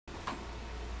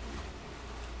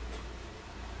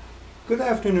Good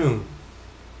afternoon.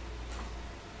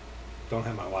 Don't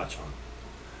have my watch on.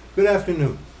 Good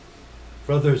afternoon,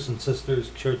 brothers and sisters,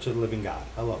 Church of the Living God.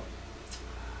 Hello.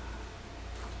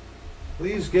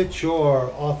 Please get your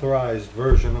authorized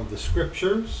version of the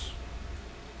scriptures.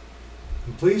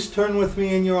 And please turn with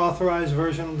me in your authorized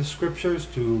version of the scriptures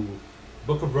to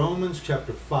Book of Romans,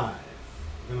 chapter 5.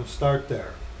 We're going to start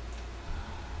there.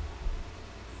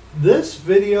 This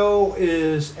video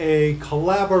is a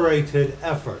collaborated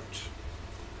effort.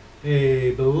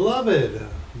 A beloved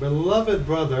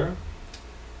brother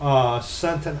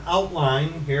sent an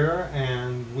outline here,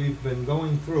 and we've been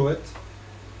going through it.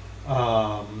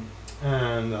 Lord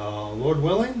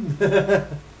willing,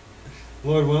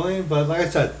 Lord willing. But like I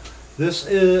said, this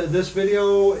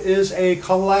video is a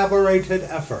collaborated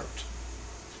effort.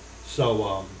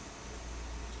 So,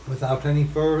 without any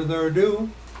further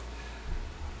ado,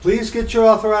 please get your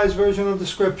authorized version of the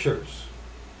scriptures,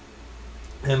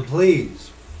 and please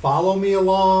follow me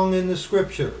along in the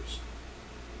scriptures,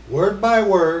 word by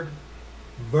word,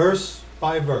 verse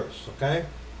by verse. Okay?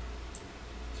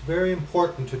 It's very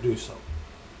important to do so.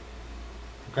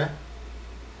 Okay?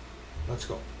 Let's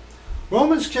go.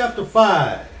 Romans chapter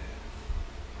 5,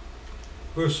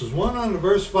 verses 1 on to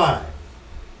verse 5.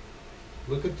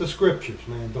 Look at the scriptures,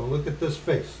 man. Don't look at this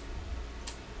face.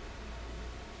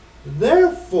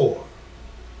 Therefore,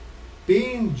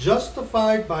 being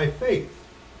justified by faith,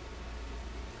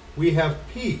 we have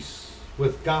peace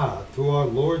with God through our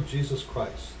Lord Jesus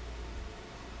Christ,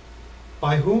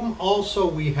 by whom also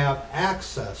we have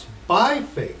access by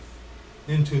faith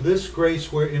into this grace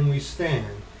wherein we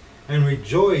stand, and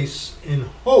rejoice in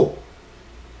hope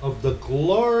of the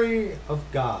glory of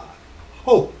God.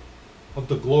 Hope of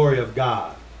the glory of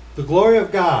God. The glory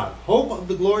of God. Hope of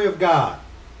the glory of God.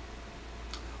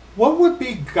 What would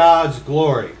be God's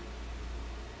glory?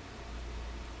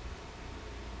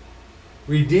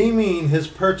 Redeeming his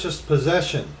purchased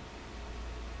possession.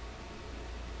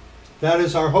 That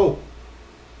is our hope.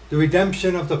 The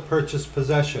redemption of the purchased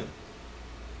possession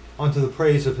unto the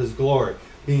praise of his glory.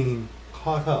 Being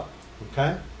caught up.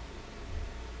 Okay?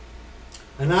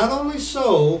 And not only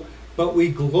so, but we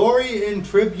glory in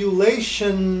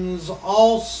tribulations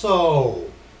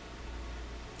also,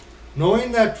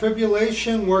 knowing that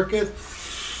tribulation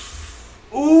worketh,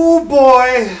 ooh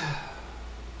boy,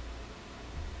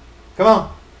 come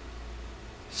on,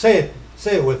 say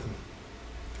it with me.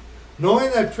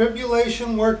 Knowing that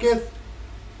tribulation worketh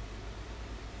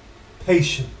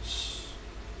patience,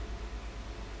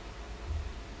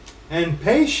 and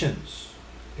patience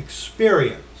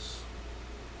experience,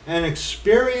 and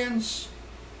experience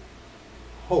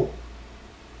hope.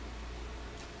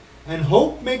 And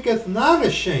hope maketh not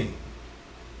ashamed,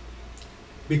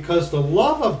 because the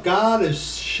love of God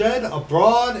is shed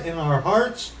abroad in our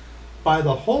hearts by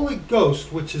the Holy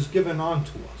Ghost, which is given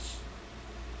unto us.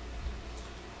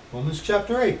 Romans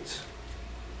chapter 8.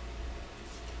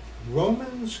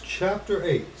 Romans chapter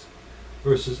 8,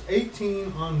 verses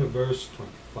 18 on to verse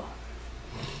 25.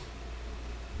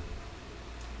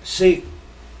 See,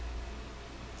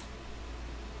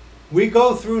 we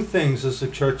go through things as the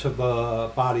church of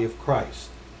the body of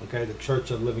Christ. Okay, the church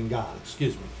of the living God,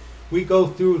 excuse me. We go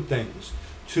through things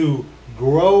to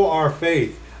grow our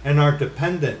faith and our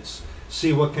dependence.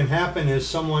 See, what can happen is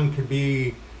someone could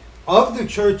be of the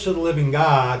church of the living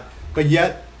God, but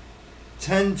yet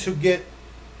tend to get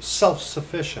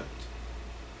self-sufficient.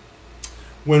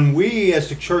 When we, as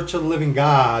the church of the living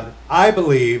God, I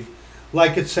believe,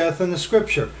 like it saith in the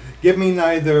scripture, give me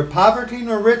neither poverty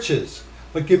nor riches,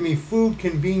 but give me food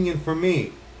convenient for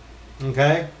me.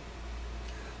 Okay?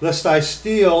 Lest I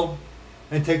steal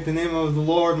and take the name of the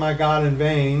Lord my God in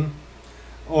vain.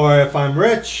 Or if I'm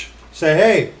rich, say,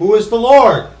 hey, who is the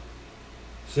Lord?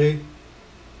 See?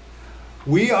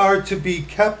 We are to be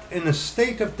kept in a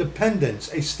state of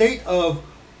dependence, a state of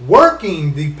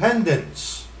working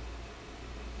dependence.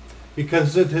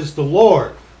 Because it is the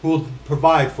Lord who will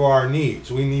provide for our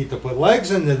needs. We need to put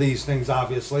legs into these things,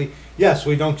 obviously. Yes,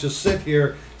 we don't just sit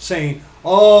here saying,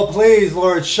 oh, please,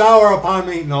 Lord, shower upon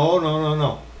me. No.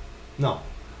 No.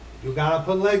 You got to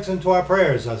put legs into our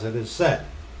prayers, as it is said.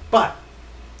 But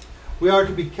we are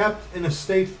to be kept in a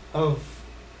state of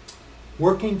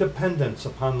working dependence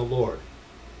upon the Lord.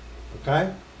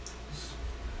 Okay?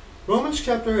 Romans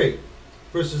chapter 8,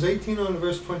 verses 18 on to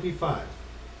verse 25.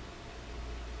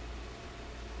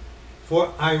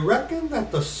 For I reckon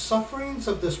that the sufferings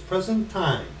of this present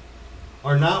time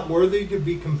are not worthy to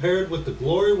be compared with the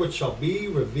glory which shall be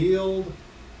revealed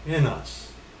in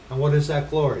us. And what is that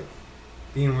glory?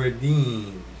 Being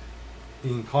redeemed,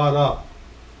 being caught up,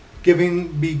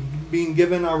 being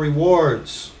given our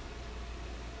rewards.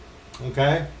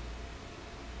 Okay?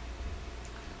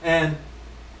 And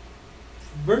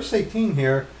verse 18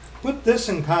 here, put this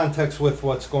in context with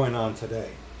what's going on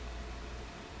today.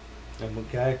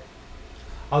 Okay?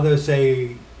 How there's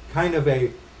a kind of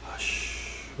a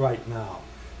hush right now.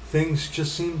 Things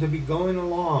just seem to be going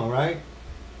along, right?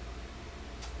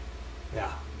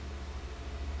 Yeah.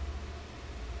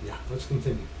 Yeah, let's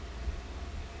continue.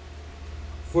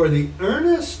 For the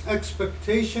earnest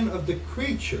expectation of the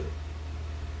creature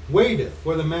waiteth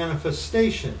for the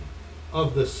manifestation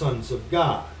of the sons of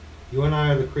God. You and I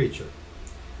are the creature.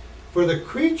 For the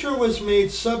creature was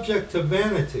made subject to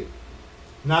vanity,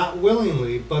 not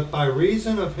willingly, but by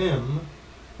reason of him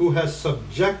who has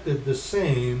subjected the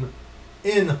same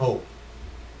in hope.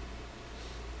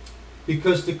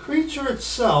 Because the creature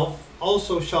itself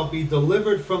also shall be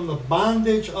delivered from the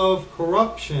bondage of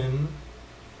corruption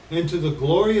into the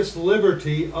glorious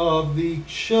liberty of the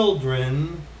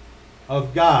children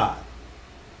of God.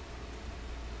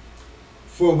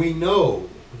 For we know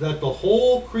that the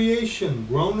whole creation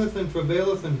groaneth and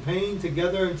travaileth in pain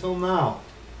together until now.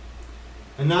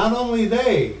 And not only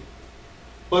they,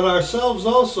 but ourselves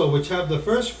also, which have the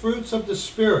first fruits of the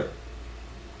Spirit,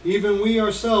 even we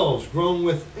ourselves groan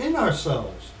within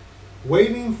ourselves,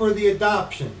 waiting for the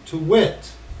adoption, to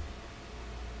wit,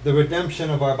 the redemption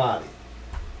of our body.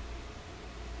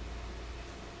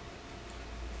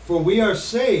 For we are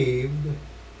saved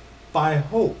by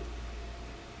hope.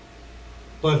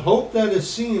 But hope that is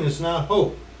seen is not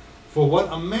hope. For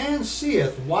what a man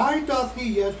seeth, why doth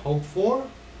he yet hope for?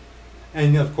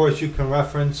 And of course you can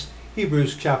reference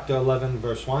Hebrews chapter 11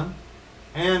 verse 1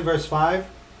 and verse 5.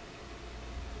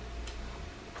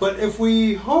 But if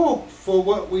we hope for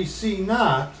what we see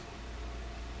not,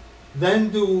 then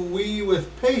do we with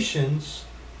patience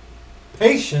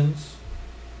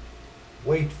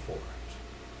wait for it.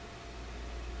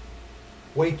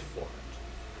 Wait for it.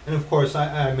 And of course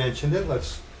I mentioned it.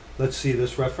 Let's see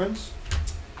this reference.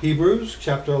 Hebrews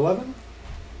chapter 11.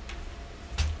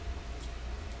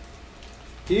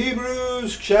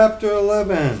 Hebrews chapter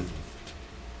 11.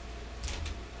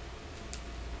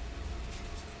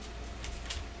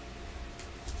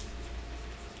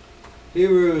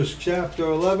 Hebrews chapter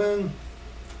 11,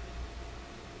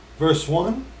 verse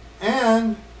 1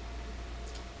 and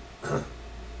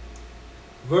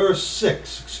verse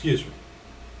 6, excuse me.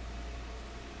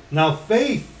 Now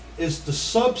faith is the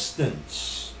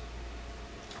substance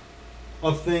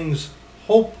of things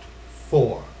hoped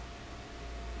for,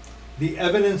 the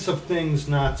evidence of things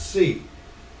not seen.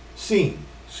 In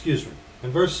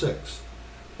verse 6.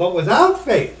 But without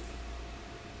faith,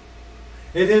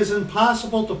 it is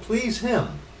impossible to please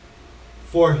him.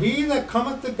 For he that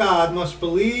cometh to God must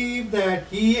believe that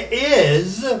he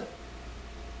is,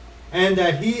 and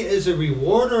that he is a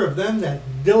rewarder of them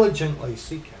that diligently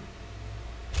seek him.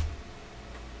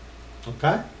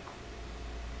 Okay?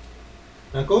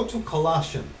 Now go to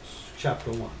Colossians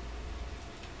chapter 1.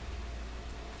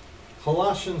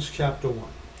 Colossians chapter 1.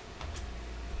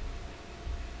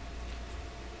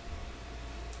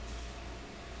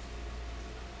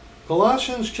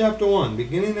 Colossians chapter 1,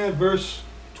 beginning at verse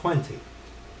 20.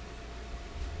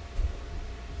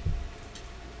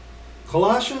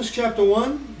 Colossians chapter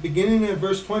 1, beginning at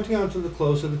verse 20 unto the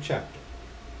close of the chapter.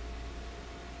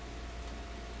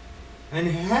 And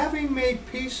having made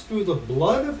peace through the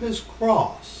blood of his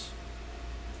cross,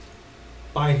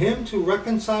 by him to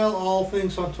reconcile all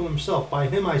things unto himself. By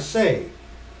him I say,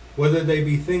 whether they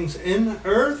be things in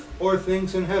earth or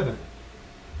things in heaven.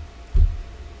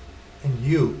 And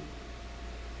you,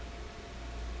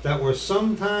 that were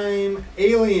sometime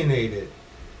alienated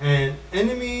and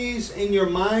enemies in your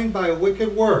mind by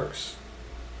wicked works,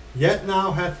 yet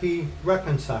now hath he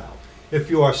reconciled. If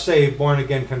you are saved, born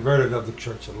again, converted of the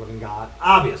church of the living God,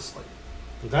 obviously.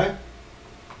 Okay?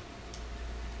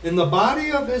 In the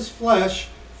body of his flesh,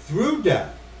 through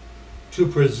death, to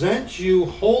present you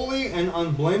holy and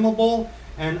unblameable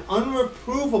and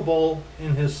unreprovable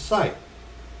in his sight.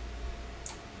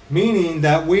 Meaning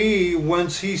that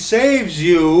once he saves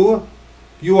you,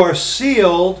 you are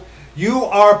sealed, you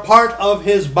are part of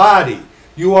his body.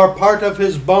 You are part of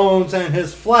his bones and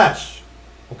his flesh.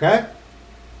 Okay?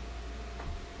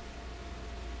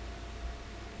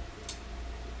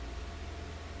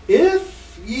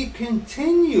 If ye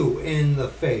continue in the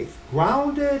faith,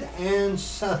 grounded and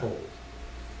settled,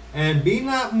 and be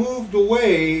not moved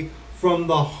away from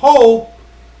the hope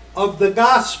of the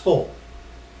gospel,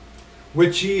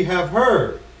 which ye have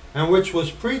heard, and which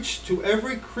was preached to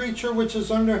every creature which is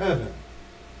under heaven.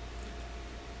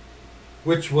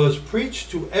 Which was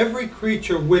preached to every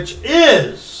creature which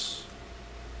is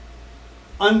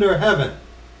under heaven.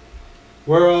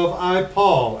 whereof I,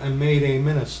 Paul, am made a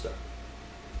minister,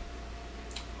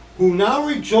 who now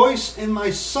rejoice in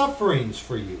my sufferings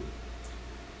for you,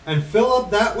 and fill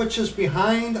up that which is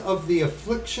behind of the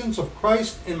afflictions of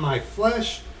Christ in my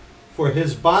flesh, for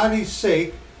his body's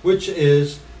sake, which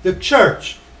is the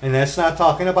church. And that's not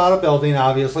talking about a building,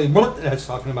 obviously. That's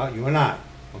talking about you and I.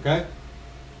 Okay?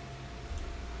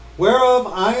 Whereof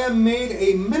I am made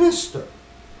a minister,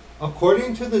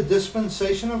 according to the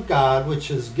dispensation of God, which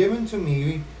is given to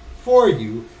me for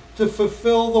you, to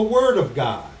fulfill the word of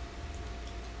God,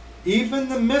 even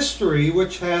the mystery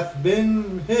which hath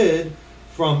been hid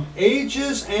from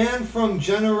ages and from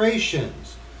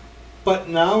generations, but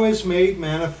now is made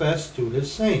manifest to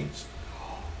his saints.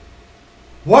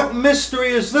 What mystery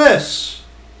is this?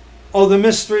 Oh, the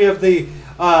mystery of the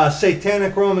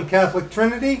satanic Roman Catholic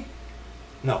Trinity?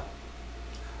 No.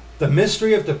 The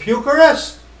mystery of the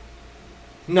Eucharist?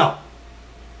 No.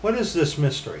 What is this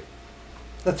mystery?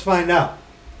 Let's find out.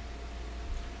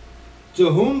 To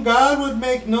whom God would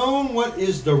make known what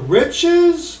is the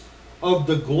riches of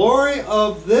the glory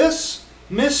of this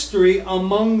mystery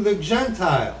among the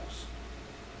Gentiles,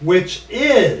 which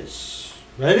is,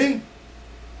 ready?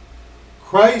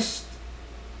 Christ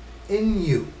in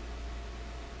you,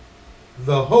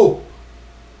 the hope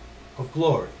of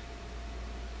glory.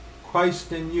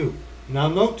 Christ in you. Now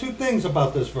note two things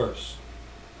about this verse.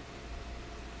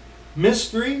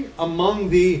 Mystery among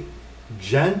the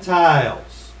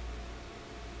Gentiles,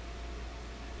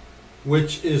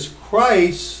 which is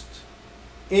Christ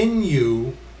in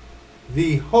you,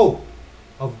 the hope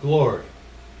of glory.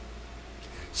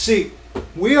 See,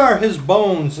 we are his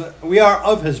bones, we are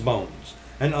of his bones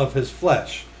and of his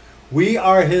flesh. We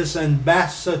are his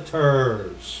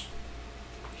ambassadors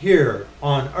here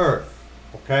on earth,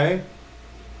 okay?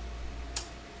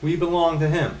 We belong to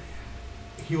him.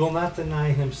 He will not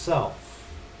deny himself.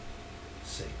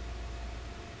 See.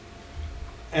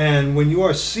 And when you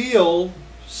are sealed,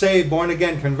 saved, born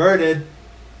again, converted,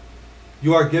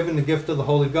 you are given the gift of the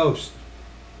Holy Ghost.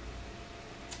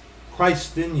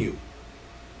 Christ in you,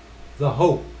 the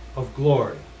hope of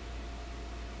glory.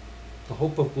 The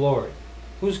hope of glory.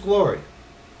 Whose glory?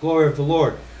 Glory of the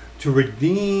Lord. To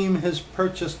redeem his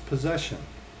purchased possession.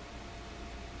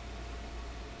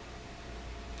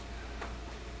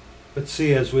 But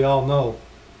see, as we all know,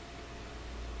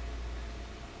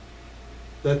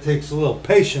 that takes a little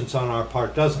patience on our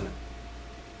part, doesn't it?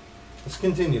 Let's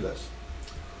continue this.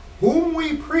 Whom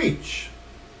we preach,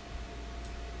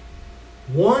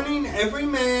 warning every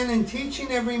man and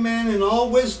teaching every man in all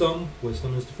wisdom,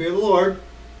 wisdom is to fear the Lord,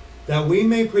 that we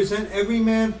may present every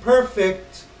man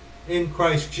perfect in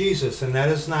Christ Jesus. And that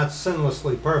is not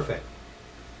sinlessly perfect.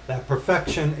 That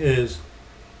perfection is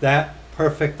that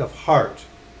perfect of heart.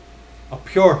 A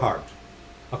pure heart.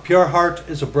 A pure heart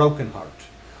is a broken heart.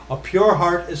 A pure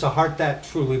heart is a heart that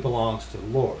truly belongs to the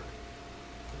Lord.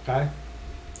 Okay?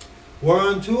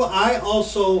 Whereunto I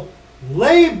also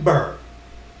labor,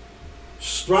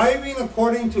 striving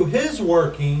according to his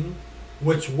working,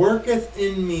 which worketh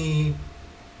in me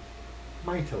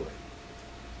mightily.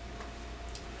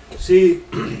 See,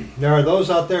 there are those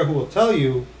out there who will tell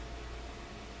you,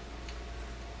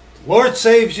 the Lord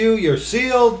saves you, you're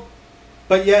sealed,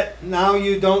 but yet now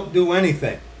you don't do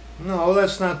anything. No,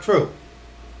 that's not true.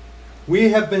 We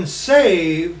have been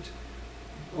saved,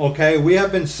 okay? We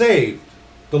have been saved.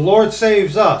 The Lord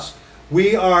saves us.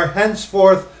 We are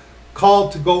henceforth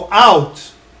called to go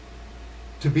out,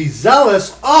 to be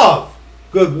zealous of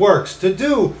good works, to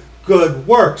do good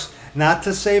works, not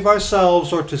to save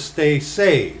ourselves or to stay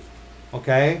saved,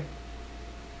 okay?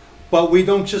 But we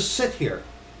don't just sit here,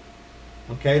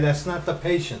 okay? That's not the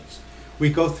patience. We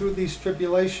go through these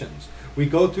tribulations. We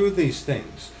go through these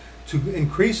things to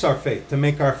increase our faith, to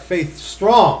make our faith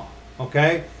strong,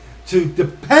 okay? To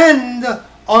depend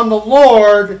on the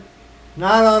Lord,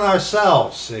 not on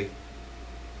ourselves, see?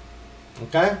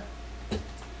 Okay?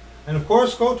 And of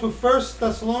course, go to 1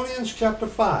 Thessalonians chapter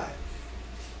 5.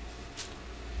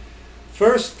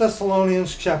 1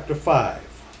 Thessalonians chapter 5.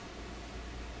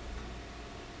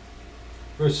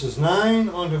 Verses 9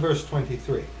 on to verse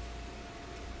 23.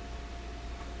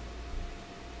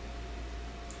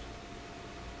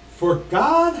 For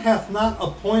God hath not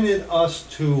appointed us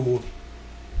to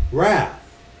wrath,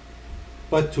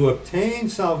 but to obtain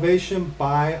salvation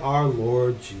by our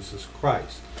Lord Jesus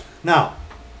Christ. Now,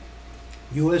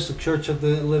 you as the Church of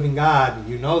the Living God,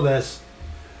 you know this.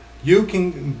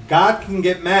 God can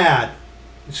get mad.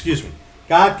 Excuse me.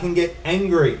 God can get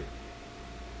angry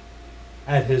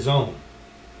at his own.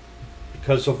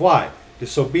 Because of why?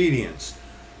 Disobedience.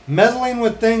 Meddling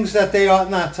with things that they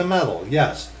ought not to meddle.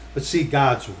 Yes. But see,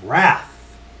 God's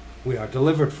wrath we are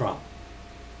delivered from.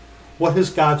 What is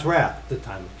God's wrath? The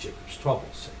time of Jacob's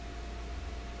troubles.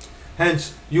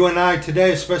 Hence, you and I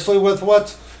today, especially with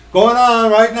what's going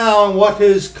on right now and what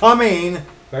is coming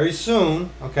very soon,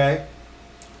 okay?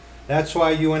 That's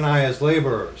why you and I as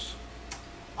laborers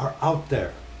are out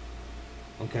there,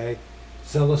 okay?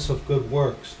 Zealous of good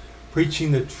works,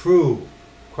 preaching the true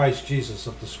Christ Jesus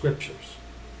of the Scriptures,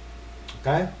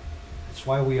 okay? That's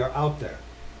why we are out there,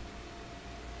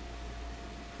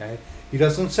 okay? He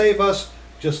doesn't save us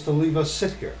just to leave us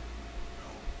sit here.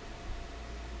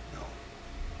 No.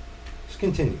 Let's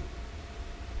continue.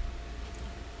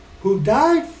 Who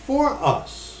died for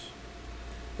us,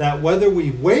 that whether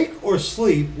we wake or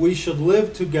sleep, we should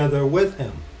live together with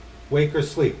him. Wake or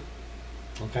sleep.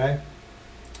 Okay?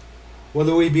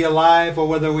 Whether we be alive or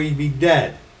whether we be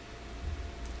dead,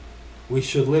 we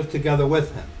should live together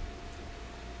with him.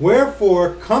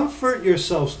 Wherefore, comfort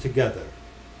yourselves together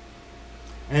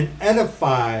and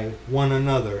edify one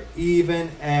another,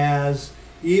 even as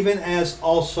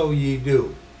also ye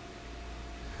do.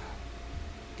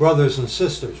 Brothers and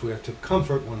sisters, we are to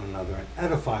comfort one another and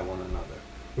edify one another.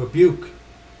 Rebuke,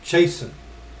 chasten,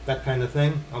 that kind of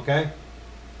thing, okay?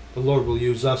 The Lord will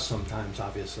use us sometimes,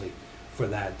 obviously, for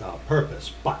that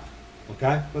purpose. But,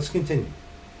 okay, let's continue.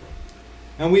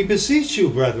 And we beseech you,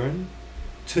 brethren,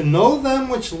 to know them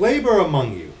which labor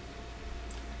among you,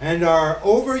 and are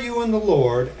over you in the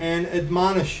Lord, and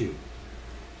admonish you,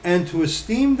 and to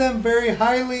esteem them very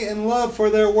highly in love for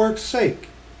their work's sake,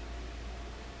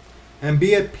 and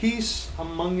be at peace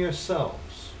among yourselves.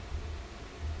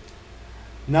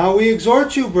 Now we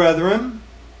exhort you, brethren,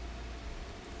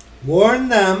 warn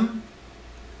them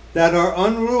that are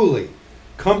unruly,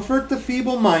 comfort the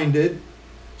feeble-minded,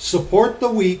 support the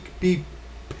weak, be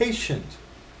patient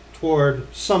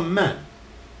toward some men,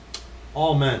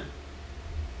 all men.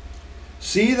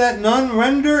 See that none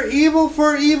render evil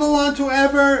for evil unto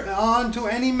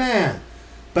any man,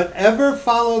 but ever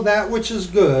follow that which is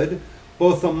good,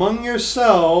 both among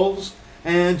yourselves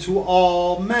and to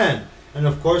all men. And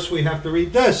of course we have to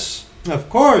read this. Of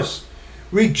course.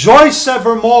 Rejoice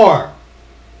evermore.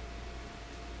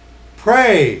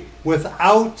 Pray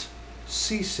without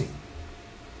ceasing.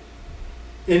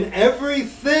 In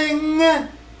everything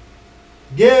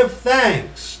give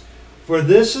thanks, for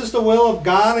this is the will of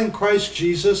God in Christ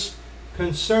Jesus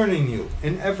concerning you.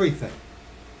 In everything.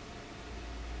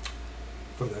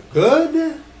 For the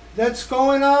good that's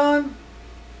going on,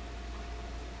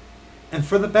 and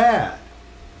for the bad.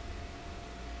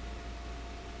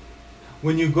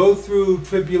 When you go through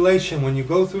tribulation, when you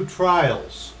go through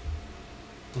trials,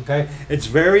 okay, it's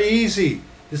very easy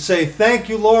to say, thank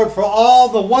you, Lord, for all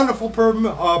the wonderful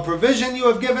provision you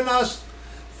have given us.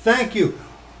 Thank you.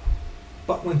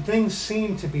 But when things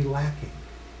seem to be lacking,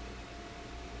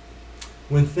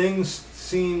 when things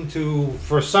seem to,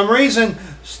 for some reason,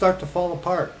 start to fall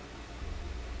apart,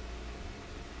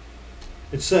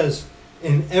 it says,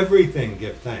 in everything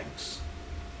give thanks.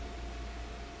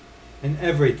 In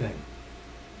everything.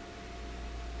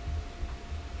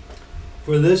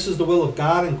 For this is the will of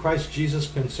God in Christ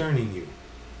Jesus concerning you.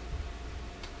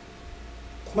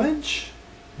 Quench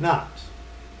not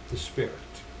the Spirit.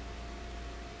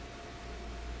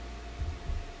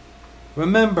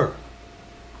 Remember,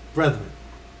 brethren,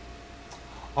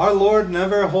 our Lord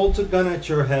never holds a gun at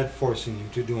your head forcing you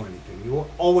to do anything. You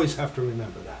will always have to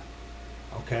remember that.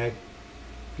 Okay?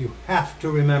 You have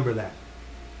to remember that.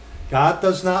 God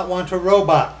does not want a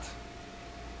robot.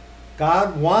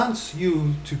 God wants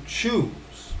you to choose.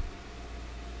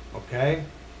 Okay?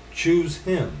 Choose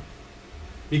him.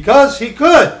 Because he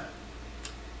could.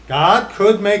 God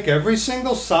could make every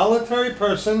single solitary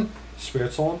person,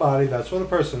 spirit, soul, and body, that's what a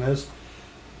person is,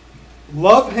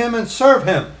 love him and serve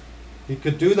him. He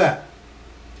could do that.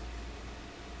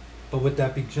 But would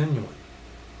that be genuine?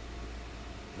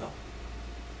 No.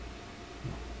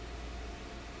 No.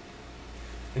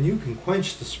 And you can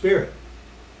quench the Spirit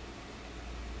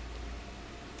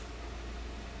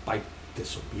by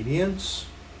disobedience,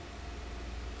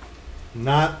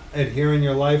 not adhering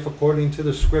your life according to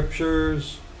the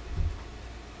Scriptures,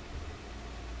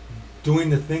 doing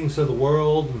the things of the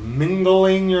world,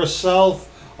 mingling yourself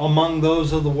among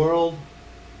those of the world.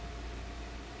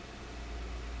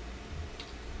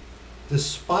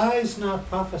 Despise not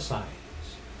prophesying.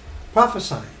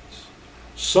 Prophesying.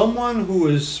 Someone who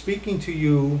is speaking to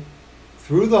you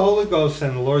through the Holy Ghost,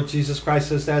 and the Lord Jesus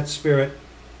Christ is that Spirit,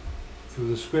 through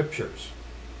the Scriptures.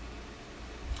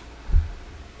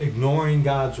 Ignoring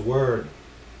God's Word,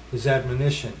 His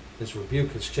admonition, His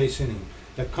rebuke, His chastening,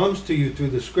 that comes to you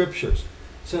through the Scriptures.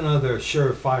 It's another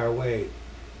surefire way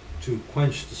to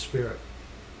quench the Spirit.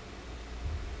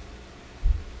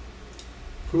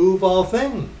 Prove all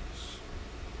things.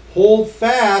 Hold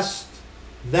fast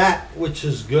that which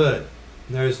is good.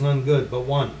 There is none good but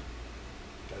one.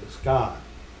 That is God.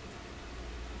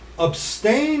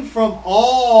 Abstain from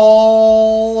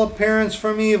all appearance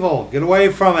from evil. Get away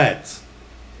from it.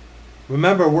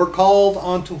 Remember, we're called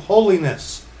unto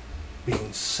holiness,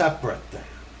 being separate then.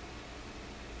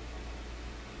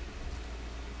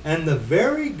 And the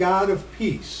very God of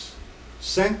peace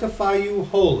sanctify you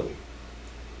wholly.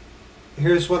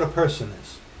 Here's what a person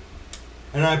is.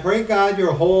 And I pray God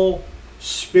your whole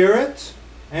spirit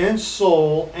and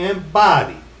soul and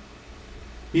body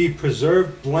be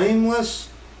preserved blameless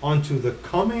unto the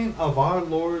coming of our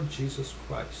Lord Jesus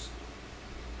Christ.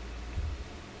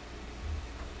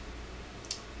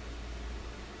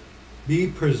 Be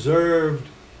preserved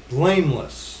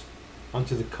blameless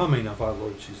unto the coming of our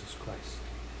Lord Jesus Christ.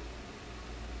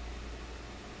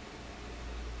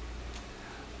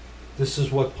 This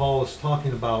is what Paul is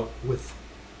talking about with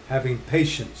having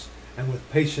patience, and with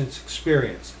patience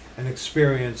experience, and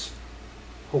experience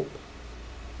hope.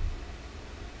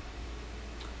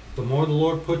 The more the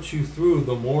Lord puts you through,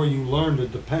 the more you learn to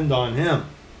depend on Him.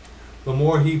 The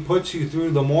more He puts you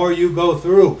through, the more you go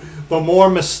through, the more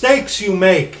mistakes you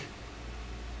make.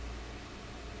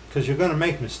 Because you're going to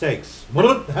make mistakes.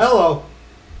 Hello.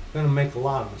 You're going to make a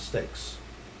lot of mistakes.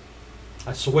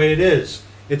 That's the way it is.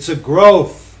 It's a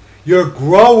growth. You're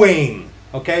growing.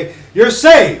 Okay? You're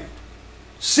saved.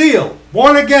 Sealed.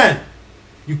 Born again.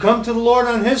 You come to the Lord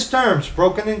on His terms,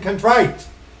 broken and contrite.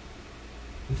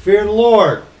 You fear the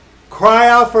Lord. Cry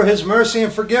out for His mercy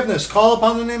and forgiveness. Call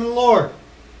upon the name of the Lord.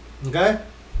 Okay?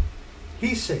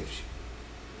 He saves you.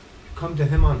 You come to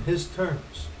Him on His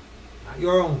terms, not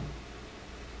your own.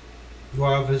 You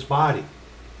are of His body.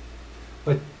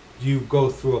 But you go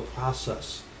through a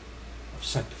process of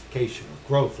sanctification, of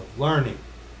growth, of learning.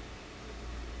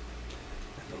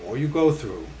 And the more you go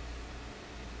through,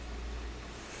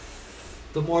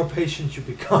 the more patient you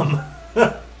become.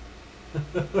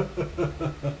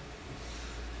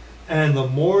 And the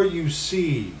more you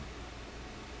see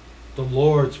the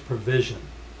Lord's provision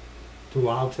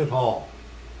throughout it all.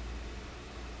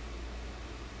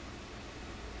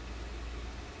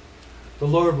 The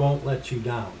Lord won't let you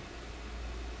down.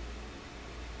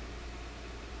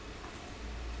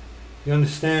 You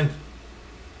understand?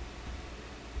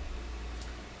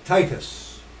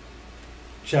 Titus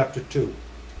chapter 2,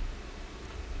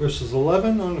 verses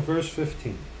 11 on to verse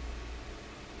 15.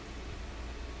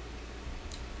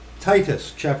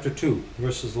 Titus chapter 2,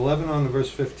 verses 11 on to verse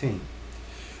 15.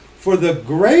 For the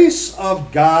grace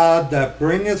of God that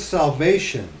bringeth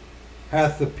salvation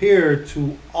hath appeared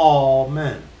to all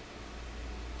men.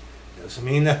 Doesn't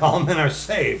mean that all men are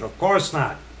saved. Of course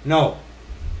not. No.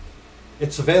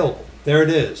 It's available. There it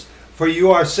is. For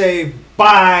you are saved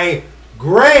by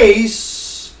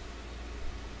grace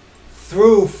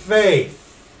through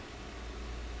faith.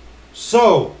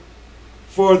 So,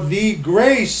 for the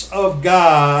grace of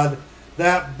God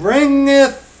that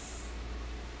bringeth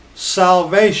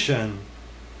salvation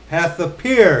hath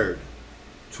appeared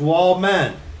to all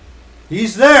men.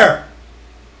 He's there.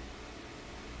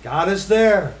 God is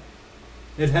there.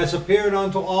 It has appeared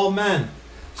unto all men.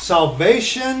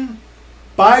 Salvation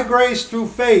by grace through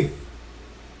faith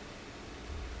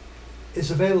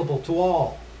is available to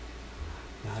all.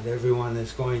 Not everyone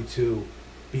is going to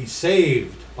be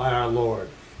saved by our Lord,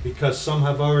 because some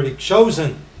have already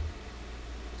chosen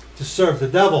to serve the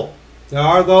devil. There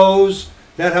are those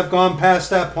that have gone past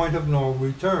that point of no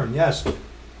return, yes.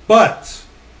 But,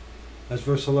 as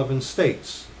verse 11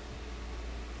 states,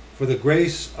 for the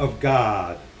grace of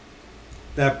God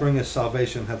that bringeth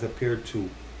salvation hath appeared to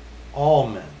all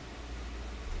men.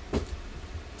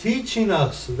 Teaching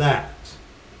us that,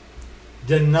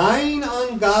 denying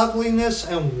ungodliness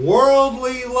and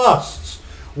worldly lusts,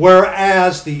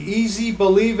 whereas the easy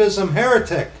believism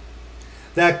heretic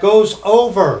that goes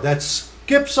over, that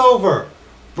skips over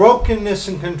brokenness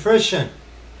and contrition,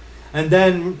 and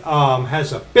then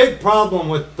has a big problem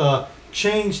with the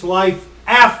changed life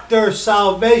after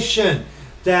salvation,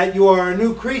 that you are a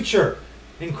new creature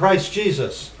in Christ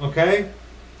Jesus, okay?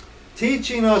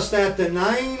 Teaching us that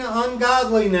denying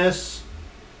ungodliness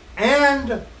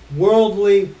and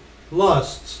worldly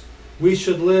lusts, we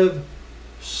should live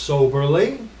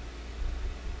soberly,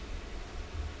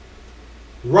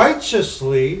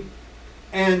 righteously,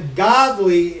 and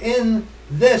godly in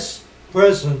this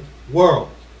present world.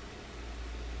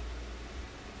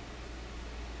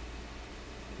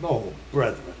 Oh,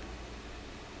 brethren.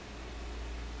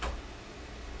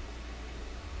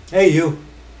 Hey, you.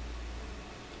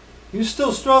 You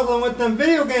still struggling with them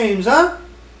video games, huh?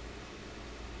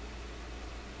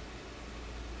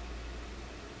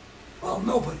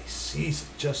 Well, nobody sees it,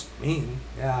 just me.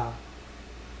 Yeah.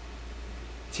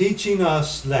 Teaching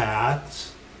us that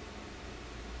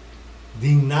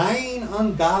denying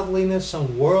ungodliness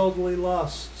and worldly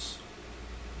lusts,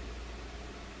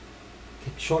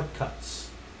 take shortcuts.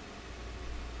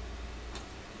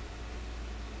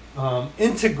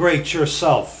 Integrate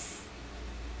yourself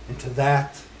into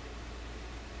that.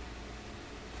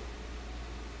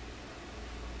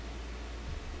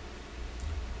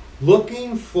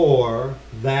 Looking for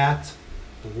that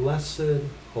blessed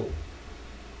hope.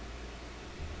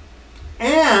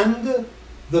 And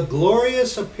the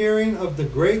glorious appearing of the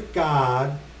great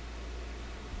God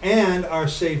and our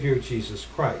Savior Jesus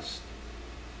Christ.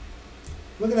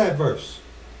 Look at that verse.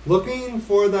 Looking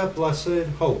for that blessed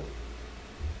hope.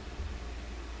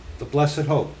 The blessed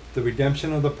hope. The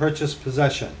redemption of the purchased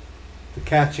possession. The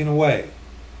catching away.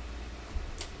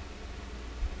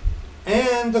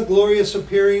 And the glorious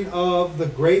appearing of the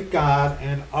great God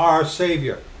and our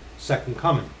Savior. Second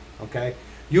coming. Okay?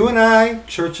 You and I,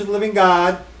 Church of the Living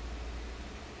God,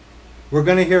 we're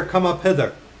going to hear come up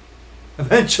hither.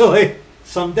 Eventually.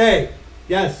 Someday.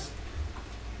 Yes.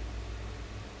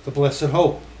 The blessed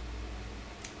hope.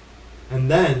 And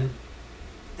then,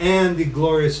 and the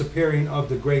glorious appearing of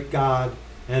the great God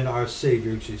and our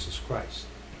Savior Jesus Christ.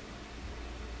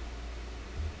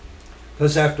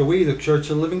 Because after we, the Church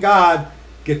of the Living God,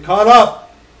 get caught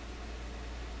up,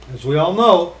 as we all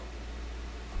know,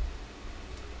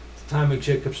 the time of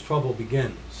Jacob's trouble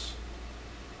begins.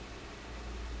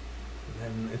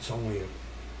 And then it's only a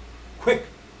quick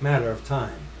matter of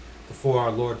time before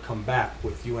our Lord come back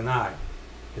with you and I,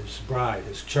 His bride,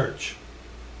 His church.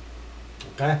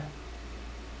 Okay?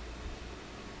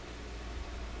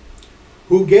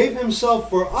 Who gave Himself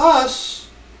for us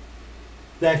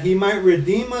that He might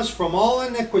redeem us from all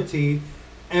iniquity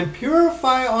and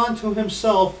purify unto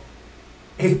Himself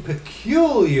a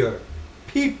peculiar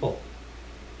people,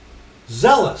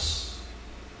 zealous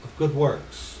of good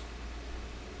works.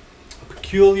 A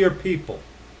peculiar people.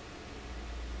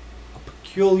 A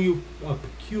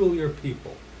peculiar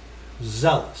people,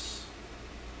 zealous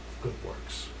of good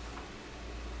works.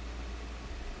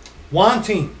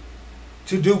 Wanting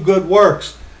to do good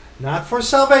works, not for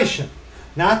salvation,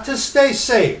 not to stay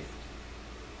saved.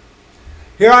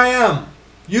 Here I am.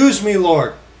 Use me,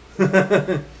 Lord.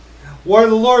 Where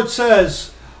the Lord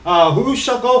says, who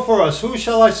shall go for us? Who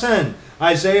shall I send?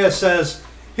 Isaiah says,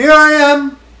 here I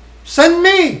am. Send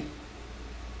me.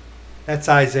 That's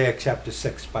Isaiah chapter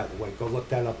 6, by the way. Go look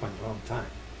that up on your own time.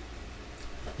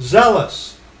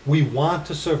 Zealous. We want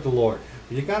to serve the Lord.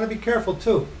 But you got to be careful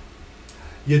too.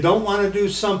 You don't want to do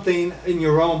something in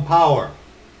your own power.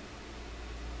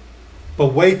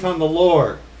 But wait on the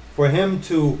Lord for Him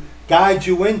to guide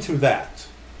you into that.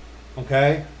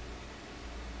 Okay?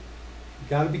 You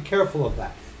got to be careful of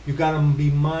that. You got to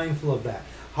be mindful of that.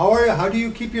 How do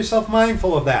you keep yourself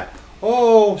mindful of that?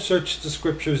 Oh, search the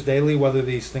scriptures daily whether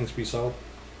these things be so.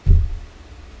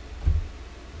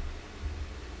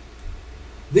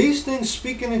 These things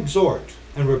speak and exhort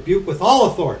and rebuke with all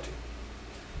authority.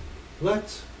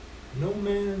 Let no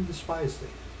man despise thee.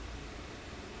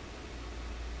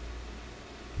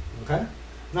 Okay?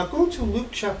 Now go to Luke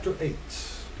chapter 8.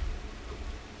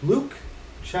 Luke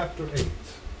chapter 8.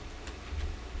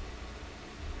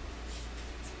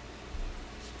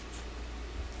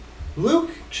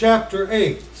 Luke chapter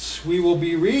 8. We will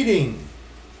be reading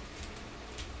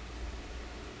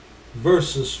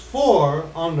verses 4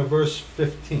 on to verse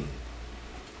 15.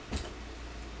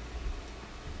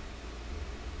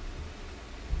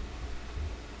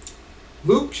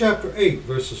 Luke chapter 8,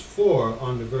 verses 4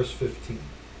 on to verse 15.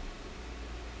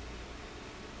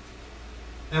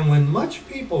 And when much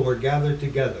people were gathered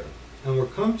together, and were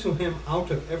come to him out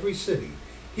of every city,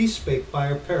 he spake by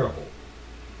a parable.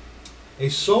 A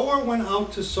sower went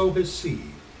out to sow his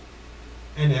seed,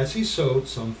 and as he sowed,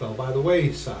 some fell by the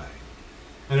wayside,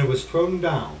 and it was trodden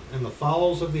down, and the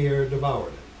fowls of the air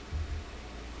devoured it.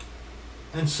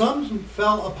 And some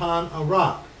fell upon a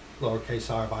rock, lowercase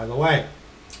r, by the way.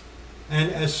 And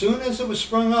as soon as it was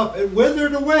sprung up, it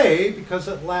withered away because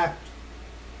it lacked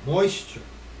moisture.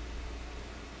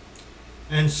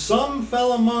 And some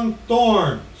fell among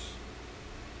thorns,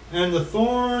 and the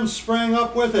thorns sprang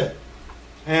up with it,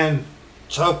 and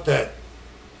choked it.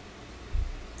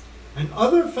 And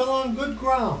other fell on good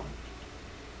ground,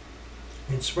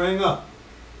 and sprang up,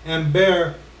 and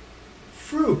bare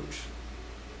fruit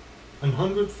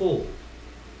 100-fold.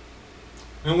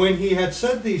 And when he had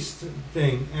said these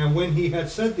things,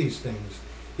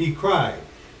 he cried,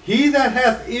 He that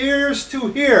hath ears to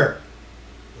hear,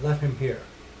 let him hear.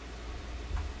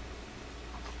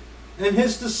 And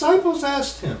his disciples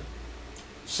asked him,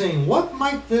 saying, what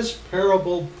might this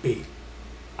parable be?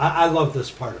 I love this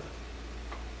part of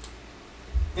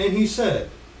it. And he said,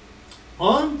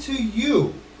 unto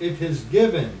you it is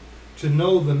given to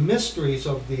know the mysteries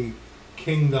of the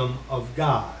kingdom of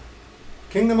God.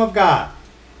 Kingdom of God.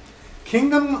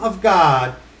 Kingdom of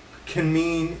God can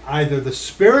mean either the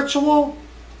spiritual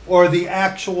or the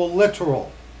actual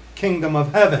literal kingdom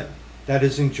of heaven that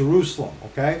is in Jerusalem,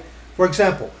 okay? For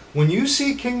example, when you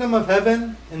see kingdom of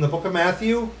heaven in the book of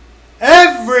Matthew,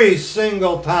 every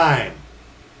single time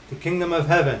the kingdom of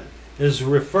heaven is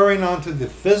referring onto the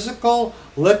physical,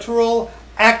 literal,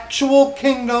 actual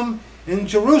kingdom in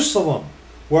Jerusalem,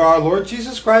 where our Lord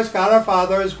Jesus Christ, God our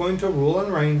Father, is going to rule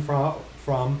and reign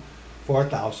from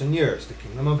 4,000 years, the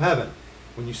kingdom of heaven.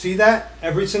 When you see that,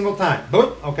 every single time,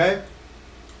 boom, okay?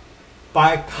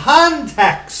 By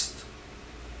context,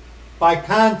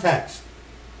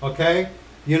 okay?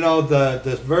 You know,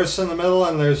 the verse in the middle,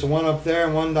 and there's one up there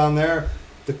and one down there.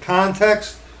 The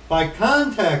context, by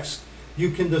context, you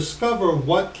can discover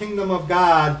what kingdom of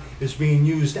God is being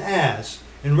used as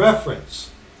in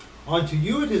reference. Unto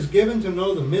you it is given to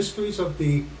know the mysteries of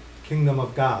the kingdom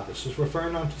of God. This is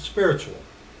referring unto spiritual,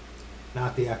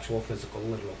 not the actual physical,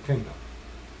 literal kingdom.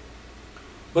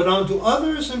 But unto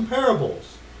others in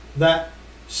parables, that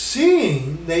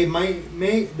seeing they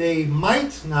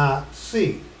might not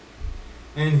see,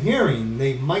 and hearing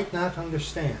they might not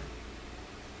understand.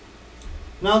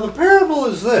 Now the parable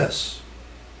is this.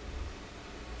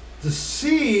 The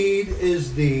seed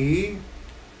is the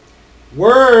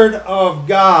Word of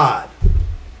God,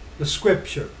 the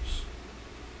Scriptures.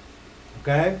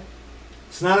 Okay?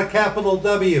 It's not a capital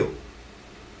W.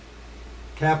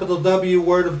 Capital W,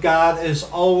 Word of God, is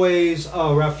always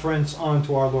a reference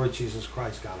onto our Lord Jesus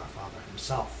Christ, God our Father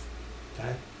himself.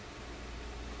 Okay?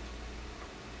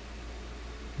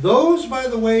 Those by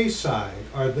the wayside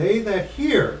are they that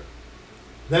hear.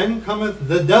 Then cometh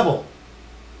the devil,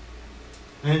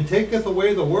 and taketh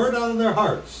away the word out of their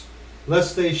hearts,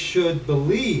 lest they should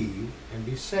believe and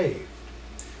be saved.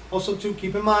 Also, too,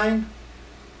 keep in mind,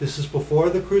 this is before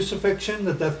the crucifixion,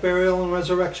 the death, burial, and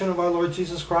resurrection of our Lord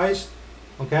Jesus Christ.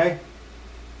 Okay?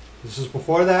 This is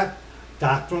before that.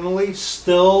 Doctrinally,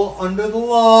 still under the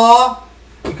law,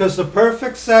 because the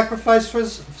perfect sacrifice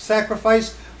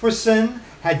for sin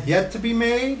had yet to be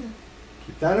made.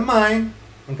 Keep that in mind.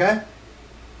 Okay?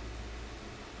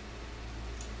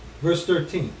 Verse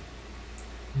 13.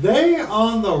 They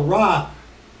on the rock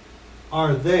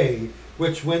are they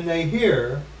which when they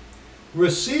hear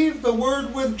receive the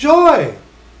word with joy.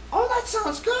 Oh, that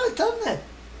sounds good, doesn't it?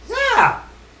 Yeah.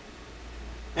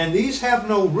 And these have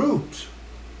no root,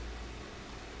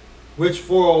 which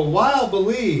for a while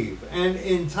believe, and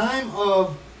in time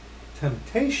of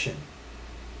temptation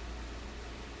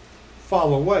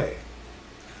fall away.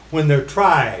 When they're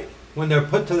tried, when they're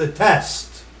put to the test.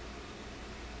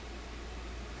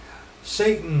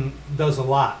 Satan does a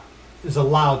lot, is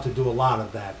allowed to do a lot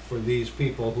of that for these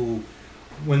people who,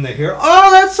 when they hear,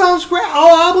 oh, that sounds great,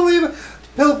 oh, I believe it.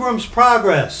 Pilgrim's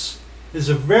Progress is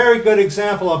a very good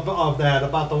example of that,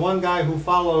 about the one guy who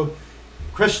followed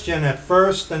Christian at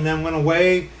first and then went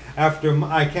away after,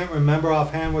 I can't remember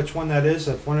offhand which one that is.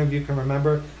 If one of you can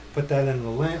remember, put that in the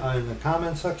link, in the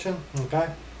comment section, okay?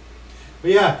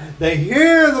 But yeah, they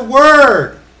hear the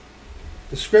word,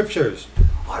 the scriptures.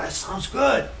 Oh, that sounds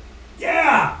good.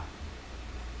 Yeah.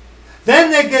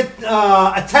 Then they get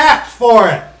attacked for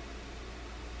it.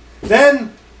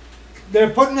 Then they're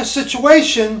put in a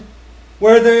situation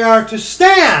where they are to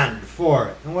stand for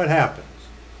it. And what happens?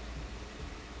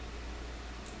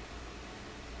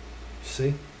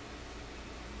 See?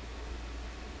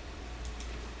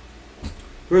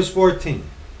 Verse 14.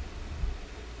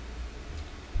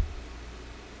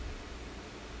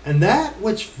 And that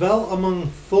which fell among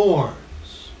thorns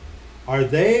are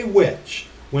they which,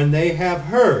 when they have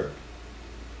heard,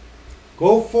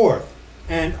 go forth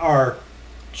and are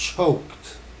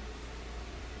choked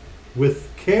with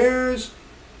cares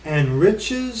and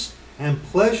riches and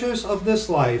pleasures of this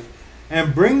life,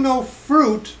 and bring no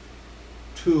fruit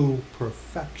to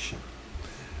perfection.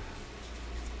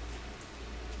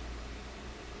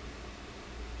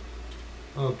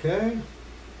 Okay.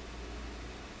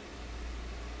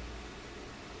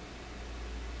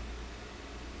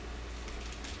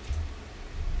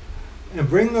 And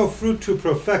bring no fruit to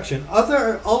perfection.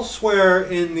 Elsewhere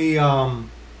in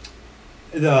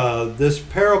this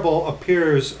parable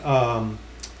appears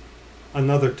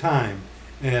another time,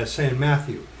 say in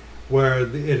Matthew, where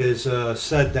it is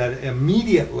said that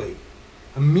immediately,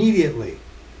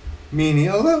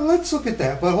 meaning, let's look at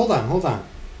that, but hold on.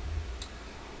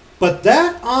 But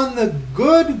that on the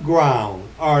good ground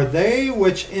are they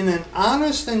which in an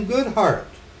honest and good heart,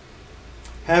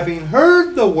 having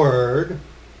heard the word,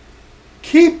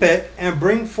 keep it and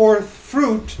bring forth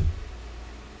fruit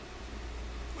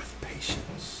with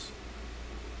patience.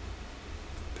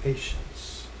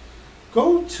 Patience.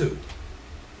 Go to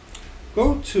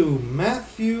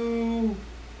Matthew.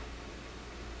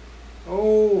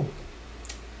 Go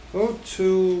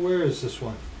to, where is this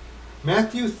one?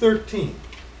 Matthew 13.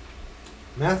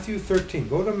 Matthew 13.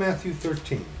 Go to Matthew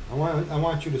 13. I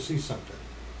want you to see something.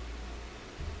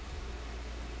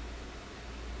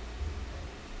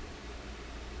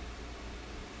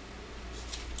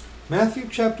 Matthew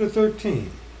chapter 13.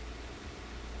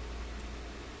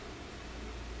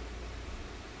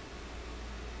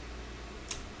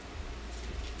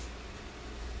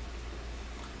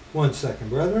 One second,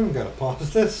 brethren. I've got to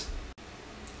pause this.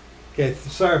 Okay,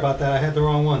 sorry about that. I had the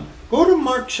wrong one. Go to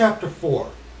Mark chapter 4.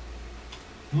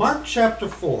 Mark chapter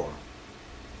 4.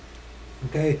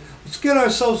 Okay, let's get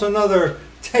ourselves another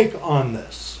take on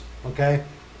this. Okay,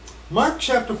 Mark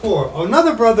chapter 4.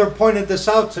 Another brother pointed this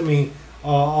out to me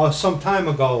some time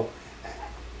ago.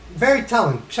 Very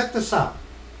telling. Check this out.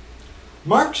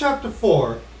 Mark chapter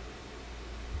 4,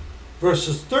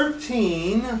 verses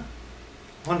 13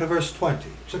 on to verse 20.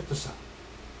 Check this out.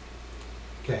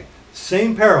 Okay,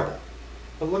 same parable.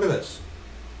 But look at this.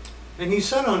 And he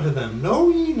said unto them, know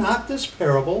ye not this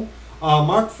parable?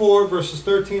 Mark 4, verses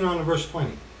 13 on to verse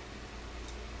 20.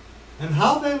 And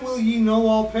how then will ye know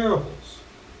all parables?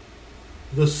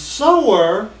 The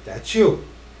sower, that's you,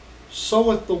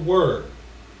 soweth the word.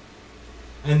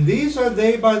 And these are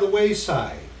they by the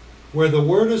wayside, where the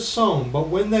word is sown. But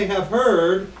when they have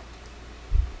heard,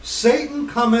 Satan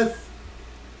cometh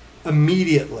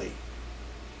immediately.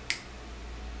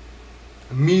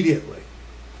 Immediately.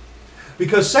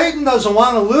 Because Satan doesn't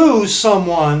want to lose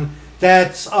someone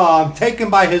that's taken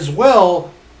by his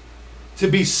will to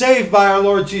be saved by our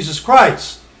Lord Jesus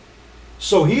Christ.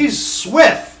 So he's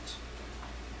swift.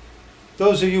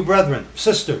 Those of you brethren,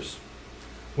 sisters,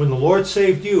 when the Lord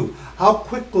saved you, how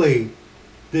quickly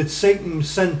did Satan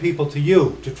send people to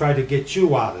you to try to get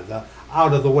you out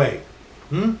of the way?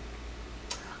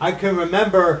 I can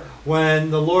remember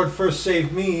when the Lord first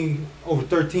saved me over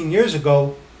 13 years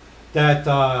ago, that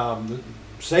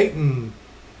Satan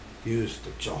used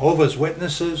the Jehovah's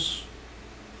Witnesses,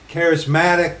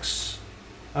 charismatics,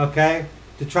 okay,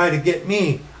 to try to get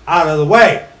me out of the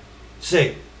way.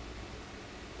 See,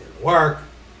 didn't work.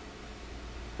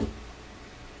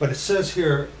 But it says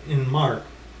here in Mark,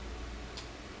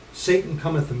 Satan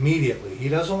cometh immediately. He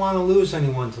doesn't want to lose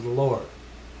anyone to the Lord.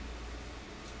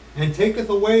 And taketh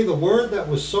away the word that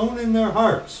was sown in their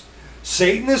hearts.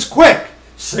 Satan is quick.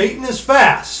 Satan is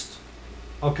fast.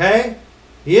 Okay?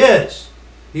 He is.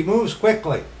 He moves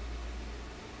quickly.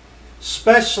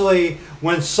 Especially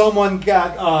when someone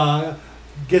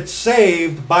gets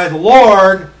saved by the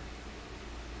Lord.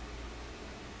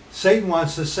 Satan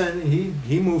wants to send,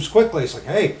 he moves quickly. It's like,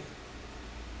 hey,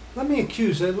 let me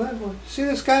accuse it. See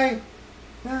this guy?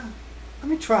 Yeah, let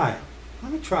me try him.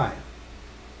 Let me try him.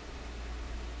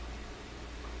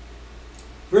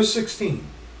 Verse 16.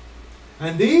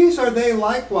 And these are they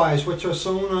likewise which are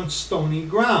sown on stony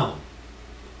ground,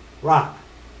 rock,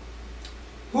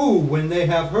 who, when they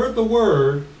have heard the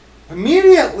word,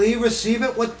 immediately receive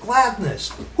it with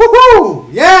gladness. Woohoo!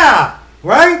 Yeah!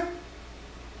 Right?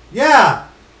 Yeah.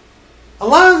 A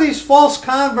lot of these false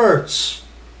converts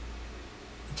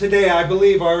today, I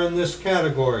believe, are in this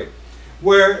category,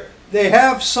 where they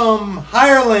have some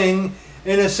hireling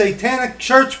in a satanic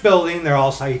church building, they're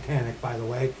all satanic, by the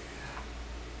way,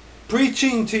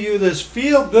 preaching to you this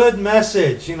feel-good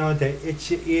message, you know, to itch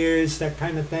your ears, that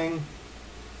kind of thing.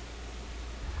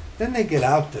 Then they get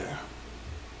out there.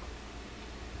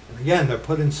 And again, they're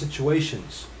put in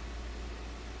situations.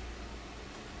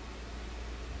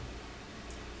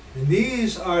 And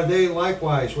these are they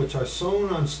likewise which are sown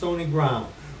on stony ground,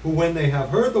 who when they have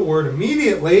heard the word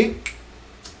immediately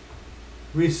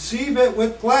receive it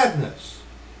with gladness,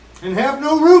 and have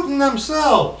no root in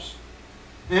themselves,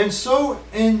 and so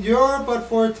endure but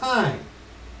for a time.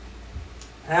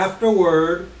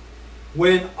 Afterward,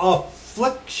 when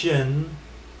affliction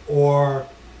or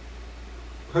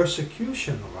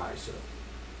persecution ariseth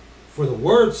for the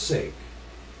word's sake,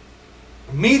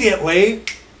 immediately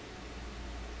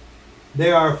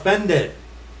they are offended.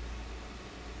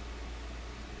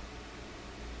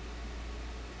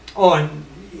 Oh,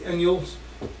 and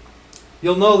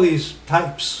you'll know these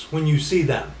types when you see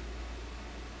them.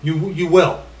 You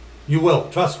will.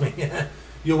 Trust me.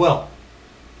 You will.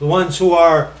 The ones who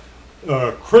are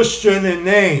Christian in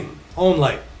name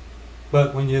only.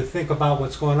 But when you think about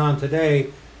what's going on today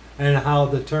and how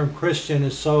the term Christian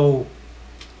is so...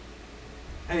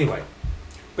 Anyway,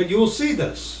 but you will see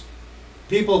this.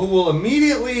 People who will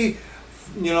immediately,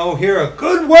 hear a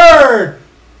good word.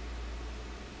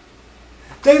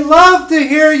 They love to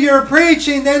hear your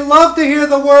preaching. They love to hear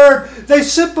the word. They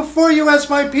sit before you as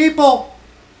my people.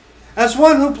 As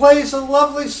one who plays a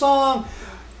lovely song.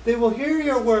 They will hear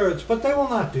your words, but they will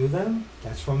not do them.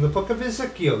 That's from the book of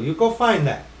Ezekiel. You go find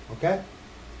that. Okay?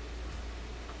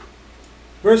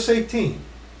 Verse 18.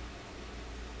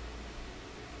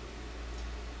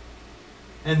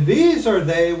 And these are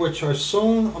they which are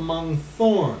sown among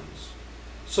thorns,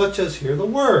 such as hear the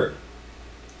word.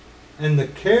 And the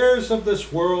cares of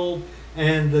this world,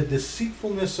 and the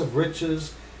deceitfulness of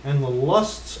riches, and the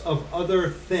lusts of other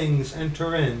things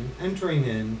entering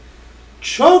in,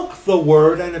 choke the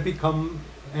word, and it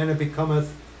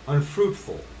becometh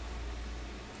unfruitful.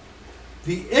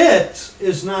 The it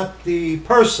is not the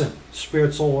person,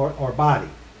 spirit, soul, or body.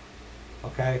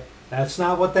 Okay? That's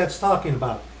not what that's talking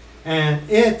about. And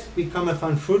it becometh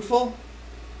unfruitful?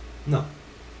 No.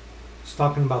 It's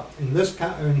talking about in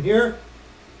here.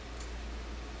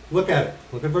 Look at it.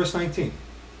 Look at verse 19.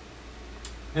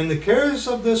 And the cares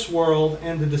of this world,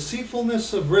 and the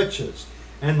deceitfulness of riches,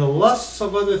 and the lusts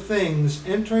of other things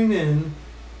entering in,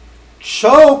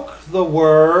 choke the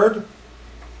word,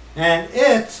 and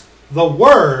it, the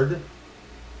word,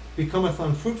 becometh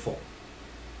unfruitful.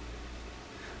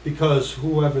 Because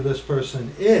whoever this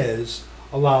person is,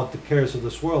 allowed the cares of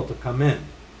this world to come in.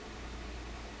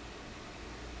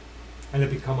 And it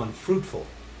become unfruitful.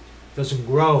 Doesn't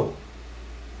grow.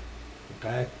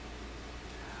 Okay?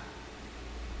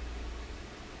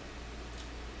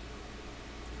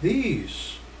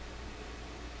 These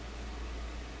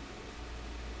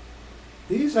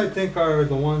I think are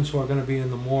the ones who are going to be in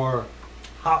the more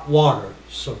hot water,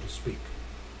 so to speak.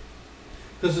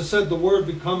 Because it said the word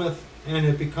becometh, and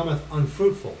it becometh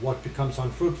unfruitful. What becomes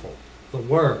unfruitful? The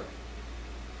word.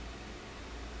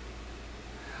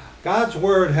 God's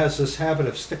word has this habit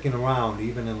of sticking around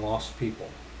even in lost people.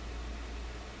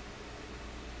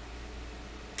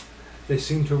 They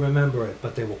seem to remember it,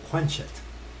 but they will quench it.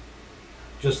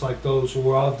 Just like those who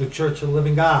are of the Church of the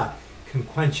Living God can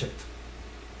quench it.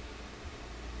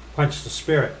 Quench the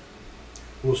Spirit.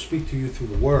 Who will speak to you through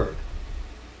the Word.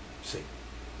 See.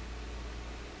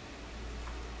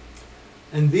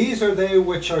 And these are they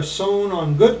which are sown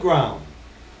on good ground,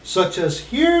 such as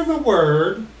hear the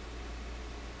Word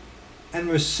and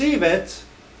receive it.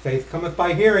 Faith cometh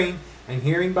by hearing, and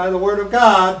hearing by the Word of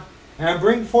God, and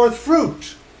bring forth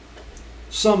fruit.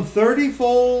 Some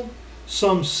 30-fold,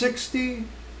 some 60,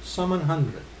 some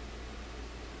 100.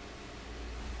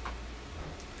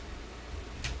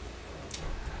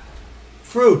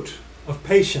 Fruit of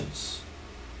patience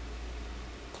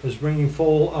is bringing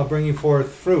forth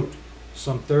fruit.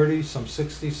 Some 30, some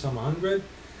 60, some 100.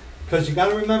 Because you got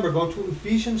to remember, go to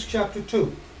Ephesians chapter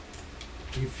 2.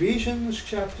 Ephesians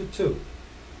chapter 2.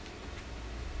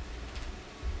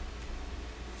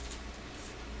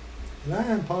 Did I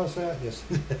unpause that? Yes.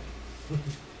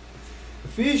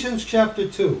 Ephesians chapter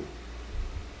 2.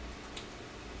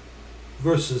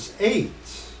 Verses 8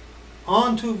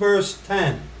 on to verse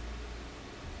 10.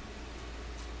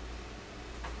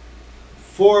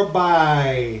 For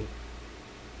by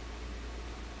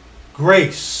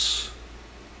grace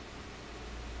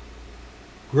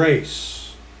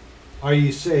are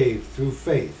ye saved through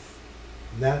faith,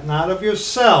 that not of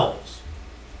yourselves.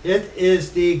 It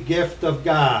is the gift of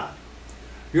God.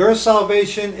 Your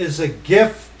salvation is a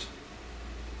gift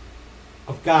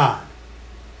of God,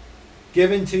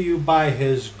 given to you by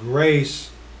His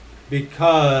grace,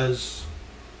 because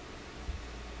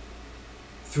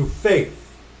through faith.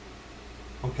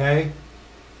 Okay?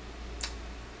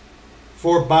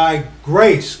 For by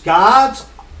grace, God's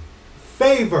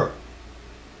favor,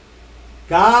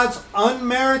 God's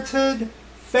unmerited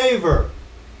favor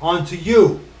unto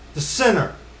you, the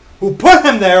sinner, who put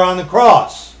Him there on the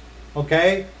cross.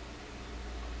 Okay?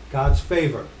 God's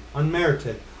favor,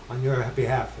 unmerited, on your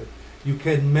behalf. You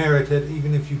can merit it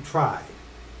even if you tried.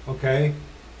 Okay?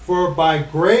 For by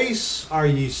grace are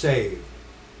ye saved.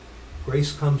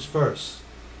 Grace comes first.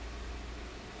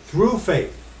 Through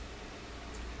faith.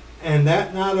 And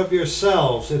that not of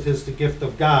yourselves, it is the gift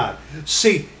of God.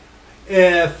 See,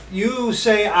 if you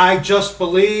say, I just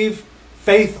believe,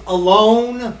 faith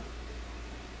alone,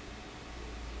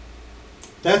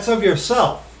 that's of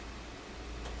yourself.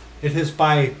 It is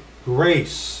by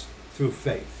grace through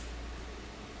faith.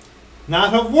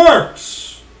 Not of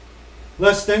works,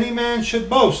 lest any man should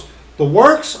boast. The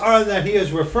works that he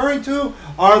is referring to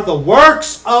are the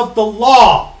works of the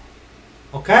law.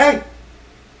 Okay?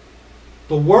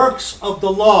 The works of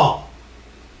the law.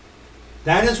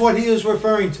 That is what he is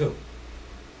referring to.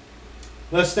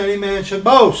 Lest any man should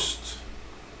boast.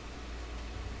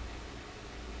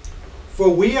 For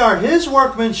we are his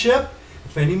workmanship.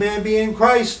 If any man be in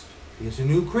Christ, he is a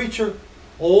new creature.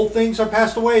 Old things are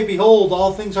passed away. Behold,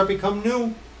 all things are become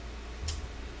new.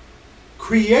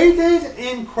 Created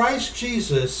in Christ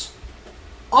Jesus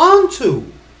unto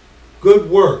good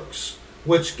works,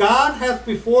 which God hath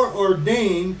before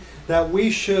ordained that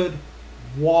we should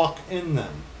walk in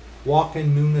them. Walk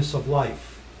in newness of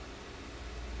life.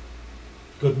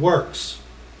 Good works.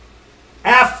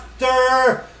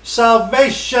 After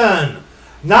salvation.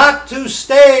 Not to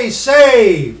stay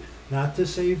saved. Not to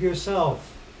save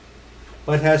yourself.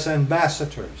 But as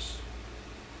ambassadors.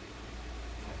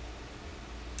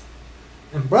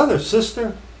 And brother,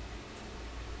 sister,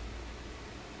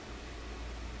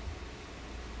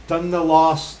 doesn't the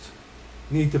lost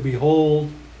need to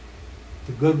behold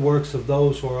the good works of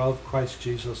those who are of Christ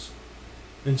Jesus,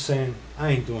 and saying, I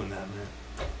ain't doing that,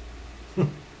 man.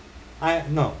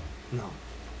 No,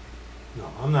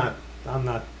 I'm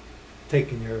not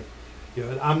taking your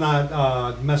I'm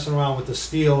not messing around with the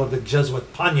steel of the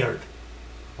Jesuit poniard.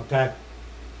 Okay?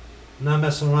 I'm not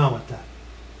messing around with that.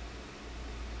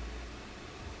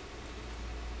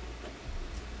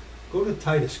 Go to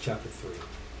Titus chapter 3.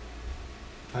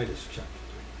 Titus chapter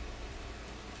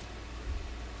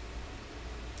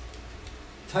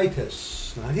 3.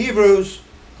 Titus, not Hebrews.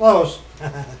 Close.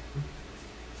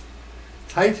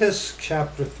 Titus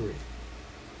chapter 3.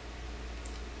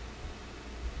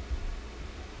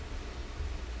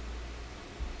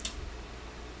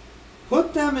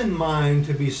 Put them in mind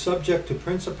to be subject to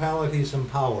principalities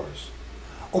and powers.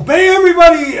 Obey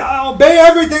everybody. Obey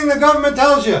everything the government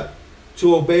tells you.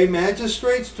 To obey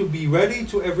magistrates, to be ready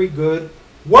to every good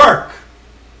work.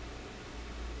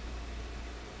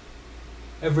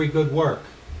 Every good work.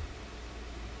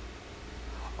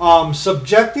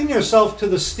 Subjecting yourself to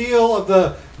the steel of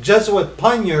the Jesuit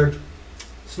poniard,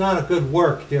 it's not a good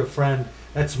work, dear friend.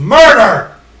 That's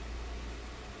murder!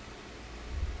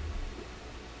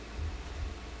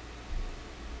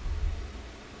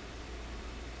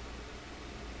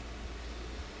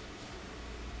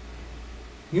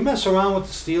 You mess around with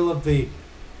the steel of the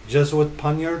Jesuit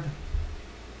poniard,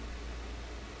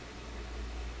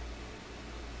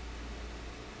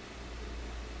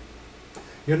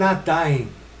 you're not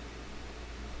dying.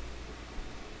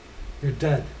 You're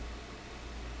dead.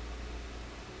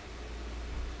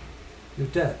 You're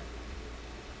dead.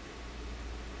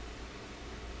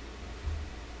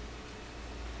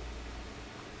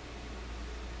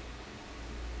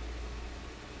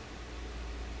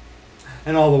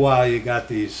 And all the while you got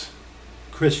these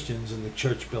Christians in the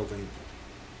church building.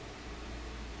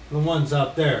 The ones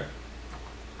out there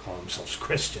call themselves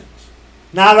Christians.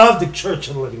 Not of the Church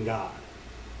of the Living God.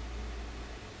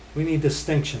 We need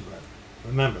distinction, brethren.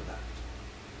 Remember that.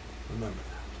 Remember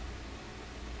that.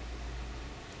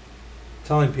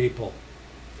 Telling people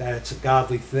that it's a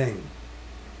godly thing.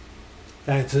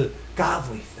 That it's a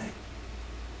godly thing.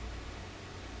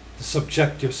 To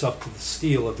subject yourself to the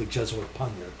steel of the Jesuit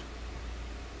poniard.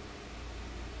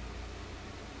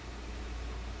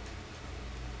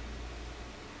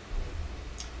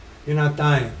 You're not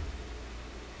dying.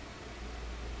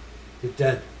 You're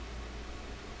dead.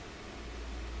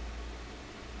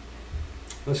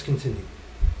 Let's continue.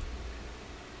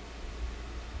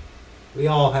 We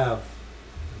all have,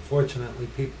 unfortunately,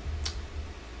 people.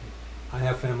 I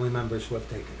have family members who have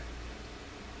taken it.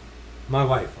 My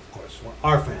wife, of course,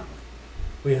 our family.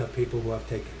 We have people who have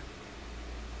taken it.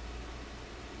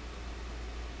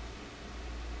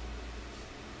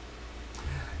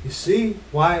 You see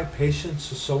why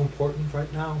patience is so important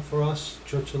right now for us,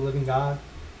 Church of the Living God?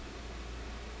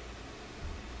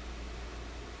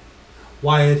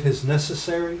 Why it is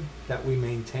necessary that we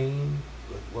maintain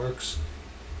good works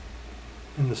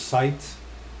in the sight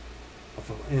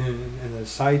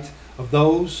of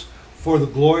those for the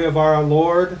glory of our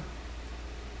Lord,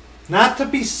 not to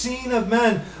be seen of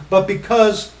men, but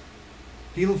because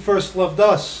He first loved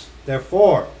us.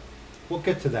 Therefore, we'll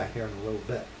get to that here in a little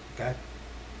bit. Okay.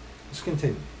 Let's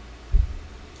continue.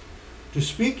 To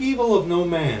speak evil of no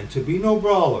man, to be no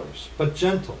brawlers, but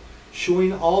gentle,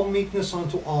 shewing all meekness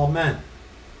unto all men.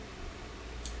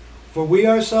 For we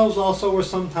ourselves also were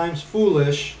sometimes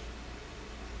foolish,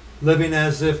 living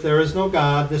as if there is no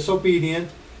God,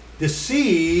 disobedient,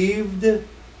 deceived,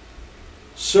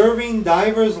 serving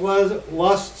divers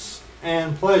lusts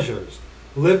and pleasures,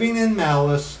 living in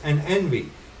malice and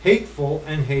envy, hateful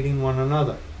and hating one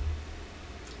another.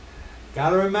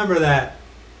 Got to remember that.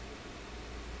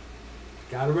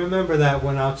 Got to remember that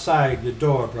when outside your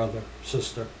door, brother,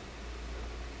 sister.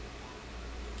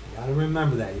 You got to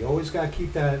remember that. You always got to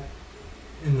keep that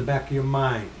in the back of your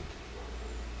mind.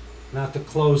 Not to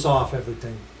close off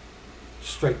everything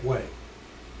straightway.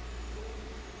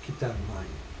 Keep that in mind.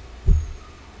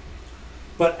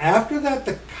 But after that,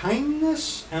 the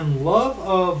kindness and love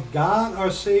of God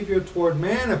our Savior toward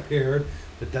man appeared,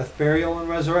 the death, burial, and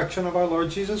resurrection of our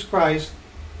Lord Jesus Christ,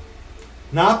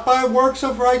 not by works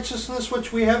of righteousness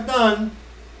which we have done,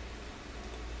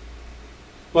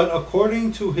 but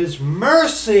according to his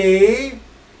mercy,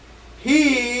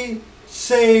 he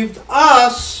saved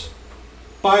us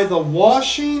by the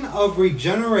washing of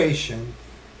regeneration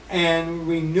and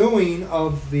renewing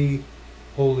of the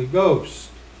Holy Ghost,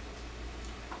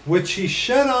 which he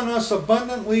shed on us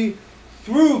abundantly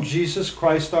through Jesus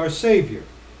Christ our Savior,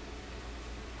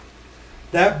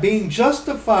 that being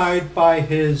justified by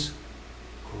his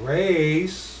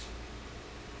grace,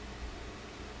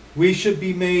 we should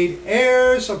be made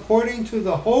heirs according to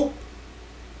the hope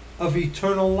of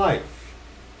eternal life.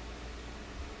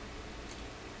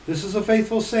 This is a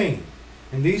faithful saying,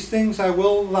 and these things I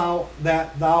will allow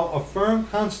that thou affirm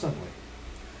constantly,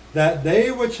 that they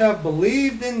which have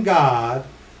believed in God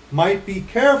might be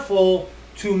careful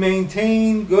to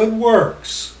maintain good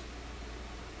works.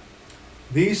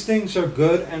 These things are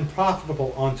good and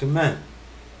profitable unto men.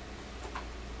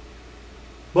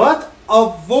 But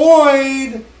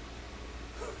avoid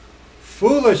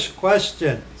foolish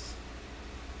questions.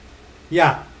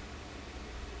 Yeah.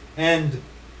 And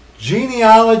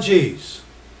genealogies.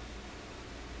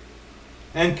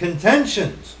 And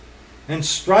contentions. And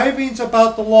strivings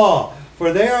about the law.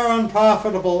 For they are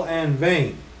unprofitable and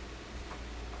vain.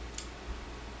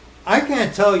 I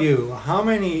can't tell you how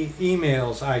many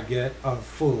emails I get of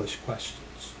foolish questions.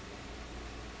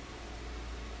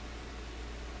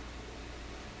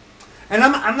 And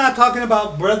I'm not talking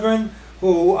about brethren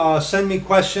who send me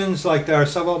questions, like there are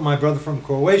several, my brother from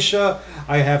Croatia,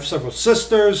 I have several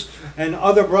sisters, and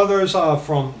other brothers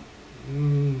from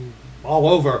all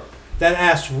over that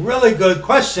ask really good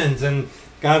questions and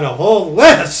got a whole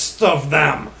list of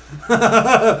them.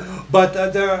 But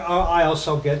I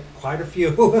also get quite a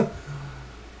few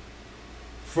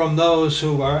from those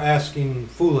who are asking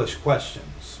foolish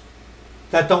questions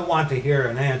that don't want to hear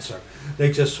an answer.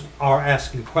 They just are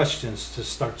asking questions to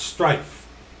start strife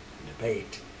and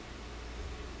debate.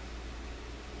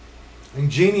 And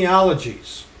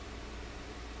genealogies.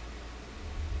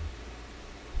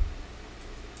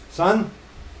 Son,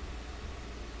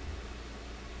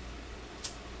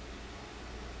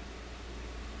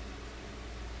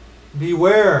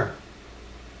 beware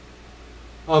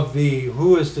of the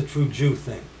who is the true Jew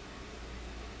thing.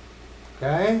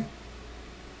 Okay?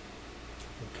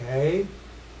 Okay.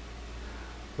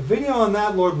 The video on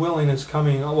that, Lord willing, is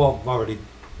coming. Well, I've already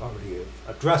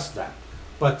addressed that.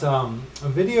 But a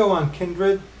video on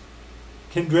kindreds,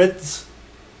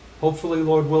 hopefully,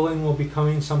 Lord willing, will be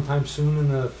coming sometime soon in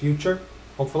the future.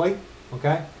 Hopefully.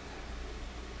 Okay?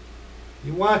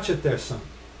 You watch it there, son.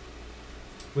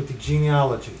 With the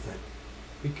genealogy thing.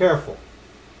 Be careful.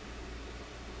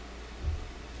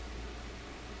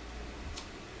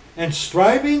 And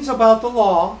strivings about the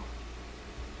law.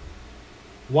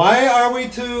 Why are we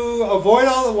to avoid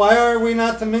all? Why are we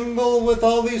not to mingle with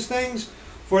all these things?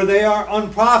 For they are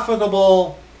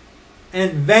unprofitable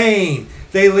and vain.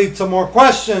 They lead to more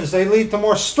questions. They lead to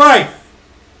more strife.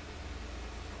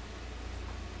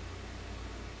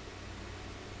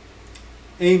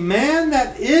 A man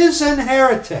that is an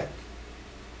heretic,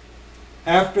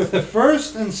 after the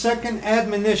first and second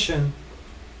admonition,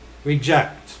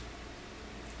 reject,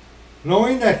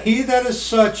 knowing that he that is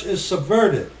such is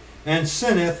subverted, and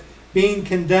sinneth, being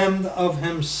condemned of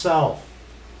himself.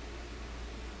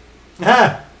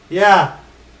 Yeah.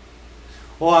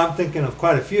 Well, I'm thinking of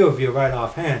quite a few of you right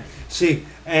offhand. See,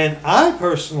 and I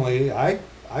personally, I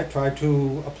try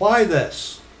to apply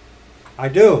this. I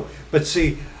do. But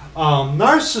see,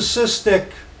 narcissistic,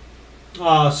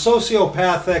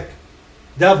 sociopathic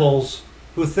devils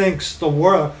who thinks the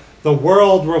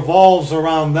world revolves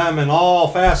around them in all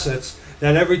facets,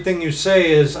 that everything you say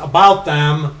is about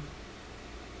them,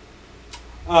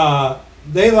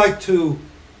 they like to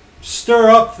stir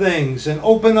up things and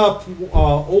open up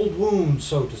old wounds,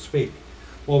 so to speak.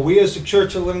 Well, we as the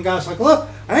Church of the Living God is like, look,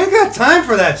 I ain't got time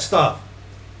for that stuff.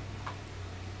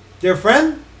 Dear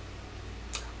friend,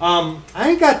 I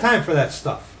ain't got time for that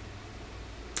stuff.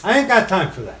 I ain't got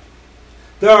time for that.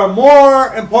 There are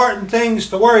more important things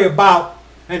to worry about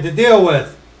and to deal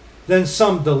with than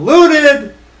some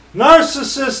deluded,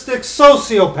 narcissistic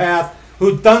sociopath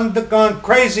who gone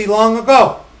crazy long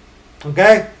ago.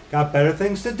 Okay? Got better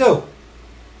things to do.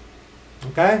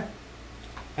 Okay?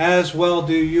 As well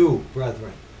do you,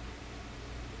 brethren.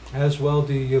 As well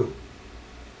do you.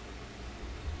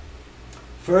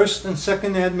 First and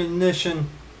second admonition,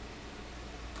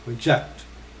 reject.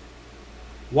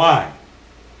 Why?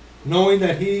 Knowing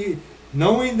that he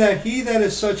that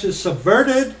is such is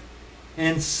subverted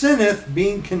and sinneth,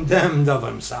 being condemned of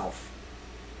himself.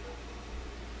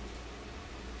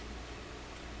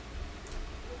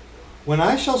 When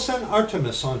I shall send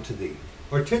Artemis unto thee,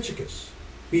 or Tychicus,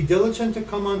 be diligent to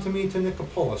come unto me to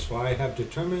Nicopolis, for I have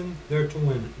determined there to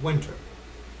winter.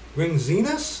 Bring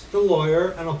Zenas the lawyer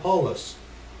and Apollos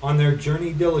on their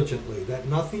journey diligently, that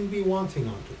nothing be wanting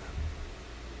unto them.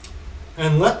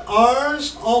 And let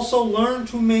ours also learn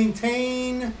to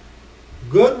maintain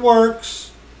good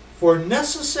works for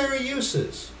necessary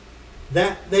uses,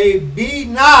 that they be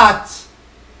not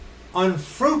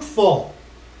unfruitful.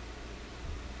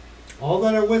 All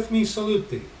that are with me salute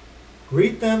thee.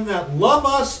 Greet them that love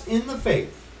us in the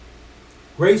faith.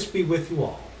 Grace be with you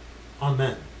all.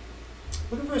 Amen.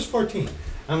 Look at verse 14.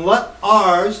 And let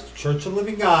ours, the Church of the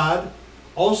Living God,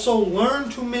 also learn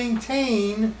to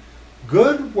maintain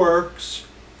good works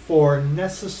for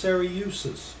necessary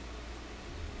uses,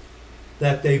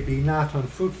 that they be not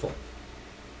unfruitful.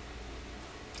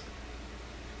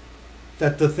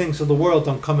 That the things of the world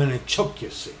don't come in and choke you,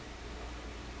 see.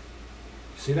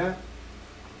 See that?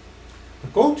 Now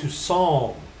go to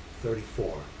Psalm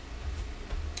 34.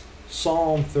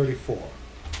 Psalm 34.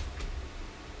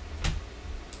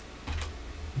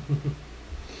 You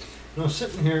know,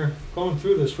 sitting here going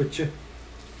through this with you,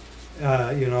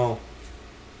 you know,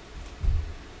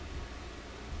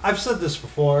 I've said this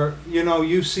before, you know,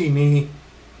 you see me,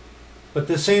 but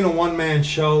this ain't a one-man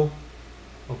show,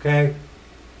 okay?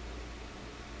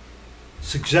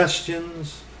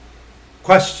 Suggestions,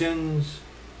 questions,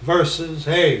 verses.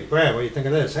 Hey, Brad, what do you think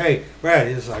of this? Hey, Brad,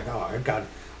 it's like, oh, I got,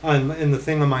 in the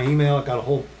thing on my email, I got a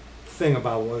whole thing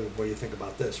about what do you think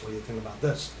about this? What do you think about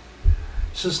this?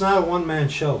 This is not a one-man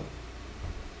show,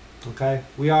 okay?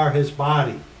 We are his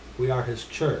body. We are his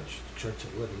church, the Church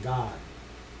of the Living God.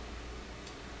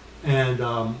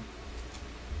 And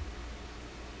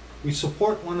we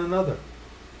support one another.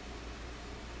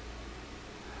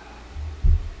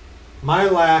 My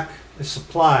lack is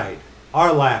supplied.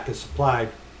 Our lack is supplied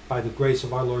by the grace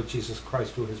of our Lord Jesus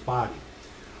Christ through his body.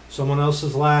 Someone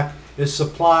else's lack is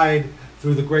supplied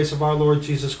through the grace of our Lord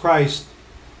Jesus Christ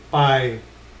by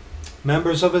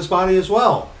members of his body as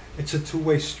well. It's a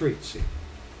two-way street, see.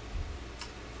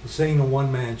 This ain't a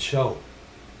one-man show.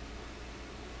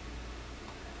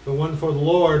 If it wasn't for the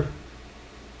Lord,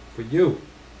 for you,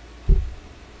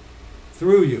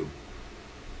 through you.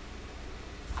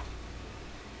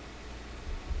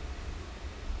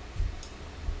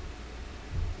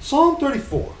 Psalm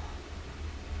 34.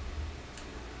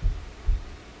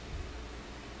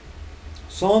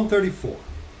 Psalm 34.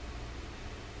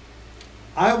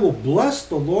 I will bless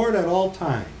the Lord at all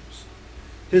times.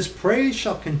 His praise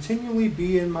shall continually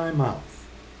be in my mouth.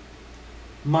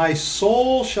 My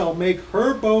soul shall make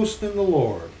her boast in the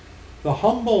Lord. The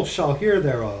humble shall hear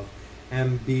thereof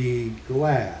and be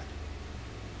glad.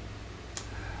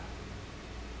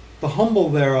 The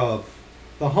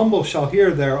humble shall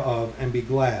hear thereof and be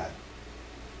glad.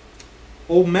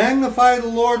 O magnify the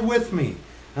Lord with me,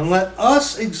 and let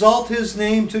us exalt his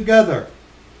name together.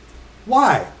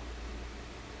 Why?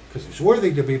 Because he's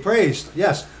worthy to be praised.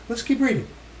 Yes, let's keep reading.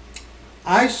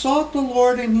 I sought the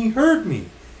Lord, and he heard me,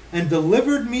 and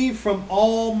delivered me from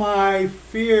all my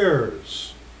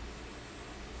fears.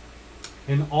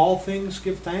 In all things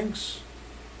give thanks.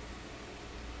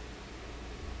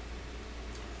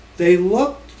 They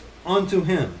looked unto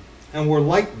him, and were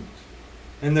lightened,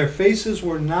 and their faces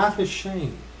were not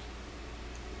ashamed.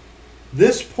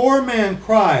 This poor man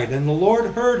cried, and the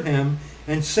Lord heard him,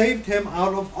 and saved him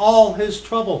out of all his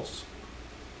troubles.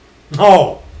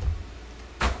 Oh,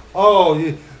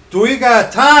 do we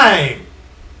got time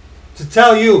to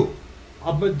tell you,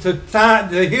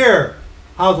 to hear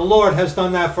how the Lord has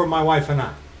done that for my wife and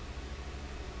I?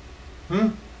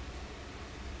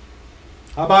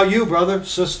 How about you, brother,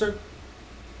 sister?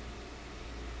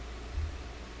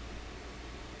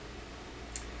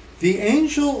 The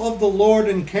angel of the Lord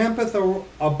encampeth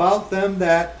about them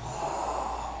that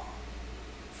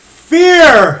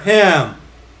fear him.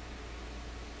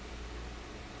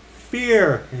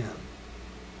 Fear him.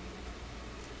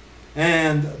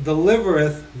 And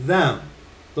delivereth them,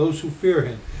 those who fear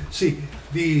him. See,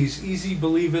 these easy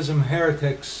believism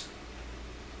heretics,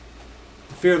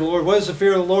 the fear of the Lord, what is the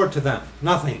fear of the Lord to them?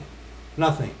 Nothing.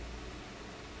 Nothing.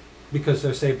 Because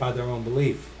they're saved by their own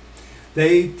belief.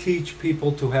 They teach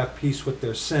people to have peace with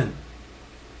their sin.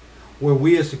 Where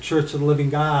we as the Church of the Living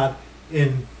God,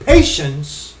 in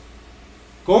patience,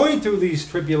 going through these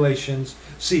tribulations,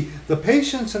 see, the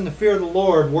patience and the fear of the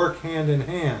Lord work hand in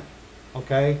hand.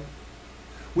 Okay?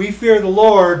 We fear the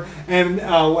Lord and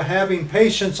having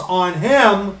patience on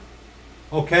Him,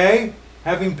 okay?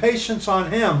 Having patience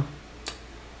on Him,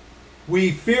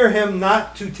 we fear Him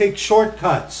not to take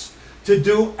shortcuts, to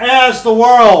do as the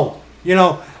world. You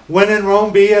know, when in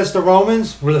Rome, be as the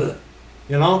Romans. You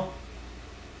know?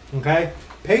 Okay?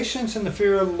 Patience and the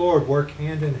fear of the Lord work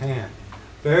hand in hand.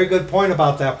 Very good point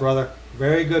about that, brother.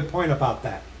 Very good point about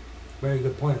that. Very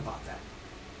good point about that.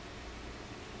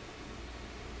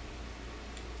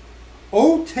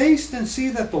 Oh, taste and see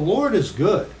that the Lord is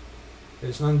good.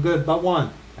 There's none good but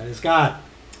one, that is God.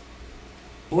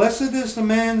 Blessed is the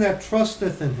man that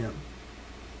trusteth in Him.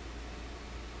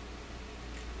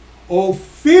 O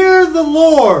fear the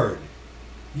Lord,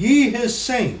 ye His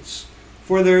saints,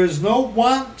 for there is no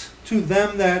want to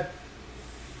them that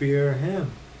fear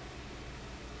Him.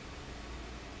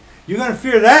 You're going to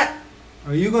fear that,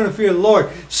 or are you going to fear the Lord?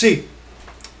 See,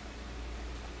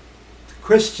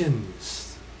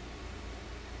 Christians,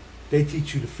 they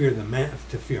teach you to fear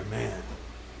man.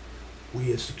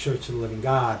 We as the Church of the Living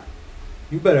God,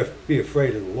 you better be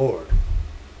afraid of the Lord.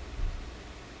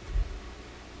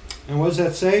 And what does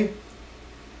that say?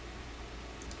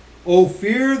 O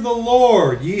fear the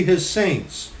Lord, ye His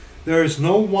saints. There is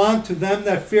no want to them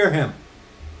that fear Him.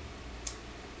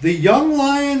 The young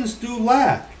lions do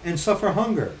lack and suffer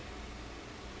hunger,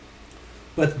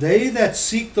 but they that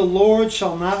seek the Lord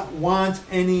shall not want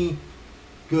any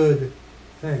good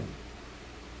thing.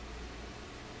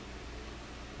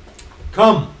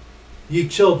 Come, ye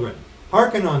children,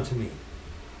 hearken unto me.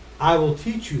 I will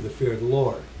teach you the fear of the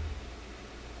Lord.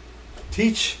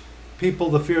 Teach people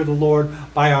the fear of the Lord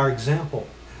by our example,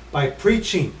 by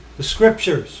preaching the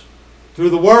Scriptures through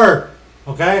the Word.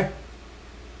 Okay?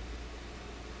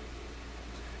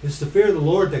 It's the fear of the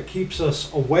Lord that keeps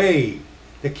us away,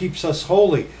 that keeps us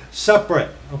holy,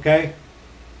 separate. Okay?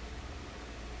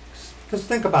 Because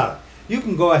think about it. You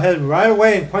can go ahead right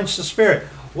away and quench the Spirit.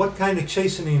 What kind of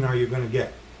chastening are you going to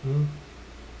get?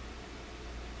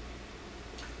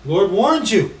 Lord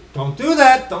warns you. Don't do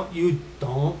that.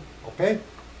 Don't. Okay?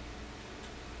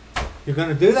 You're going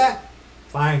to do that?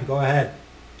 Fine, go ahead.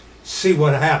 See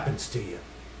what happens to you.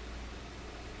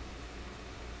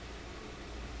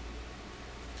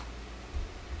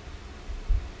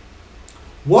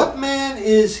 What man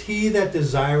is he that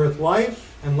desireth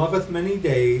life and loveth many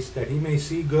days, that he may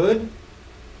see good?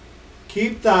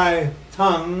 Keep thy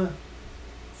tongue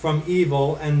from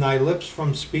evil and thy lips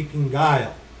from speaking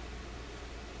guile.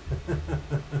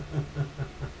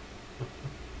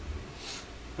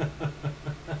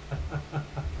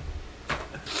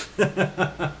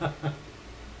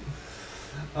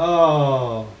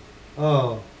 Oh,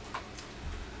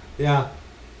 yeah.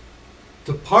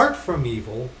 Depart from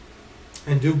evil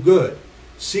and do good.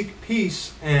 Seek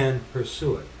peace and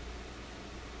pursue it.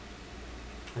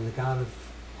 And the God of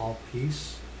all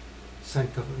peace,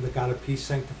 the God of peace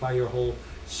sanctify your whole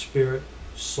spirit,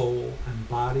 soul, and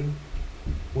body.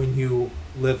 When you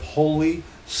live holy,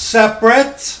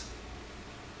 separate.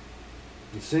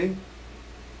 You see?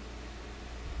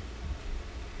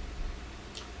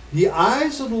 The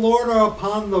eyes of the Lord are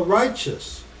upon the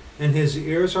righteous, and His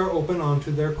ears are open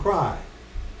unto their cry.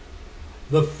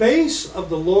 The face of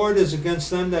the Lord is against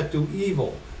them that do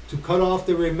evil, to cut off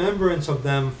the remembrance of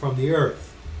them from the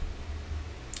earth.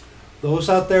 Those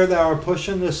out there that are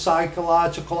pushing this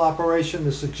psychological operation,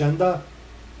 this agenda,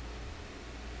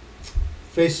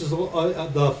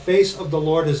 the face of the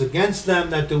Lord is against them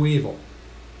that do evil.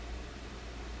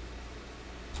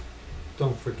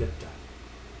 Don't forget that.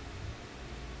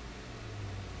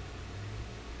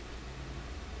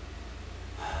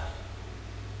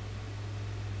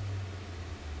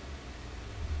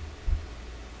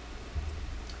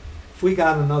 If we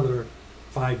got another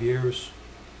 5 years,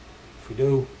 if we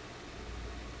do,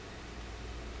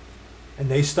 and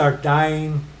they start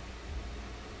dying,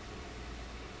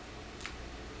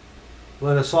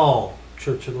 let us all,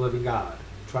 Church of the Living God,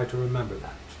 try to remember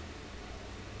that.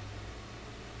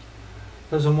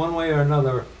 Because in one way or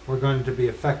another, we're going to be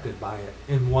affected by it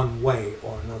in one way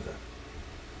or another.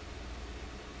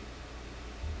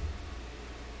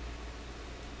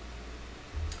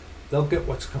 They'll get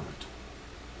what's coming to them.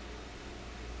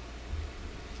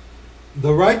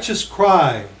 The righteous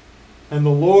cry, and the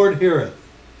Lord heareth,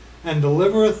 and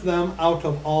delivereth them out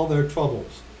of all their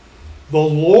troubles. The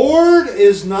Lord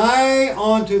is nigh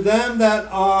unto them that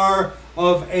are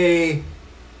of a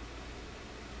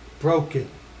broken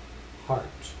heart,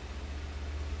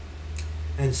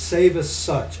 and save us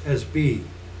such as be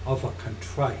of a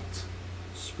contrite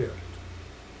spirit.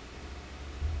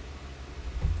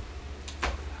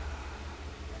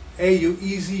 Hey, you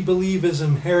easy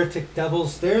believism heretic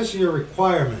devils, there's your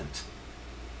requirement.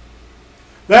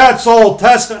 That's Old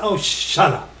Testament. Oh,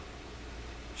 shut up.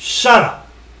 Shut up.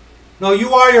 No,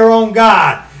 you are your own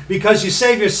God because you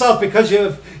save yourself because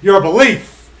of your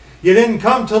belief. You didn't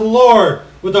come to the Lord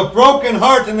with a broken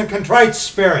heart and a contrite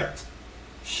spirit.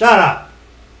 Shut up.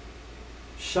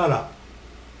 Shut up.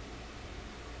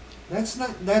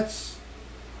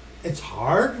 It's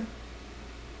hard,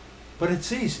 but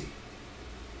it's easy.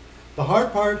 The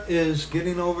hard part is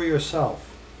getting over yourself.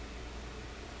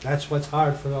 That's what's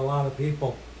hard for a lot of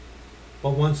people.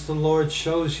 But once the Lord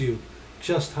shows you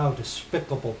just how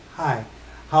despicable,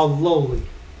 how lowly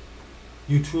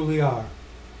you truly are,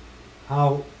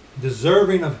 how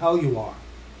deserving of hell you are,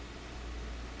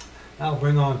 that'll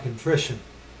bring on contrition.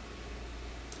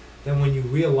 Then when you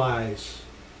realize,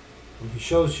 when He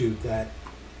shows you that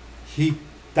He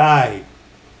died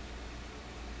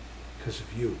because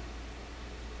of you.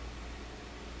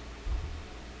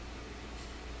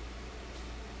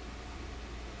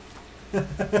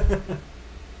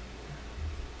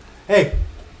 Hey,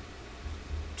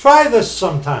 try this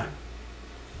sometime.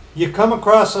 You come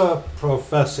across a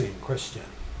professing Christian,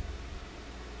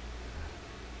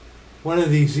 one of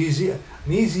these an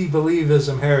easy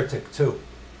believism heretic too.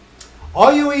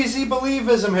 All you easy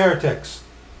believism heretics,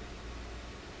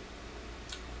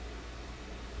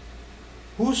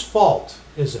 whose fault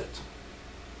is it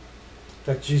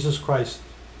that Jesus Christ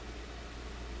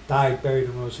died, buried,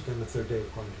 and rose again the third day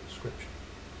according to the Scripture?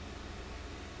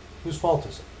 Whose fault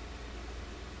is it?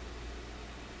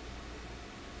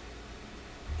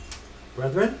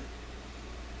 Brethren,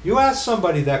 you ask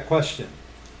somebody that question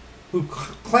who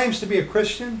claims to be a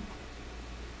Christian,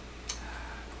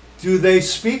 do they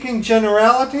speak in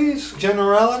generalities?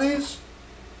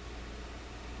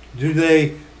 Do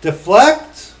they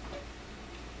deflect?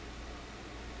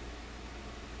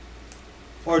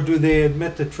 Or do they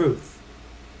admit the truth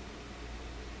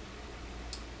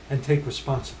and take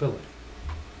responsibility?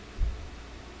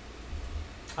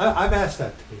 I've asked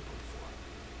that to people before.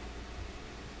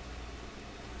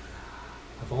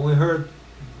 I've only heard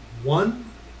one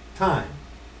time.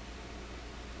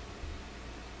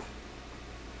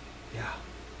 Yeah.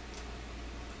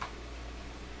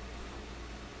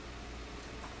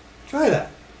 Try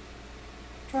that.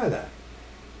 Try that.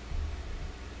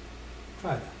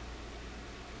 Try that.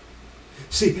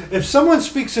 See, if someone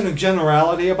speaks in a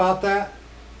generality about that,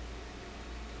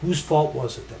 whose fault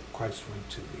was it that Christ went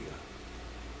to the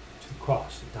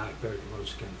cross and died, buried, and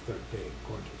rose again the third day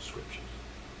according to the Scriptures?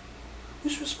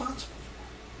 Who's responsible for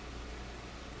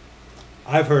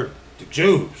that? I've heard the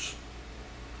Jews.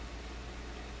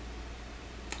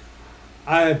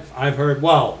 I've heard,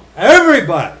 well,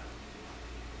 everybody.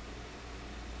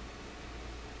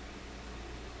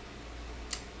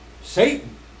 Satan.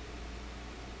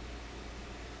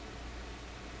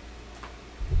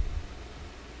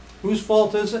 Whose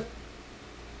fault is it?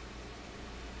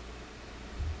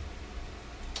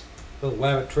 Little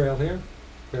rabbit trail here.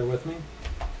 Bear with me.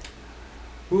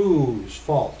 Whose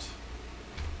fault?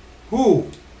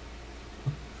 Who?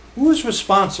 Who is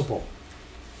responsible?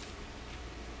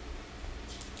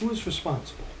 Who is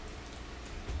responsible?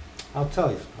 I'll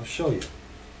tell you. I'll show you.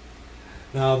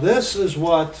 Now this is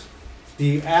what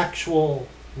the actual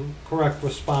correct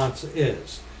response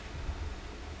is.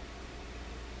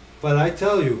 But I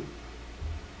tell you,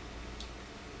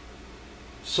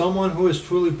 someone who is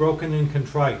truly broken and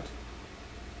contrite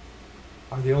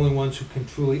are the only ones who can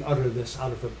truly utter this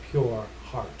out of a pure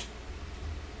heart.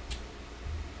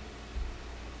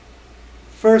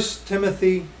 1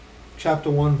 Timothy chapter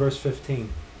 1, verse 15.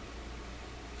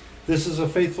 This is a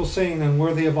faithful saying and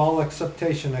worthy of all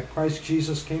acceptation, that Christ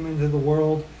Jesus came into the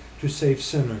world to save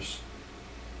sinners,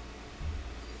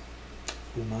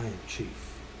 whom I am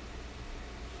chief.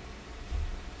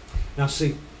 Now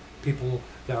see, people,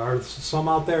 there are some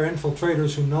out there,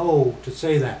 infiltrators, who know to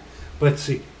say that. But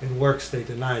see, in works they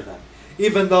deny them.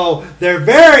 Even though they're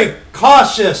very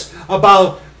cautious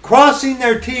about crossing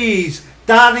their T's,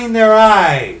 dotting their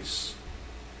I's.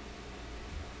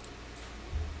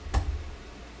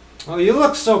 Oh, you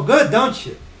look so good, don't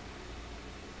you?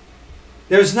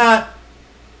 There's not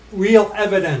real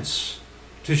evidence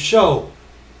to show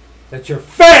that you're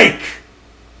fake.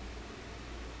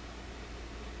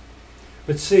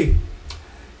 But see,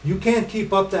 you can't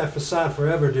keep up that facade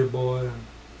forever, dear boy.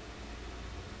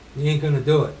 You ain't going to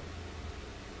do it.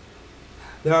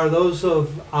 There are those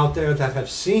out there that have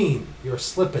seen your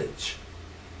slippage.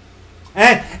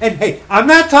 And hey, I'm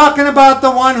not talking about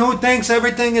the one who thinks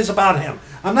everything is about him.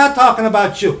 I'm not talking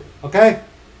about you, okay?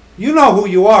 You know who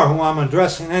you are, who I'm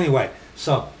addressing anyway.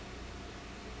 So,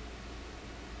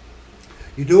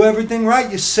 you do everything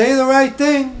right. You say the right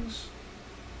things.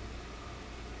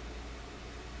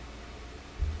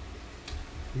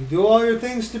 You do all your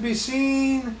things to be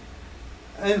seen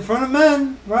in front of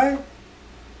men, right?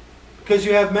 Because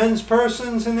you have men's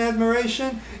persons in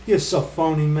admiration. You're so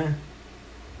phony, man.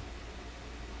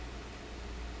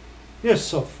 You're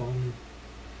so phony.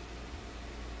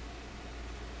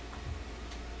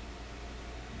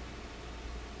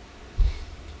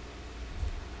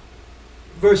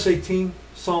 Verse 18,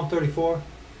 Psalm 34.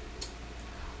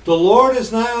 The Lord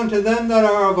is nigh unto them that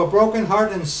are of a broken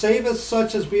heart, and saveth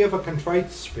such as be of a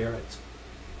contrite spirit.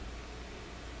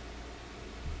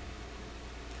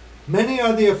 Many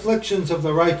are the afflictions of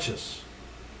the righteous,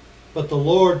 but the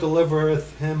Lord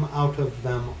delivereth him out of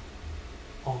them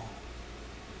all.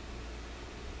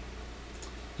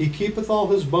 He keepeth all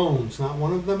his bones, not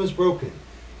one of them is broken.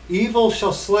 Evil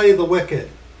shall slay the wicked,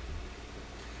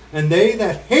 and they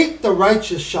that hate the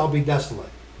righteous shall be desolate.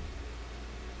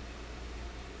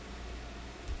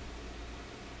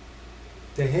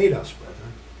 They hate us,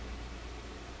 brethren.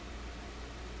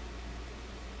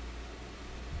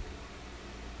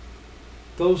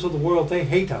 Those of the world, they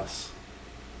hate us.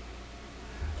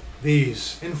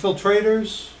 These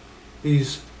infiltrators,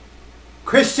 these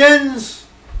Christians,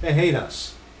 they hate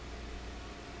us.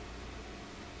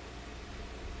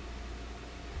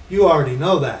 You already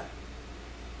know that.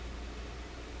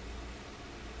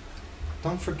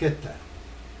 Don't forget that.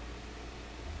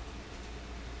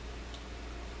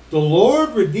 The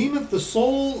Lord redeemeth the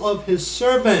soul of his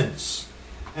servants,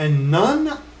 and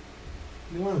none,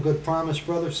 you want a good promise,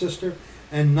 brother, sister?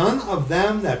 And none of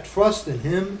them that trust in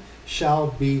him shall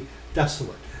be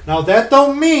desolate. Now that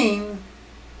don't mean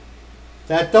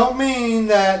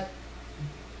that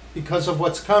because of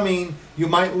what's coming, you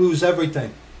might lose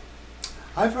everything.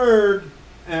 I've heard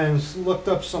and looked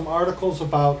up some articles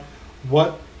about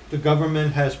what the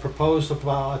government has proposed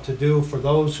to do for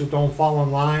those who don't fall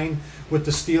in line with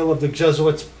the steel of the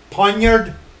Jesuits'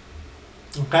 poniard.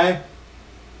 Okay?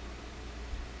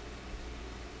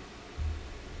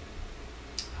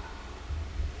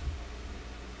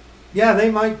 Yeah,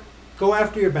 they might go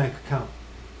after your bank account.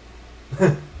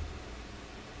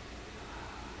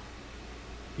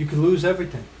 You could lose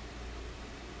everything.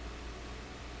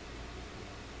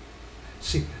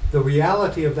 See, the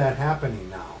reality of that happening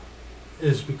now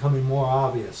is becoming more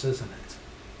obvious, isn't it?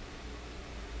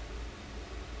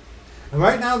 And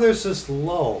right now there's this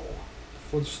lull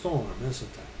before the storm,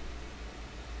 isn't there?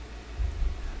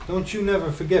 Don't you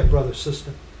never forget, brother,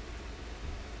 sister.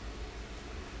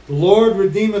 The Lord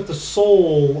redeemeth the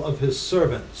soul of his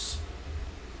servants.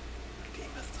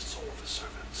 Redeemeth the soul of his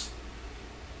servants.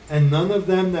 And none of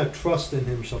them that trust in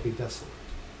him shall be desolate.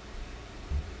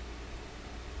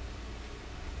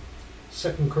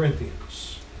 2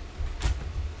 Corinthians.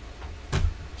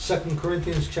 2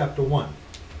 Corinthians chapter 1.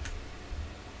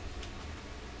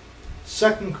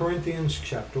 2 Corinthians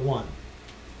chapter 1.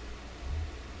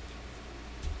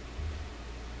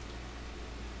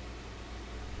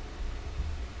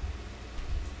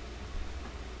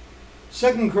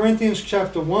 Second Corinthians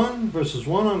chapter 1, verses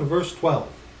 1 on to verse 12.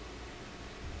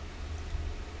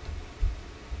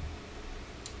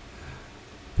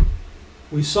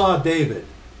 We saw David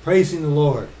praising the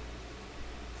Lord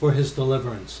for his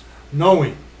deliverance,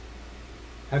 knowing,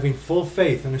 having full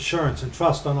faith and assurance and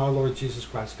trust on our Lord Jesus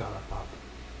Christ, God our Father,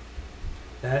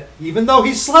 that even though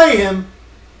he slay him,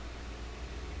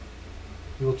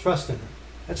 he will trust in him.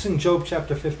 That's in Job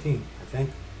chapter 15, I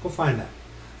think. Go find that.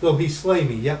 Though he slay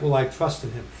me, yet will I trust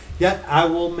in him. Yet I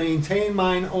will maintain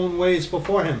mine own ways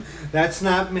before him. That's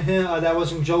not that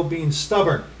wasn't Job being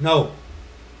stubborn. No.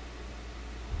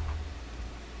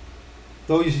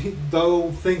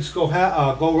 Though things go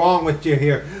wrong with you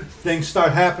here, things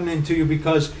start happening to you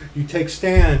because you take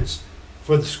stands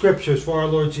for the Scriptures, for our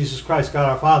Lord Jesus Christ, God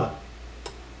our Father.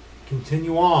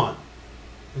 Continue on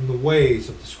in the ways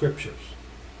of the Scriptures,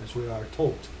 as we are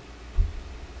told.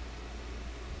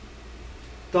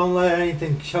 Don't let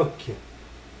anything choke you.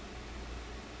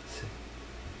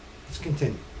 Let's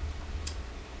continue.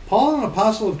 Paul, an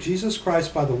apostle of Jesus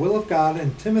Christ by the will of God,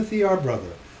 and Timothy our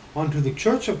brother, unto the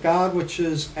church of God which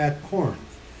is at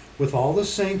Corinth, with all the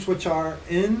saints which are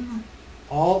in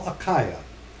all Achaia.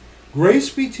 Grace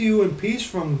be to you and peace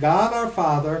from God our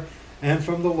Father and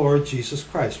from the Lord Jesus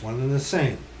Christ, one and the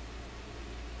same.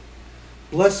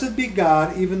 Blessed be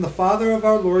God, even the Father of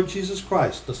our Lord Jesus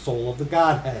Christ, the soul of the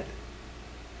Godhead,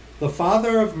 the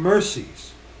Father of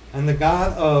mercies, and the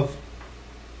God of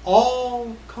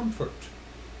all comfort.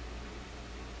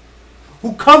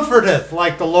 Who comforteth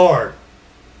like the Lord?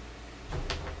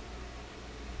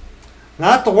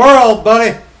 Not the world,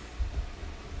 buddy.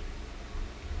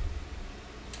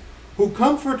 Who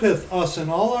comforteth us in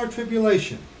all our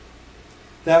tribulation,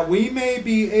 that we may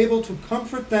be able to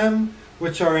comfort them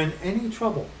which are in any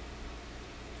trouble,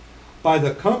 by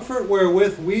the comfort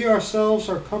wherewith we ourselves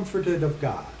are comforted of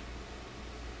God.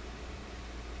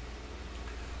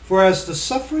 For as the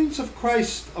sufferings of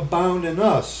Christ abound in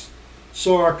us,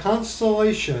 so our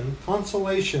consolation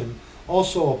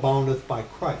also aboundeth by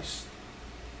Christ.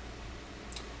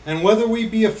 And whether we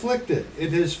be afflicted,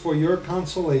 it is for your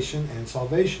consolation and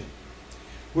salvation,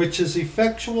 which is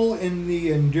effectual in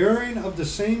the enduring of the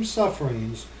same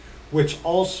sufferings which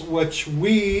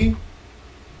we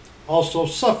also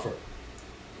suffer.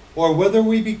 Or whether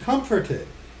we be comforted,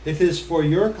 it is for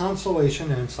your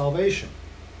consolation and salvation.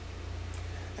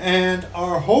 And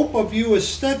our hope of you is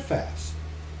steadfast,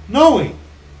 knowing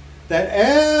that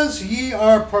as ye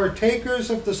are partakers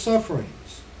of the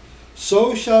sufferings,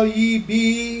 so shall ye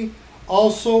be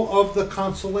also of the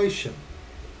consolation.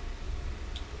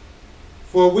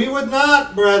 For we would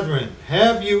not, brethren,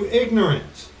 have you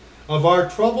ignorant of our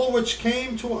trouble which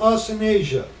came to us in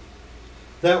Asia,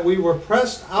 that we were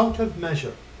pressed out of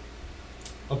measure,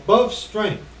 above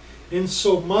strength,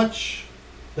 insomuch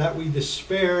that we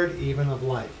despaired even of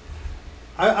life.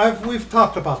 We've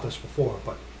talked about this before,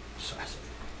 but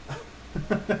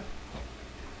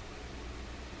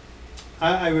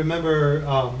I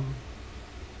remember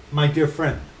my dear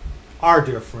friend, our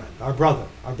brother,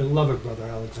 our beloved brother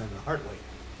Alexander Hartley,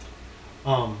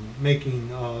 making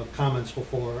comments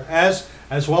before, as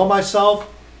well myself,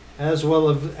 as well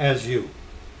as you.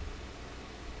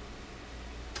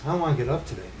 I don't want to get up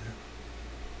today, man.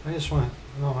 I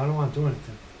don't want to do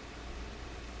anything.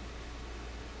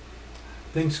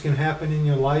 Things can happen in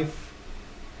your life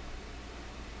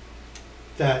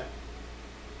that,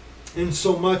 in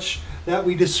so much that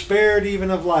we despaired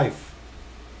even of life.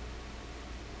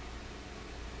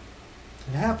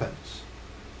 It happens.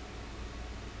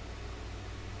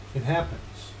 It happens.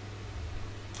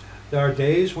 There are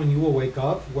days when you will wake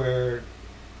up where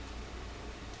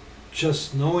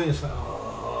just knowing it's like,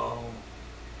 oh,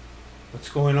 what's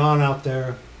going on out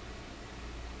there?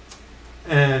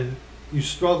 And you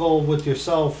struggle with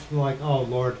yourself, like, oh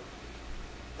Lord,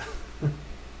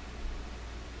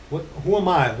 who am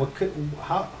I?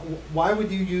 Why would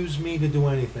you use me to do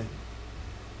anything?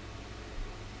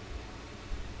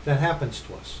 That happens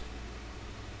to us.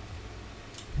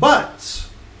 But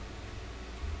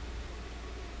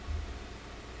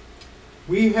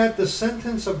we had the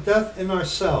sentence of death in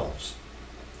ourselves,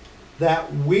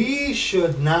 that we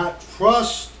should not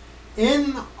trust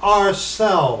in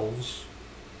ourselves,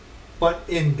 but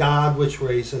in God which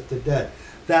raiseth the dead.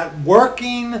 That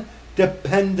working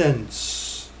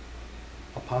dependence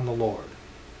upon the Lord.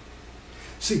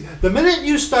 See, the minute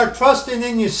you start trusting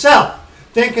in yourself,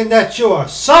 thinking that you are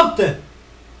something,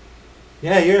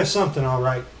 yeah, you're something, all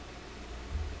right.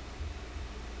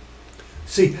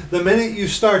 See, the minute you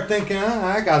start thinking,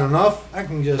 I got enough, I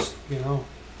can just, kick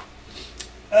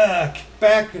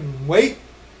back and wait.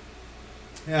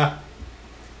 Yeah.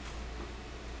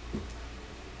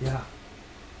 Yeah.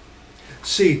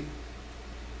 See,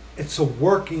 it's a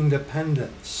working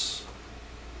dependence.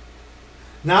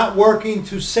 Not working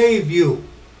to save you.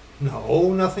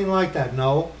 No, nothing like that.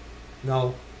 No.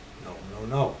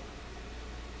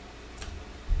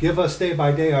 Give us day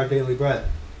by day our daily bread.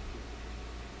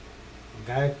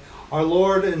 Okay? Our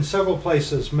Lord in several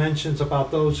places mentions about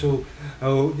those who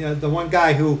the one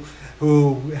guy who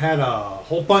had a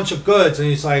whole bunch of goods, and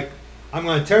he's like, I'm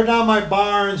going to tear down my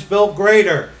barns, build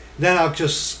greater. Then I'll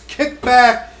just kick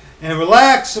back and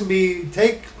relax and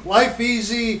take life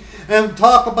easy and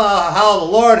talk about how the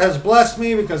Lord has blessed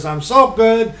me because I'm so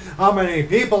good, how many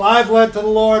people I've led to the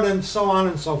Lord, and so on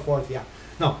and so forth. Yeah.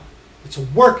 No, it's a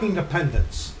working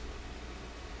dependence.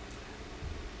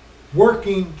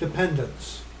 Working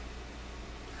dependence.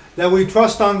 That we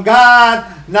trust on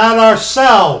God, not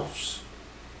ourselves.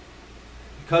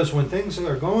 Because when things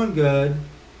are going good,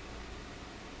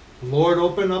 the Lord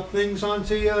open up things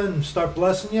onto you and start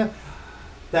blessing you,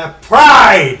 that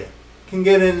pride can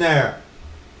get in there.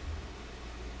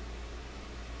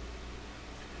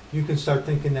 You can start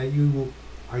thinking that you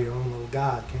are your own little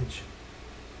God, can't you?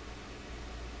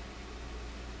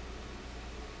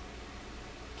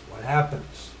 What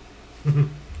happens?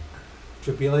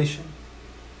 Tribulation?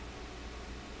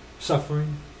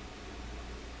 Suffering?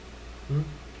 To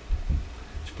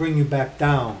bring you back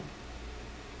down.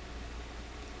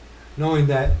 Knowing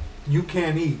that you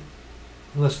can't eat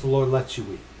unless the Lord lets you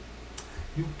eat.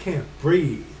 You can't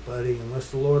breathe, buddy, unless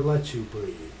the Lord lets you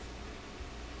breathe.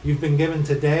 You've been given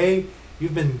today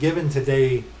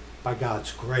by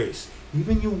God's grace.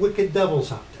 Even you wicked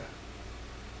devils out there.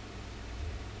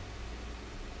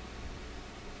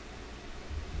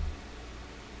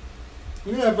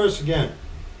 Look at that verse again.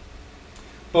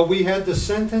 But we had the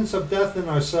sentence of death in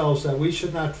ourselves, that we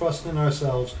should not trust in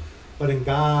ourselves, but in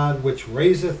God which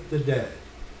raiseth the dead,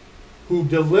 who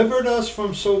delivered us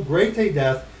from so great a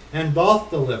death, and doth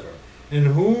deliver, in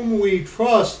whom we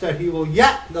trust that he will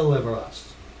yet deliver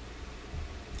us.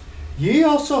 Ye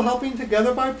also helping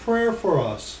together by prayer for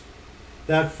us,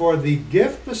 that for the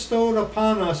gift bestowed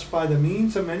upon us by the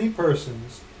means of many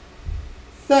persons,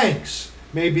 thanks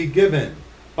may be given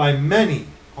by many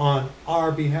on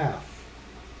our behalf.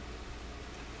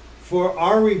 For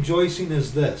our rejoicing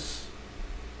is this,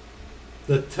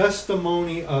 the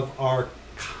testimony of our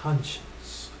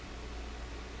conscience.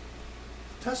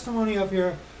 Testimony of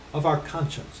our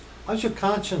conscience. How's your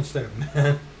conscience there,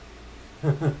 man?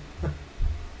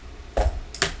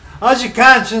 How's your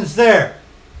conscience there?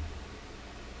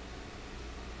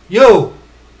 You,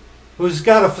 who's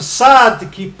got a facade to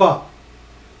keep up.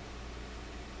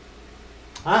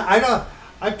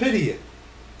 I pity you.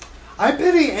 I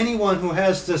pity anyone who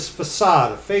has this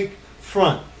facade, a fake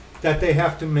front, that they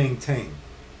have to maintain.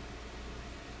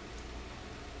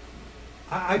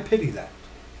 I pity that.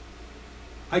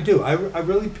 I do. I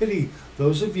really pity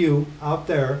those of you out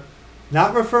there,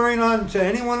 not referring on to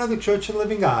anyone of the Church of the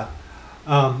Living God.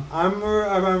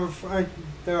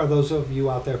 There are those of you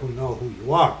out there who know who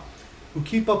you are, who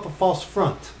keep up a false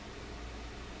front.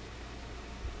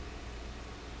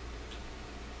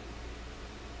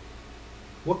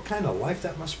 What kind of life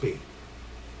that must be.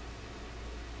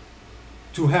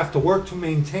 To have to work to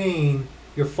maintain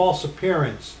your false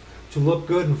appearance, to look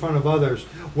good in front of others,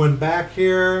 when back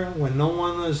here, when no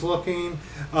one is looking,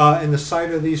 in the sight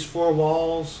of these four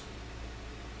walls.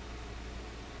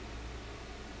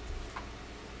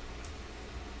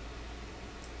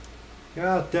 You're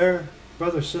out there,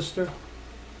 brother, sister.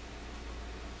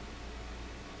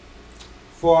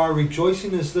 For our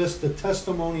rejoicing is this, the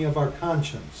testimony of our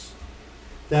conscience,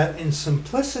 that in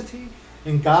simplicity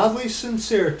and godly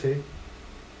sincerity,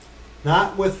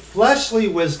 not with fleshly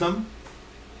wisdom,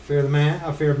 fear of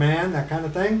man, that kind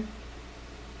of thing,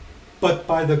 but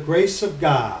by the grace of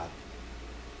God,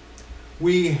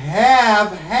 we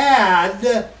have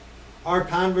had our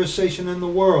conversation in the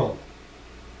world,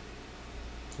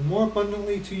 and more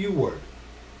abundantly to you, word.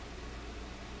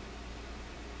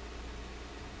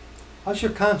 How's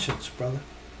your conscience, brother,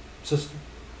 sister?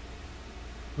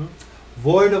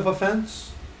 Void of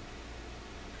offense?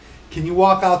 Can you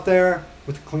walk out there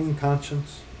with a clean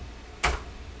conscience?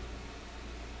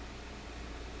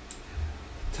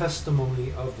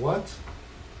 Testimony of what?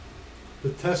 The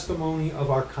testimony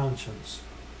of our conscience.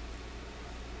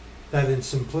 That in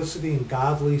simplicity and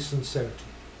godly sincerity.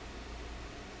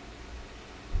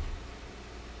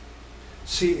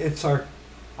 See, it's our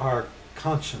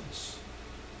conscience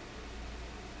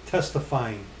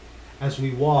testifying as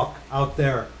we walk out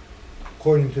there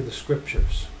according to the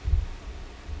Scriptures.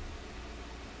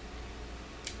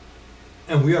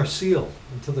 And we are sealed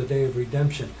until the day of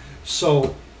redemption.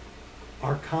 So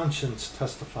our conscience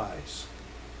testifies,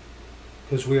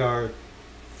 because we are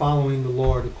following the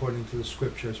Lord according to the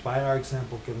Scriptures by our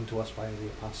example given to us by the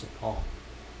Apostle Paul.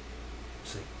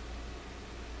 See?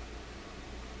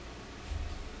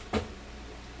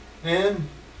 And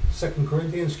 2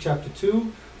 Corinthians chapter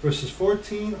 2, verses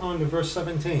 14 on to verse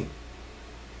 17.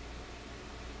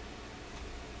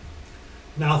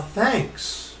 Now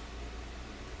thanks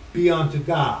be unto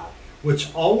God,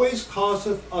 which always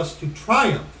causeth us to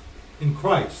triumph in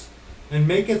Christ, and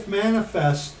maketh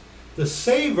manifest the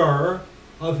savour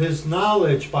of his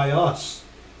knowledge by us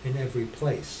in every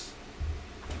place.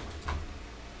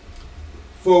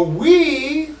 For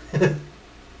we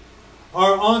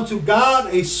are unto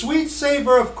God a sweet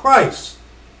savour of Christ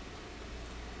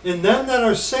in them that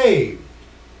are saved,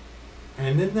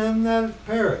 and in them that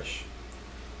perish.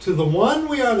 To the one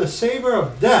we are the savour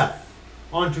of death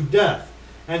unto death,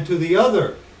 and to the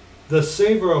other the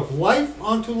savour of life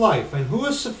unto life. And who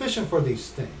is sufficient for these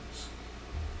things?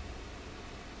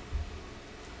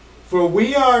 For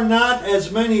we are not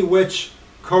as many which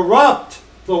corrupt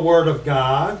the word of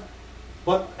God,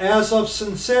 but as of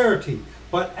sincerity.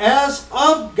 But as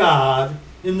of God,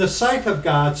 in the sight of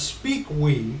God, speak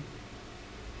we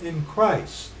in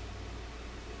Christ,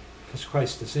 because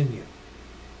Christ is in you.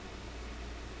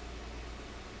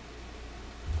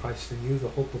 Christ in you, the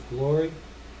hope of glory.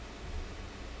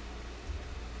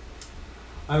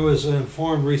 I was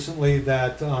informed recently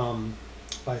that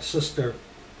by a sister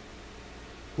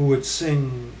who would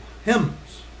sing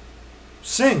hymns.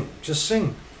 Just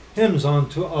sing hymns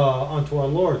unto our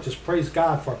Lord. Just praise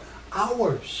God for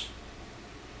hours.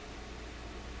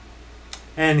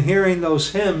 And hearing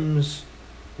those hymns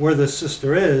where the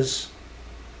sister is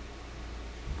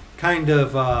kind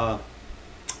of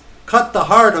cut the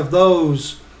heart of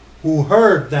those who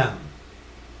heard them,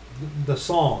 the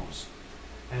psalms,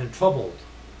 and troubled,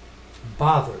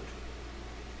 bothered.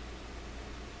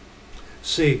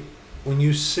 See, when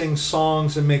you sing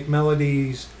songs and make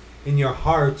melodies in your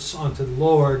hearts unto the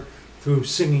Lord through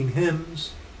singing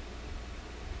hymns,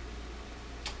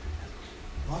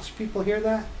 lost people hear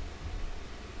that?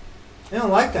 They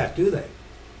don't like that, do they?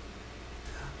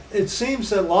 It seems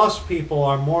that lost people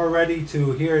are more ready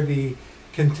to hear the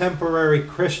contemporary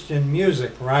Christian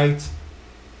music, right?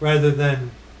 Rather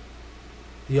than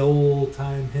the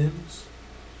old-time hymns.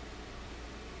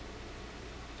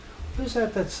 What is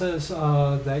that says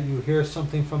that you hear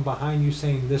something from behind you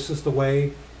saying, "This is the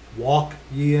way, walk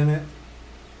ye in it"?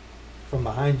 From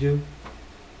behind you?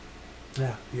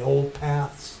 Yeah, the old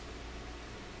paths.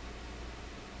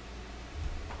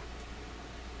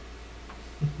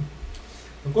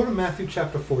 Now go to Matthew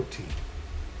chapter 14.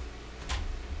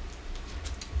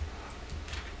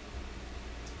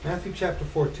 Matthew chapter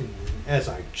 14. As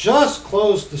I just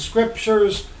closed the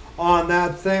scriptures on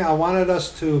that thing, I wanted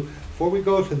us to, before we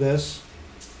go to this,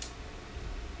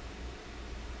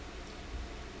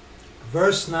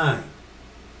 verse 9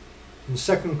 in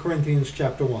 2 Corinthians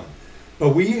chapter 1. But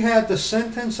we had the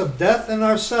sentence of death in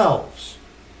ourselves,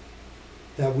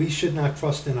 that we should not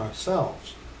trust in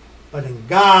ourselves, but in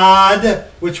God,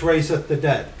 which raiseth the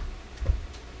dead.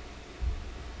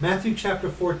 Matthew chapter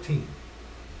 14.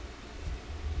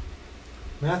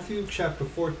 Matthew chapter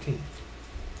 14.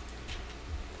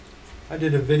 I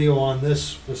did a video on this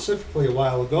specifically a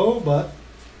while ago, but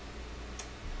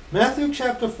Matthew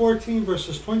chapter 14,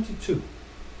 verses 22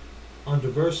 on to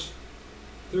verse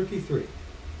 33.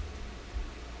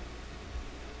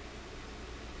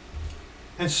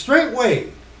 And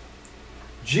straightway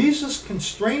Jesus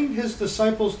constrained his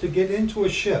disciples to get into a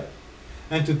ship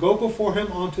and to go before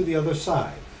him onto the other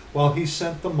side, while he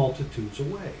sent the multitudes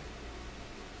away.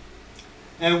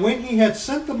 And when he had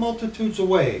sent the multitudes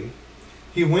away,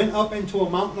 he went up into a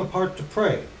mountain apart to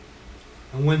pray.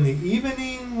 And when the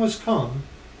evening was come,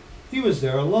 he was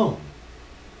there alone.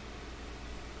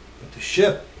 But the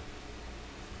ship,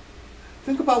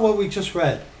 think about what we just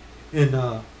read in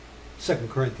 2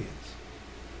 Corinthians.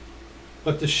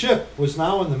 But the ship was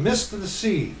now in the midst of the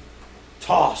sea,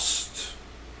 tossed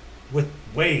with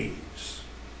waves,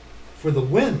 for the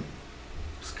wind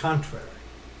was contrary.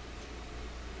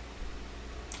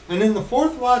 And in the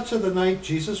fourth watch of the night,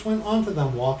 Jesus went unto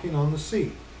them walking on the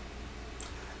sea.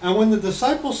 And when the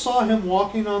disciples saw him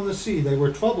walking on the sea, they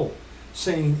were troubled,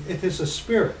 saying, It is a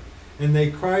spirit. And they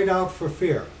cried out for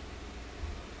fear.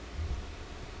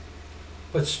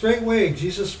 But straightway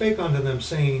Jesus spake unto them,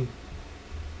 saying,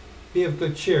 Be of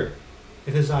good cheer,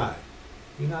 it is I.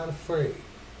 Be not afraid.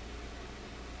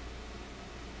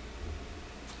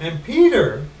 And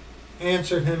Peter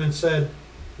answered him and said,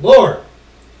 Lord,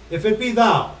 if it be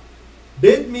thou,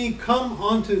 bid me come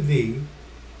unto thee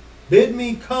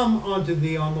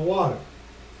on the water.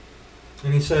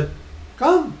 And he said,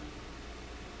 Come.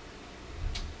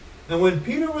 And when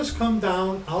Peter was come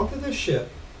down out of the ship,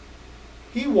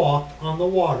 he walked on the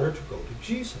water to go to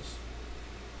Jesus.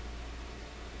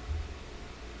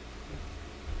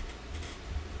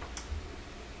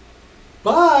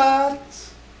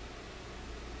 But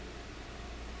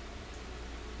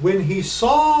when he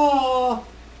saw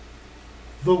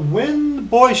the wind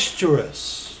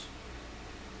boisterous,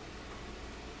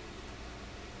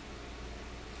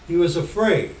 he was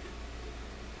afraid.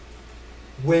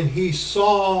 When he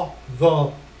saw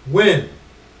the wind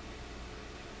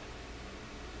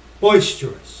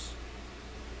boisterous,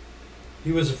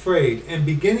 he was afraid, and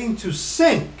beginning to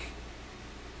sink,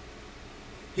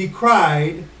 he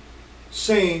cried,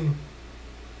 saying,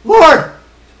 Lord,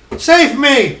 save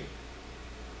me!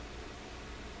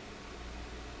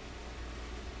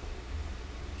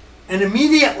 And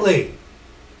immediately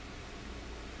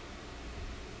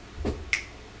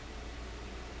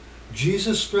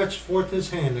Jesus stretched forth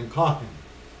his hand and caught him,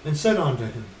 and said unto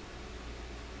him,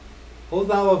 O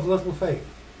thou of little faith,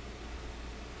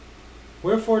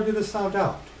 wherefore didst thou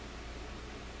doubt?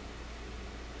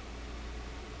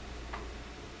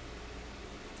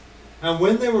 And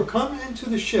when they were come into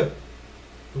the ship,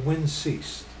 the wind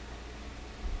ceased.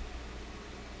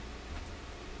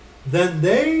 Then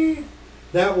they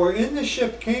that were in the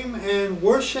ship came and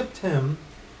worshipped him,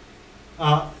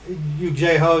 You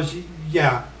J-Hos,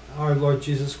 yeah, our Lord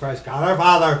Jesus Christ, God our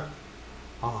Father,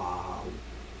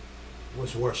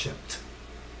 was worshipped.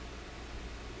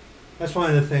 That's one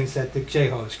of the things that the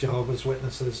J-Hos, Jehovah's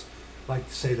Witnesses, like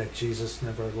to say, that Jesus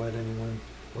never let anyone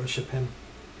worship him.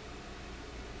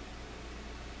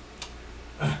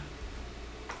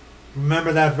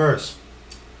 Remember that verse,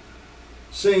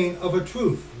 saying, of a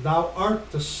truth, thou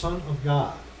art the Son of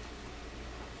God.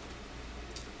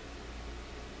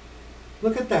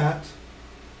 Look at that,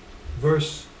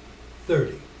 verse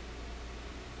 30.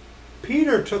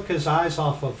 Peter took his eyes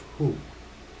off of who?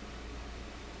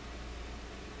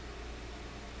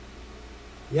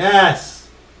 Yes,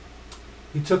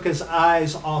 he took his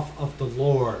eyes off of the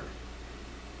Lord.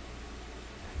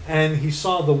 And he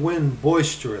saw the wind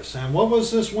boisterous. And what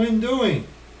was this wind doing?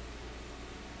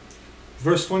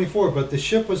 Verse 24, but the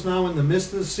ship was now in the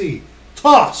midst of the sea,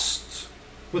 tossed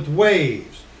with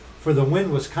waves, for the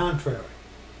wind was contrary.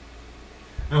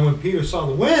 And when Peter saw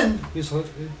the wind, he saw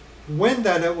the wind,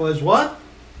 that it was what?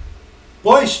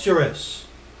 Boisterous.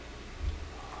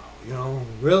 You know,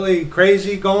 really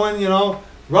crazy going, you know,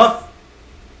 rough.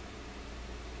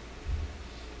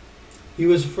 He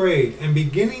was afraid and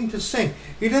beginning to sink.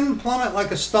 He didn't plummet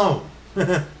like a stone.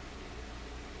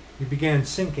 He began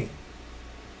sinking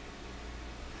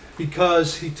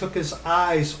because he took his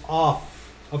eyes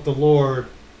off of the Lord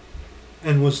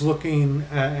and was looking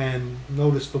and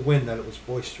noticed the wind, that it was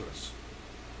boisterous.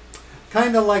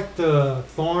 Kind of like the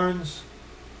thorns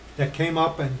that came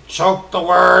up and choked the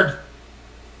word,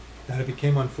 that it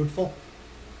became unfruitful.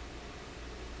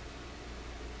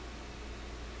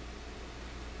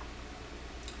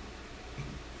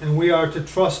 And we are to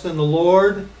trust in the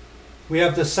Lord. We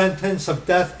have the sentence of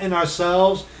death in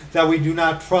ourselves, that we do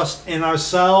not trust in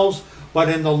ourselves, but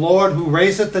in the Lord who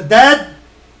raiseth the dead.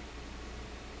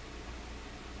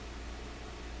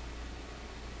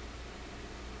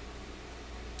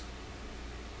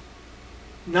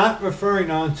 Not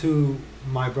referring unto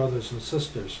my brothers and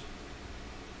sisters,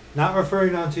 not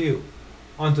referring unto you,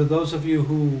 unto those of you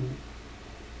who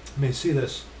may see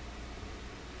this.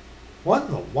 What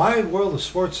in the wide world of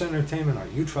sports entertainment are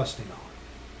you trusting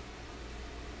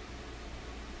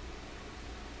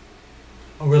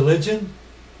on? A religion?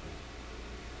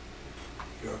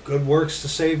 Your good works to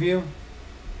save you?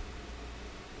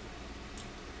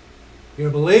 Your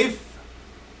belief?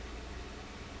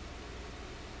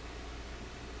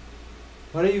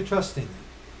 What are you trusting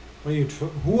in?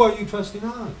 Who are you trusting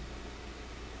on?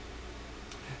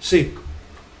 See,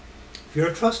 if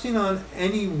you're trusting on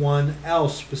anyone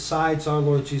else besides our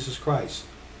Lord Jesus Christ,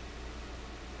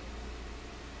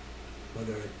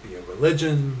 whether it be a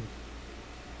religion,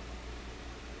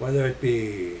 whether it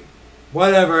be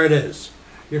whatever it is,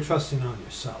 you're trusting on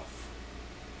yourself.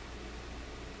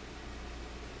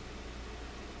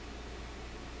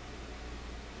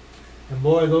 And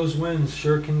boy, those winds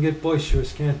sure can get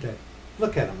boisterous, can't they?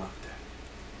 Look at them out there.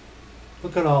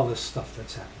 Look at all this stuff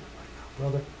that's happening right now,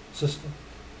 brother, sister.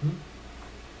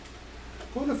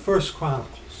 Go to 1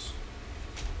 Chronicles.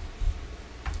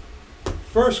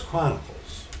 1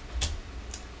 Chronicles,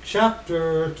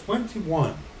 chapter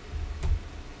 21.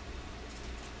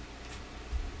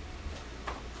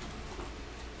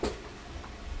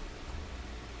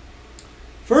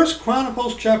 First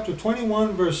Chronicles chapter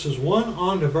 21, verses 1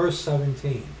 on to verse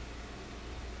 17.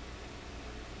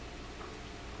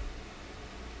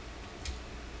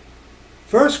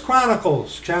 First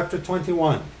Chronicles chapter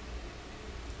 21.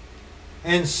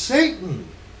 And Satan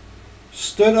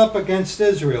stood up against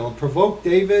Israel and provoked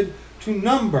David to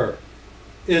number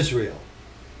Israel.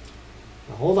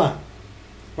 Now hold on.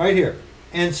 Right here.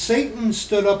 And Satan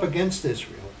stood up against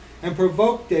Israel and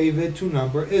provoked David to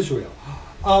number Israel.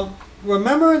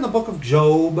 Remember in the book of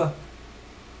Job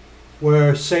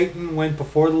where Satan went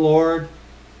before the Lord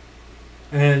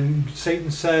and Satan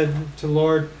said to the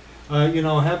Lord,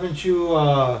 haven't you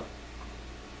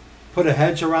put a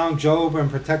hedge around Job and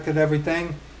protected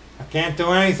everything? I can't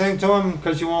do anything to him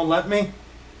because you won't let me.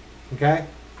 Okay?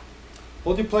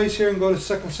 Hold your place here and go to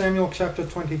 2 Samuel chapter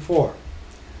 24.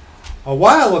 A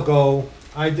while ago,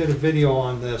 I did a video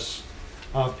on this.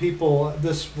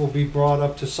 This will be brought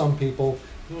up to some people.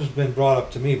 This has been brought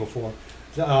up to me before,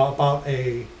 about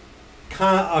a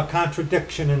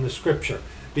contradiction in the scripture.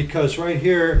 Because right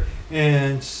here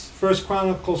in 1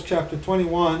 Chronicles chapter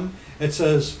 21, it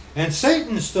says, and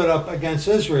Satan stood up against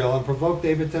Israel and provoked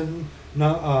David to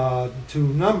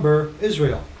number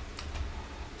Israel.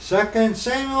 2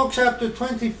 Samuel chapter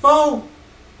 24,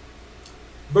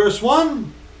 verse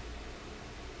 1.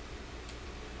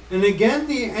 And again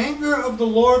the anger of the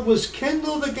Lord was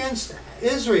kindled against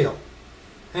Israel,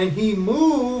 and he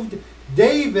moved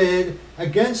David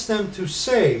against them to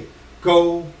say,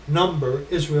 go number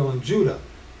Israel and Judah.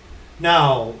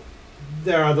 Now,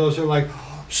 there are those who are like,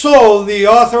 so the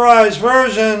authorized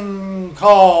version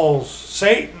calls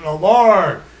Satan the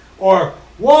Lord, or,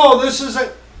 whoa, this is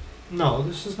a... No,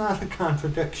 this is not a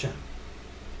contradiction.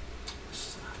 This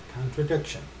is not a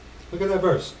contradiction. Look at that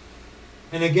verse.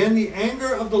 And again the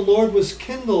anger of the Lord was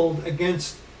kindled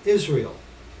against Israel,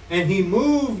 and he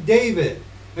moved David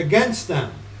against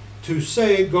them to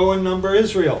say, go and number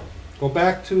Israel. Go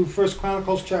back to 1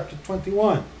 Chronicles chapter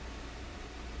 21.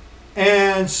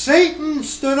 And Satan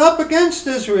stood up against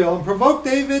Israel and provoked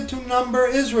David to number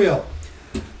Israel.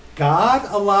 God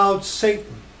allowed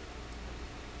Satan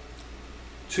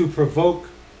to provoke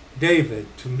David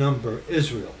to number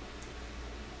Israel.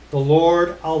 The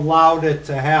Lord allowed it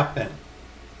to happen.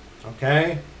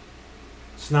 Okay?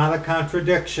 It's not a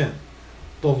contradiction.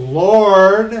 The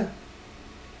Lord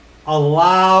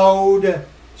allowed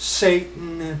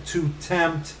Satan to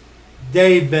tempt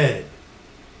David.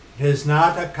 It is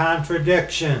not a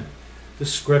contradiction. The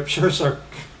scriptures are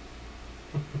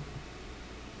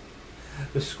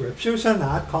the scriptures are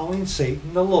not calling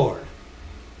Satan the Lord.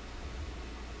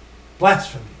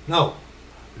 Blasphemy. No.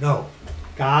 No.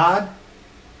 God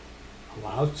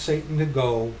allowed Satan to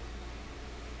go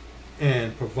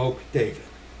and provoke David.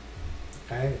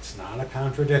 Okay? It's not a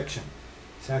contradiction.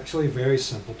 It's actually very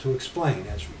simple to explain,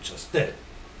 as we just did.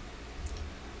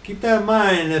 Keep that in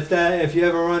mind if you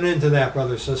ever run into that,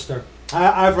 brother, sister.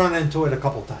 I've run into it a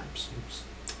couple times. It's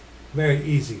very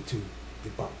easy to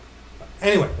debunk. But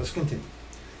anyway, let's continue.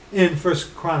 In 1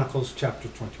 Chronicles chapter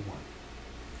 21.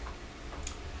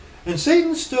 And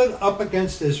Satan stood up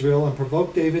against Israel and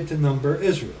provoked David to number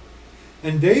Israel.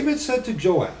 And David said to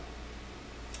Joab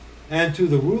and to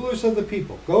the rulers of the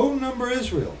people, go number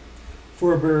Israel,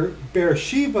 for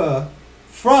Beersheba,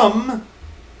 from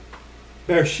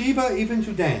Beersheba even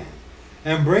to Dan,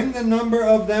 and bring the number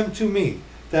of them to me,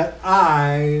 that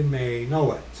I may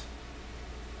know it.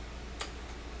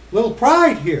 Little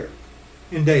pride here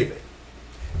in David.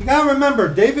 You got to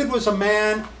remember, David was a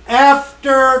man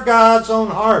after God's own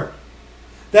heart.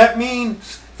 That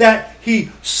means that he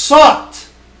sought,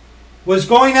 was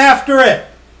going after it.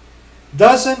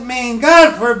 Doesn't mean,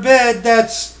 God forbid,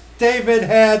 that David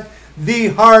had the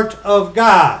heart of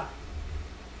God.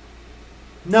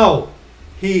 No,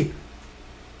 he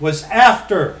was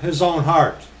after his own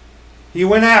heart. He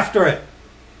went after it.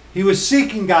 He was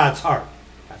seeking God's heart.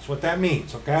 That's what that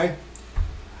means, okay?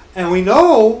 And we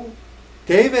know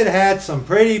David had some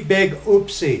pretty big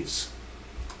oopsies.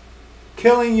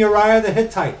 Killing Uriah the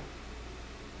Hittite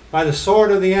by the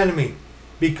sword of the enemy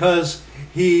because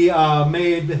he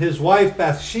made his wife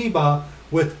Bathsheba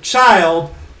with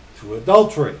child through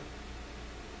adultery.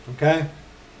 Okay?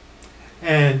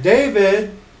 And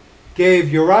David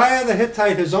gave Uriah the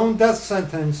Hittite his own death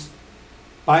sentence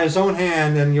by his own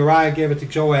hand, and Uriah gave it to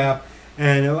Joab,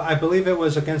 and I believe it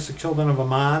was against the children of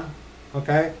Ammon.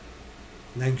 Okay?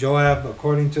 And then Joab,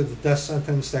 according to the death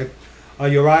sentence that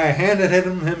Uriah handed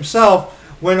him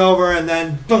himself, went over and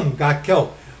then, boom, got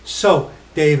killed. So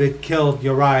David killed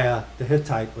Uriah the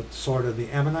Hittite with the sword of the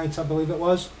Ammonites, I believe it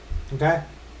was. Okay?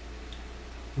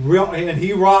 And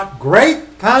he wrought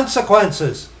great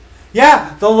consequences.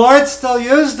 Yeah, the Lord still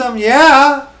used him,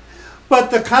 yeah. But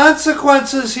the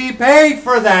consequences he paid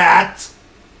for that.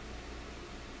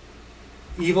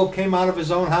 Evil came out of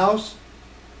his own house.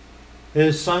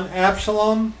 His son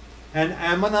Absalom and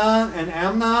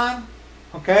Amnon,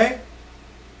 okay?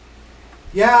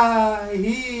 Yeah,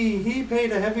 he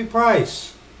paid a heavy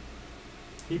price.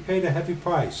 He paid a heavy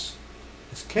price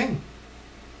as king.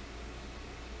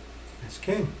 As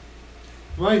king.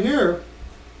 Right here,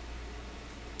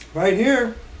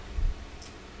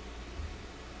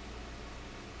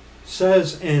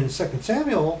 says in 2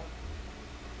 Samuel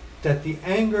that the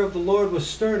anger of the Lord was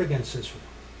stirred against Israel.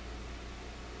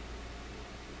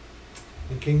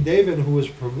 And King David, who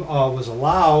was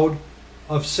allowed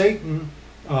of Satan,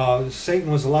 Satan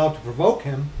was allowed to provoke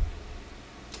him,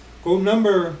 go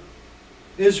number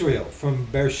Israel from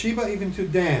Beersheba even to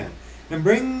Dan, and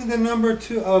bring the number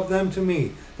of them to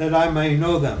me, that I may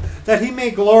know them, that he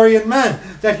may glory in men,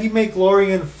 that he may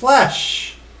glory in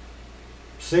flesh.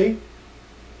 See?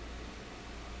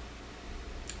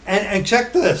 And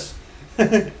check this.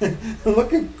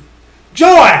 Look at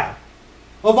Joab,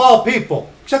 of all people.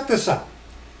 Check this out.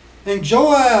 And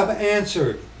Joab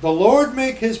answered, the Lord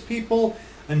make his people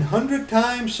 100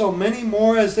 times so many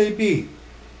more as they be.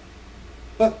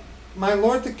 But my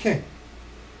lord the king,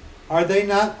 are they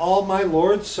not all my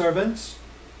lord's servants?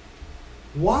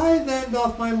 Why then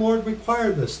doth my lord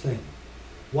require this thing?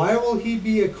 Why will he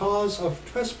be a cause of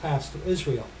trespass to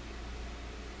Israel?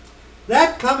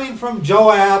 That coming from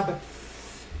Joab,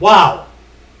 wow.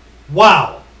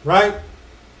 Wow, right?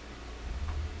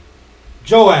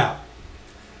 Joab,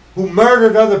 who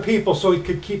murdered other people so he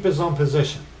could keep his own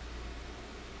position.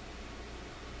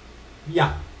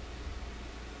 Yeah.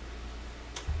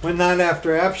 Went not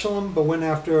after Absalom, but went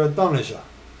after Adonijah.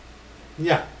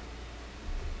 Yeah.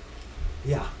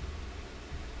 Yeah.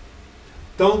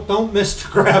 Don't miss the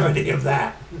gravity of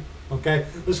that. Okay,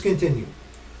 let's continue.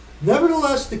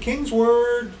 Nevertheless, the king's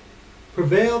word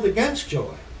prevailed against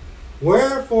Joab.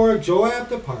 Wherefore Joab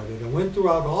departed and went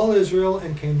throughout all Israel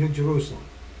and came to Jerusalem.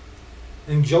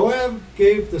 And Joab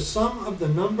gave the sum of the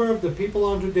number of the people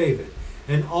unto David.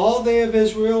 And all they of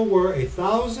Israel were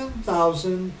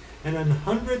 1,000,000 and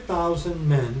 100,000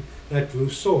 men that drew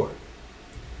sword.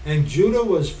 And Judah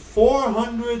was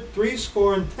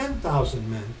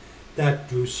 460,000 men that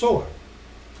drew sword.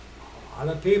 A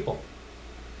lot of people.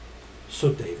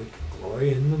 So David could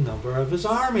glory in the number of his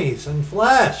armies and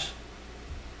flesh.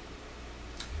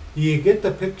 Do you get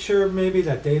the picture maybe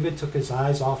that David took his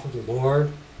eyes off of the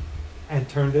Lord and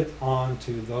turned it on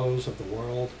to those of the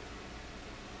world?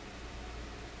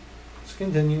 Let's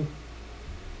continue.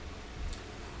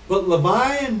 But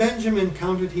Levi and Benjamin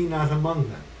counted he not among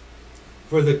them,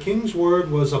 for the king's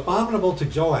word was abominable to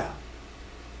Joab.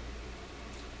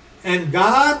 And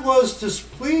God was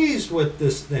displeased with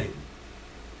this thing.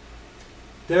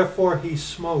 Therefore he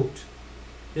smote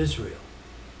Israel.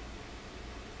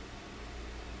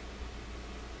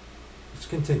 Let's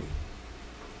continue.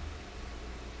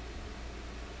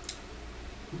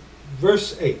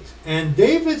 Verse 8. And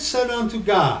David said unto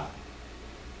God,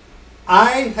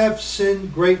 I have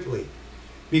sinned greatly,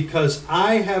 because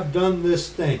I have done this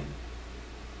thing.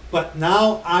 But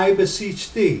now I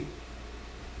beseech thee,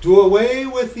 do away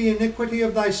with the iniquity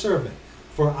of thy servant,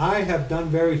 for I have done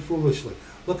very foolishly.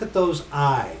 Look at those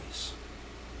eyes.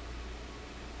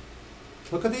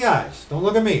 Look at the eyes. Don't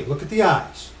look at me. Look at the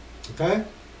eyes. Okay?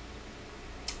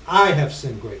 I have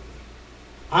sinned greatly.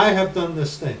 I have done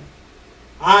this thing.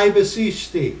 I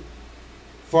beseech thee,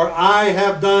 for I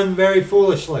have done very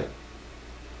foolishly.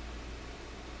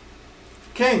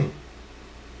 King,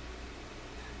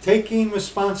 taking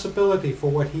responsibility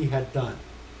for what he had done.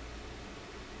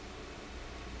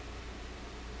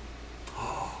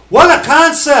 What a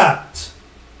concept!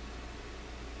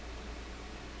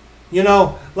 You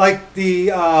know, like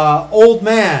the old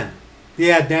man,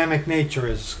 the Adamic nature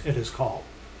it is called,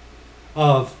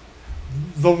 of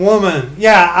the woman.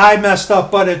 Yeah, I messed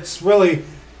up, but it's really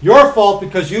your fault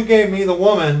because you gave me the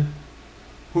woman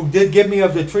who did give me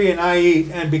of the tree and I eat,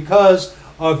 and because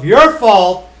of your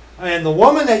fault and the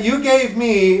woman that you gave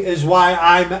me is why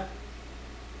I'm...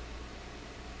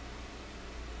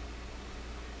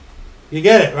 You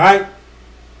get it, right?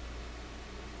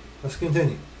 Let's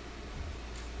continue.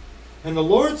 And the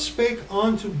Lord spake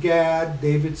unto Gad,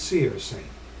 David's seer, saying,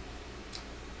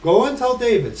 Go and tell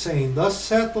David, saying, Thus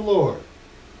saith the Lord,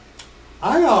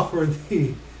 I offer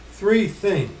thee 3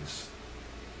 things.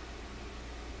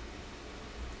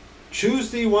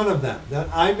 Choose thee one of them, that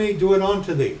I may do it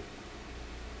unto thee.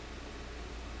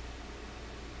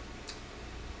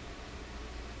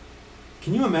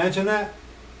 Can you imagine that?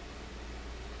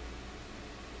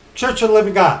 Church of the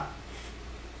Living God.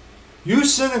 You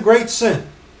sin a great sin.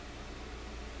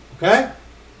 Okay?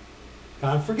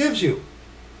 God forgives you.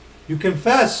 You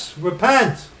confess,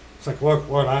 repent. It's like,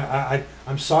 Lord,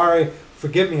 I'm sorry.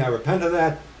 Forgive me. I repent of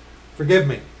that. Forgive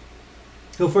me.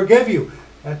 He'll forgive you.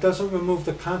 That doesn't remove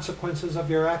the consequences of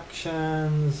your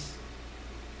actions.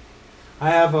 I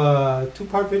have a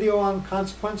 2-part video on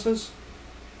consequences.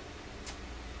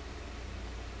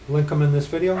 Link them in this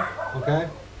video. Okay?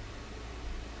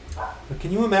 But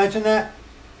can you imagine that?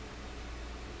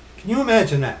 Can you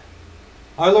imagine that?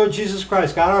 Our Lord Jesus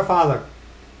Christ, God our Father,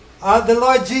 the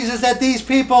Lord Jesus that these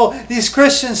people, these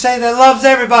Christians say that loves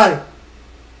everybody.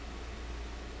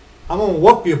 I'm going to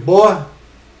whoop you, boy.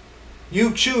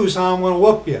 You choose how I'm going to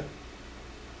whoop you.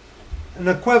 An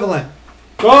equivalent.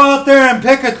 Go out there and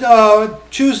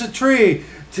choose a tree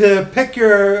to pick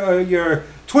your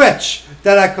twitch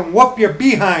that I can whoop your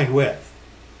behind with.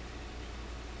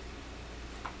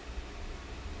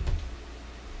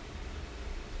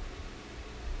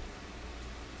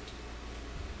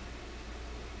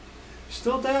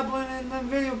 Still dabbling in them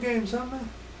video games, huh, man?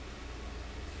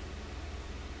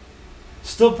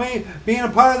 Still being a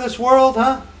part of this world,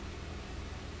 huh?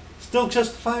 Still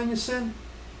justifying your sin?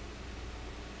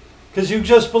 Because you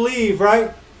just believe,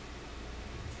 right?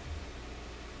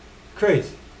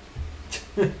 Crazy.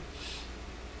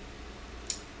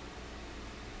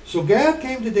 So Gad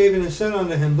came to David and said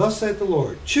unto him, Thus saith the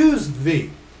Lord, choose thee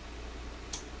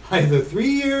either 3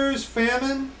 years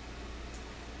famine,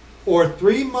 or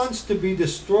 3 months to be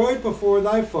destroyed before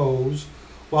thy foes,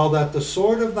 while that the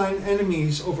sword of thine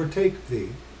enemies overtake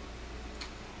thee,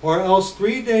 or else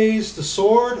 3 days the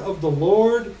sword of the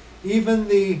Lord, even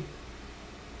the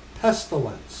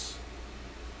pestilence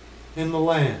in the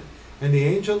land, and the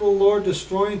angel of the Lord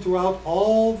destroying throughout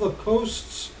all the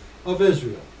coasts of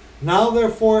Israel. Now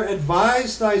therefore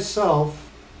advise thyself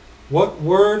what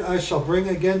word I shall bring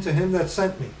again to him that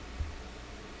sent me.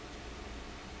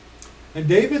 And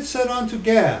David said unto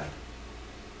Gad,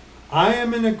 I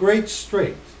am in a great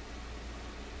strait.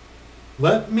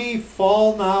 Let me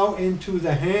fall now into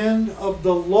the hand of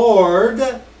the Lord,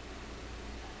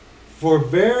 for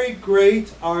very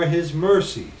great are his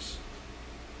mercies.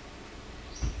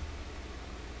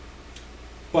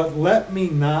 But let me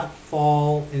not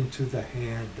fall into the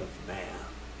hand of man.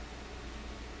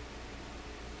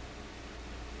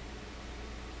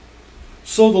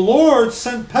 So the Lord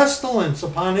sent pestilence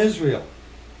upon Israel,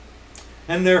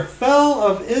 and there fell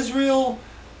of Israel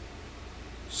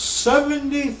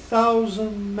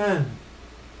 70,000 men.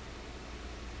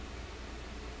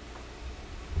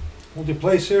 Hold your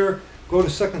place here. Go to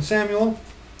 2 Samuel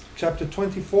chapter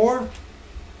 24.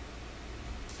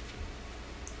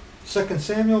 2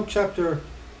 Samuel chapter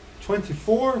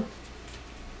 24.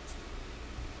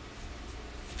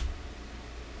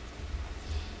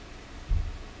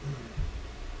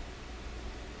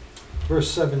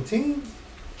 Verse 17.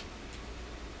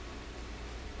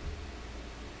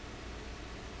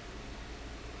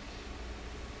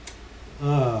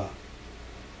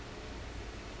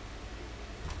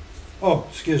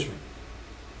 Excuse me.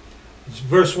 It's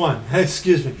verse 1.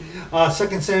 Excuse me.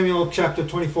 2 Samuel chapter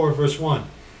 24, verse 1.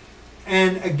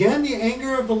 And again the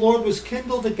anger of the Lord was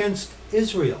kindled against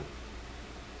Israel.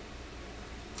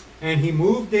 And he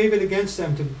moved David against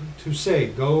them to say,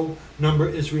 Go number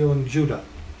Israel and Judah.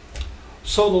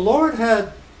 So the Lord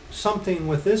had something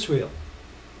with Israel.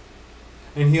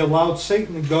 And he allowed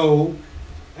Satan to go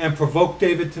and provoke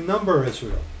David to number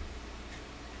Israel.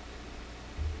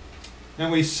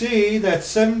 And we see that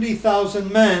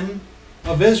 70,000 men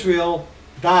of Israel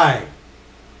died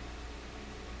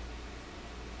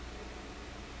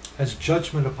as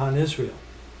judgment upon Israel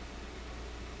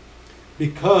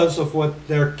because of what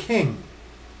their king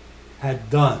had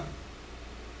done.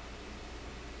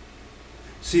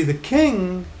 See, the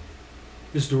king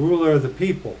is the ruler of the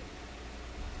people.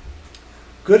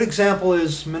 Good example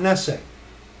is Manasseh.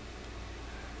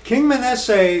 King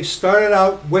Manasseh started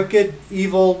out wicked,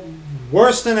 evil,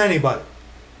 worse than anybody.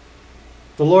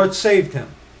 The Lord saved him.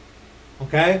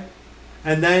 Okay?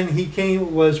 And then he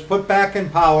was put back in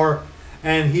power,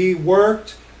 and he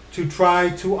worked to try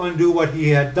to undo what he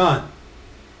had done,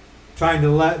 trying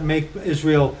to make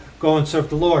Israel go and serve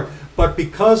the Lord. But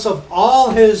because of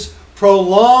all his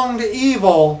prolonged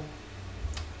evil,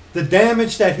 the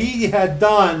damage that he had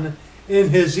done in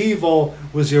his evil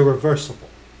was irreversible,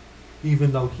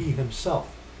 even though he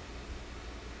himself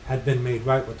had been made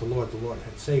right with the Lord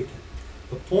had saved him.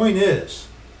 The point is,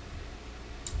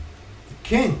 the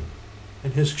king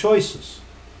and his choices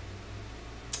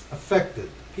affected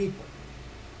the people.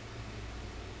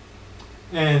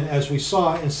 And as we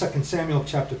saw in 2 Samuel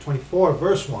chapter 24,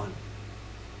 verse 1,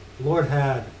 the Lord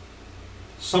had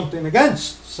something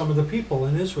against some of the people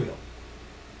in Israel.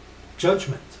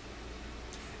 Judgment.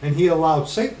 And he allowed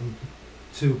Satan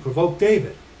to provoke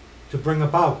David to bring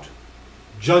about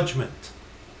judgment.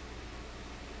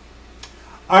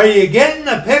 Are you getting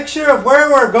the picture of where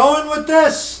we're going with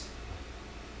this?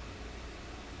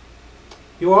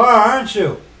 You are, aren't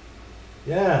you?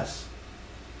 Yes.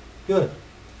 Good.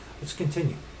 Let's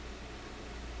continue.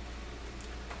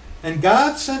 And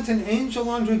God sent an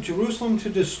angel unto Jerusalem to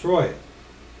destroy it.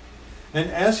 And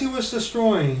as he was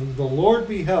destroying, the Lord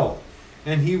beheld,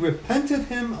 and he repented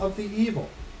him of the evil,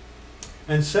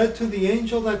 and said to the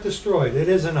angel that destroyed, It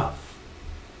is enough.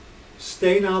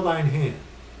 Stay now thine hand.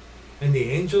 And the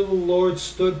angel of the Lord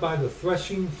stood by the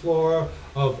threshing floor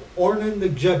of Ornan the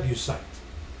Jebusite.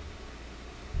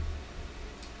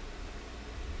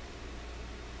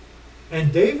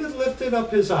 And David lifted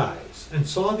up his eyes, and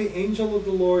saw the angel of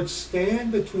the Lord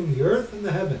stand between the earth and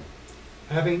the heaven,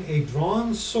 having a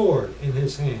drawn sword in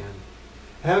his hand.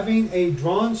 Having a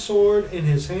drawn sword in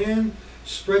his hand,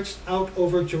 stretched out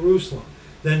over Jerusalem.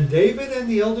 Then David and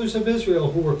the elders of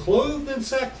Israel, who were clothed in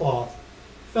sackcloth,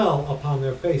 fell upon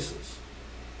their faces.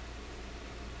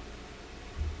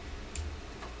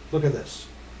 Look at this.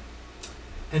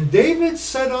 And David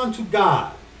said unto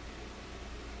God,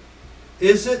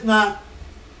 Is it not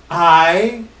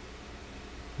I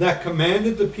that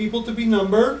commanded the people to be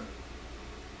numbered.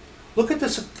 Look at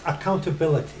this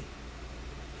accountability.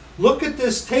 Look at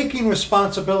this taking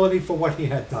responsibility for what he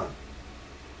had done.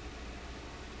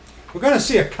 We're going to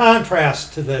see a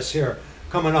contrast to this here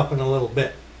coming up in a little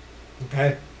bit.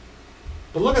 Okay?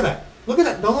 But look at that. Look at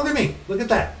that. Don't look at me. Look at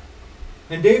that.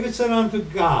 And David said unto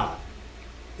God,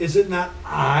 is it not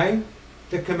I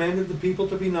that commanded the people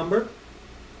to be numbered?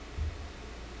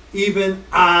 Even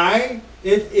I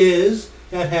it is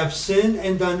that have sinned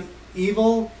and done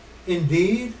evil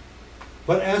indeed.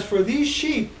 But as for these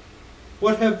sheep,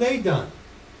 what have they done?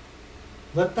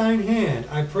 Let thine hand,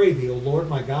 I pray thee, O Lord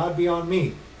my God, be on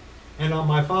me, and on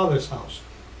my father's house,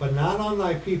 but not on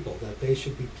thy people, that they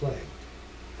should be plagued.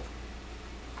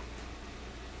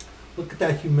 Look at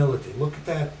that humility. Look at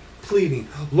that pleading.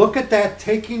 Look at that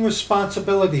taking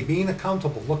responsibility, being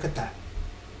accountable. Look at that.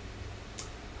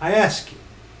 I ask you,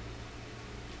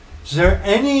 is there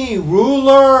any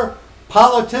ruler,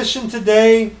 politician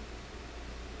today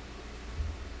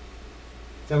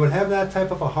that would have that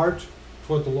type of a heart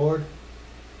toward the Lord?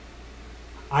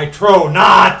 I trow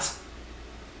not.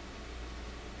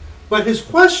 But his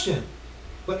question,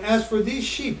 but as for these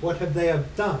sheep, what have they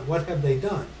done? What have they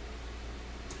done?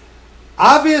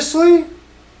 Obviously,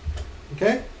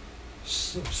 okay,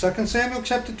 2 Samuel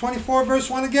chapter 24, verse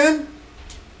 1 again.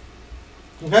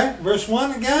 Okay, verse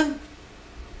 1 again.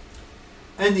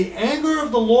 And the anger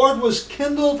of the Lord was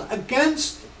kindled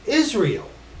against Israel.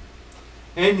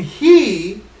 And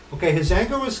he, okay, his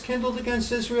anger was kindled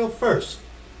against Israel first.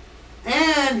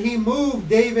 And he moved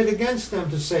David against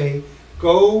them to say,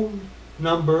 go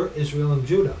number Israel and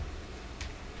Judah.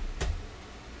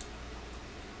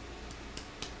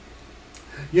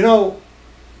 You know,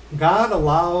 God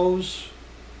allows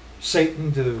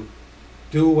Satan to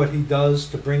do what he does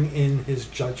to bring in his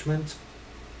judgment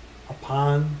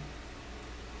upon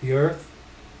the earth.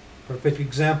 Perfect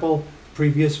example,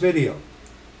 previous video.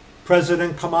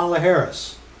 President Kamala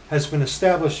Harris has been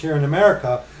established here in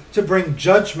America to bring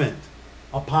judgment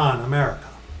upon America.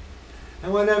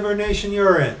 And whatever nation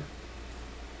you're in,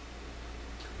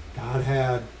 God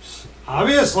had,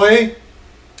 obviously,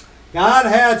 God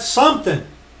had something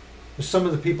with some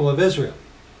of the people of Israel.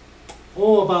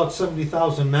 Oh, about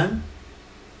 70,000 men.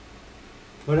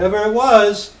 Whatever it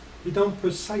was, we don't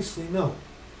precisely know.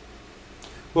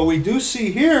 But we do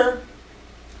see here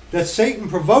that Satan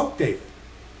provoked David.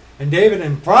 And David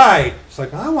in pride, it's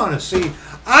like, I want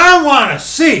to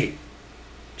see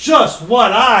just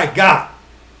what I got.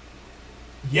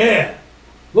 Yeah,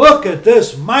 look at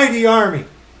this mighty army.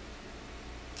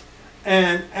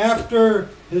 And after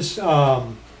his,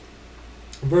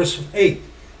 verse 8,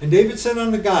 and David said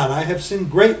unto God, I have sinned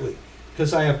greatly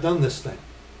because I have done this thing.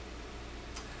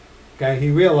 Okay, he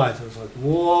realized, it was like,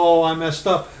 whoa, I messed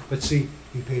up. But see,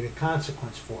 he paid a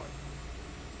consequence for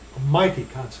it. A mighty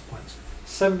consequence.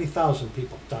 70,000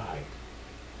 people died.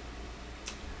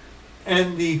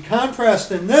 And the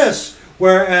contrast in this,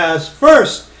 whereas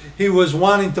first he was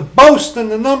wanting to boast in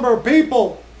the number of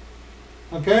people.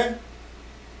 Okay?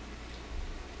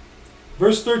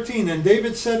 Verse 13, and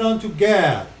David said unto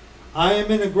Gad, I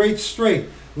am in a great strait.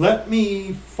 Let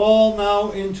me fall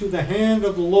now into the hand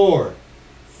of the Lord.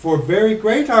 For very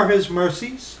great are his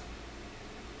mercies.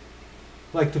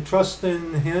 Like to trust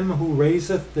in him who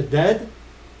raiseth the dead.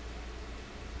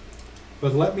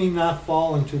 But let me not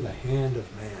fall into the hand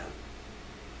of man.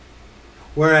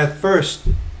 Where at first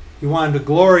he wanted to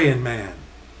glory in man.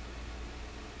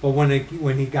 But when it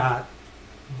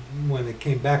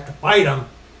came back to bite him,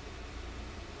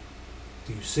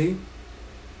 do you see?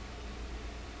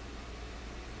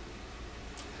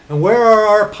 And where are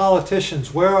our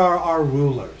politicians? Where are our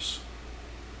rulers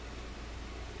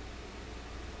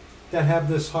that have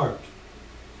this heart?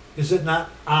 Is it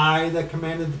not I that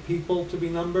commanded the people to be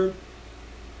numbered?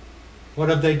 What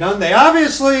have they done? They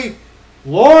obviously,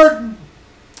 Lord,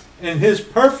 in his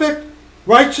perfect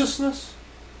righteousness,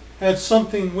 had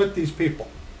something with these people.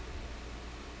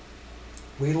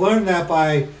 We learned that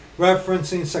by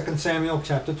referencing 2 Samuel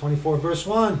chapter 24, verse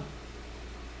 1.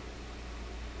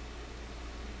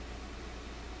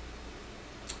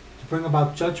 To bring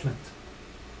about judgment.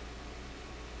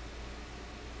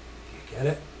 Do you get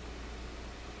it?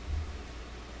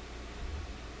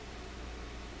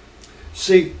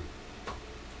 See,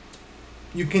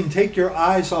 you can take your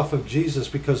eyes off of Jesus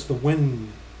because the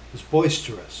wind is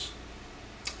boisterous.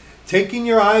 Taking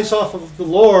your eyes off of the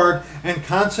Lord and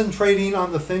concentrating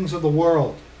on the things of the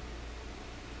world.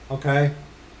 Okay?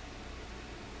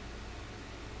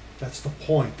 That's the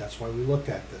point. That's why we look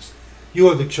at this. You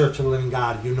are the church of the living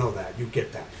God. You know that. You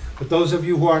get that. But those of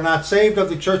you who are not saved of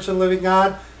the church of the living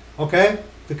God, okay?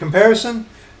 The comparison,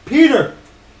 Peter,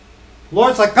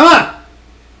 Lord's like, come on.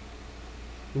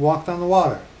 He walked on the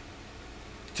water.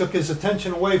 He took his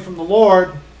attention away from the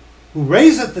Lord, who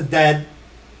raiseth the dead,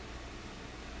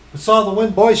 and saw the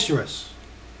wind boisterous.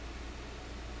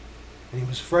 And he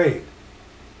was afraid.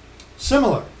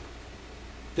 Similar,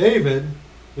 David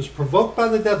was provoked by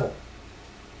the devil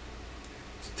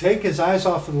to take his eyes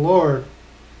off of the Lord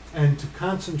and to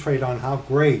concentrate on how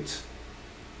great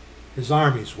his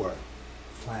armies were.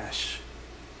 Flash.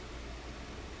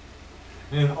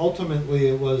 And ultimately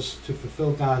it was to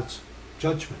fulfill God's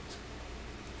judgment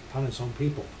upon his own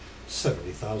people.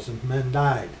 70,000 men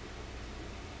died.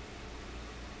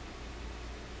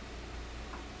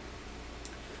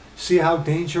 See how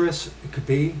dangerous it could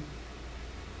be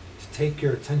to take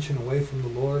your attention away from the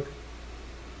Lord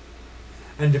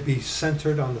and to be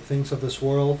centered on the things of this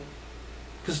world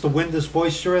because the wind is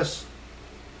boisterous,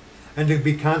 and to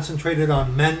be concentrated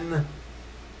on men,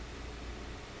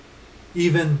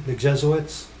 even the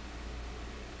Jesuits.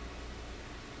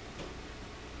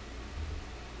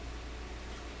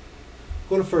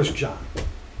 Go to 1 John.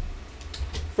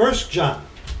 1 John.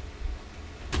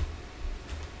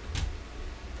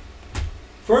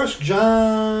 1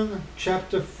 John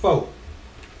chapter 4.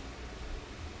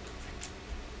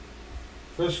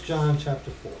 1 John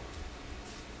chapter 4.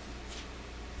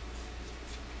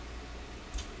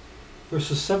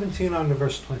 Verses 17 on to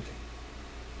verse 20.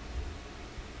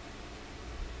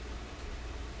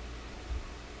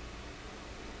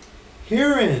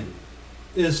 Herein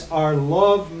is our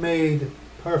love made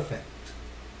perfect,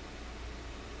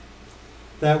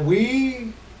 that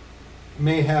we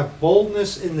may have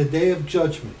boldness in the day of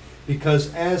judgment,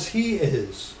 because as he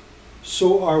is,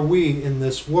 so are we in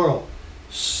this world.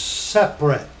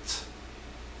 Separate.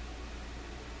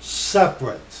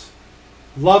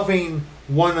 Loving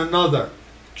one another.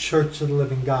 Church of the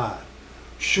living God.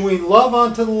 Showing love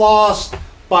unto the lost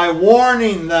by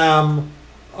warning them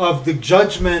of the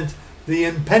judgment, the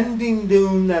impending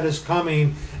doom that is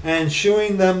coming, and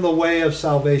showing them the way of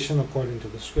salvation according to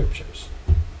the Scriptures.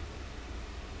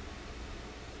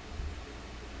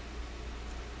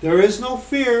 There is no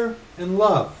fear in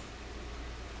love,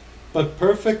 but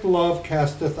perfect love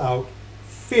casteth out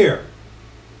fear,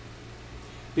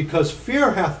 because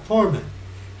fear hath torment.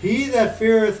 He that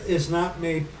feareth is not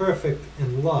made perfect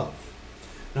in love.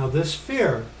 Now this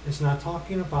fear is not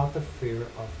talking about the fear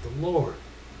of the Lord.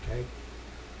 Okay?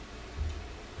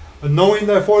 Knowing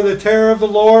therefore the terror of the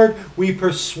Lord, we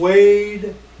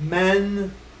persuade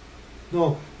men.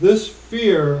 No, this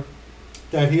fear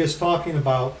that he is talking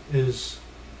about is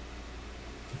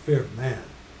the fear of man,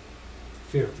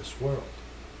 the fear of this world.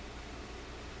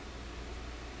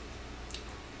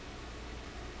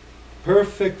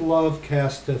 Perfect love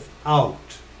casteth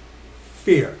out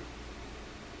fear.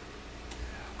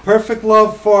 Perfect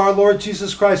love for our Lord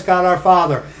Jesus Christ, God our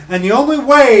Father. And the only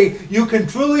way you can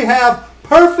truly have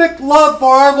perfect love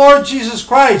for our Lord Jesus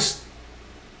Christ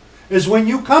is when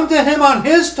you come to him on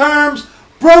his terms,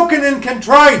 broken and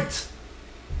contrite.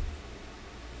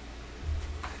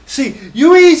 See,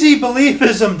 you easy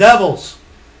believism devils,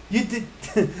 the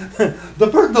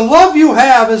love you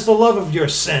have is the love of your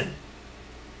sin.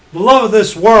 The love of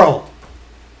this world.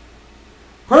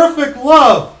 Perfect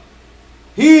love.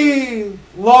 He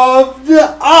loved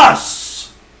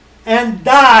us and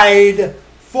died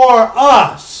for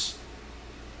us.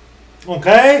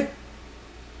 Okay?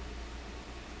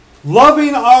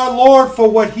 Loving our Lord for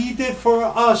what he did for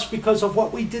us because of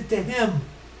what we did to him.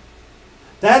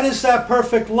 That is that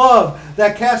perfect love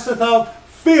that casteth out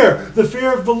fear. The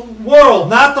fear of the world,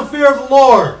 not the fear of the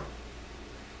Lord.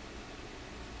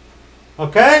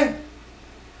 Okay?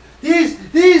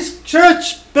 These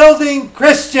church-building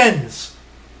Christians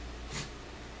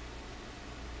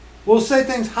will say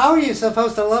things, how are you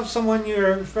supposed to love someone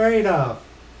you're afraid of?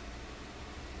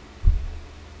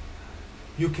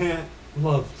 You can't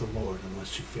love the Lord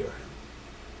unless you fear him.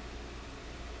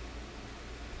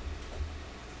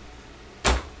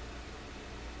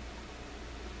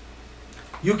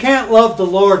 You can't love the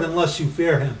Lord unless you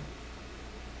fear him.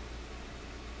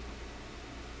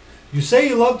 You say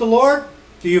you love the Lord?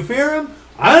 Do you fear him?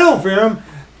 I don't fear him.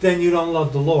 Then you don't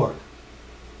love the Lord.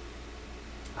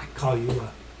 I call you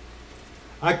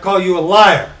a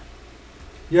liar.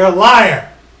 You're a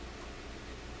liar.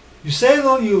 You say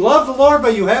you love the Lord,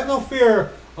 but you have no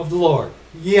fear of the Lord.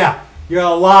 Yeah, you're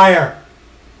a liar.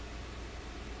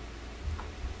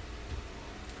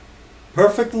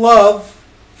 Perfect love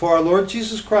for our Lord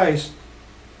Jesus Christ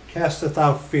casteth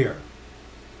out fear.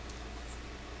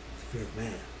 The fear of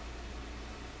man.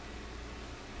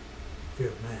 Fear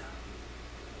of man.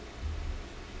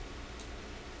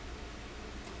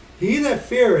 He that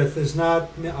feareth is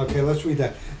not... Okay, let's read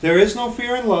that. There is no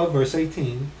fear in love, verse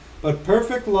 18, but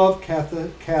perfect love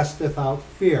casteth out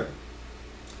fear,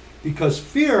 because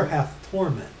fear hath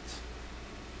torment.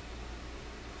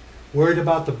 Worried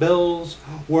about the bills,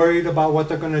 worried about what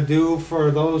they're going to do for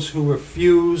those who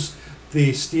refuse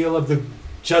the steel of the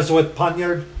Jesuit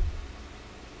poniard.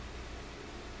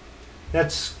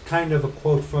 That's kind of a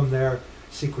quote from their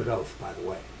secret oath, by the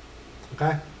way.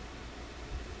 Okay?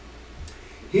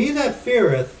 He that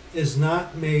feareth is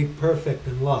not made perfect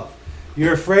in love.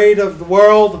 You're afraid of the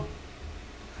world?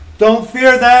 Don't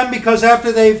fear them, because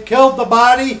after they've killed the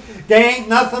body, there ain't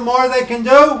nothing more they can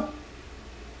do.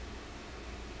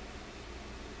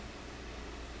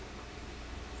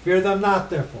 Fear them not,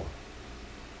 therefore.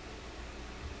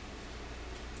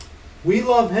 We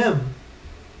love him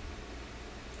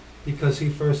because he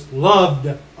first loved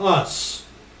us.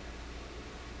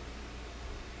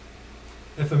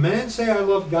 If a man say, I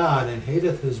love God, and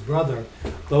hateth his brother,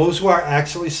 those who are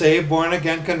actually saved, born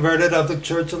again, converted of the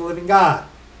church of the living God.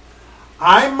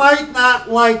 I might not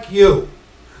like you.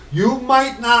 You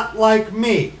might not like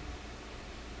me.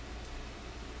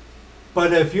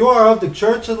 But if you are of the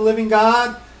church of the living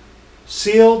God,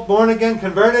 sealed, born again,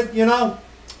 converted, you know,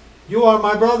 you are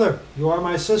my brother. You are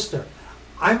my sister.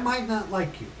 I might not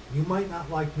like you. You might not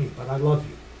like me, but I love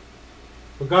you.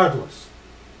 Regardless.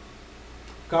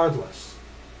 Regardless.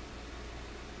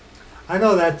 I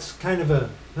know that's kind of a,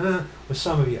 with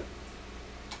some of you.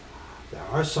 There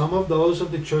are some of those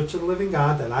of the Church of the Living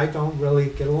God that I don't really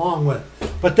get along with.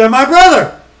 But they're my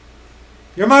brother.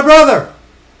 You're my brother.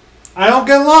 I don't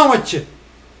get along with you.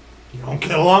 You don't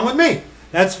get along with me.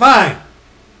 That's fine.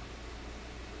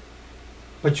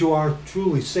 But you are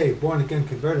truly saved, born again,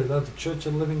 converted of the Church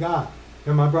of the Living God.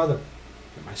 You're my brother.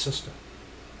 You're my sister.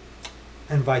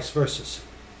 And vice versa.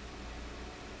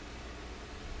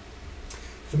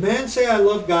 If a man say, I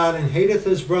love God, and hateth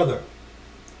his brother,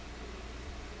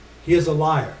 he is a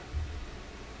liar.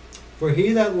 For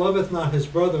he that loveth not his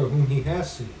brother whom he hath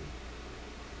seen,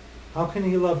 how can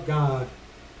he love God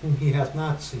whom he hath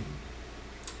not seen?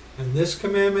 And this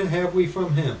commandment have we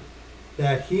from him,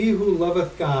 that he who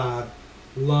loveth God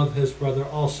love his brother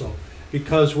also.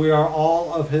 Because we are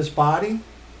all of his body.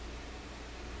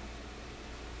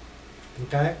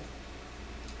 Okay?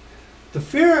 The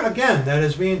fear, again, that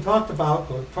is being talked about,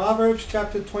 go to Proverbs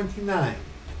chapter 29.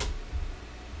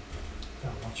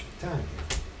 Gotta watch my time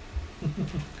here.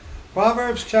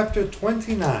 Proverbs chapter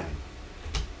 29.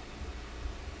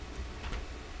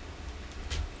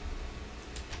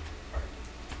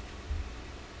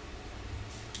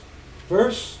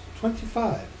 Verse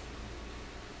 25.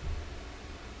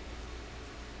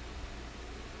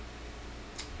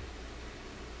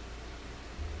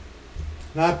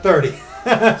 Not 30.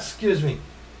 Excuse me.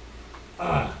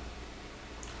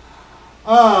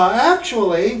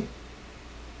 Actually,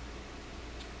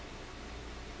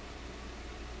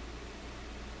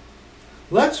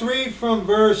 let's read from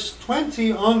verse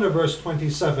 20 on to verse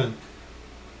 27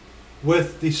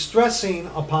 with the stressing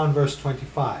upon verse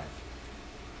 25.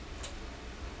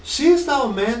 Seest thou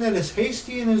a man that is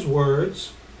hasty in his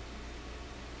words,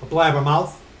 a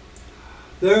blabbermouth?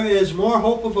 There is more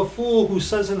hope of a fool who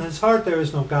says in his heart there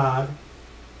is no God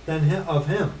than of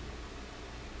him.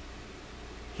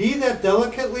 He that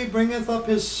delicately bringeth up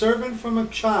his servant from a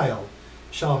child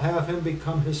shall have him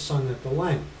become his son at the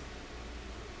length.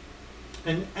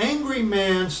 An angry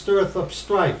man stirreth up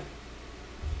strife.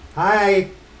 Hi,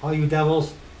 all you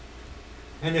devils.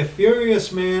 And a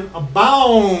furious man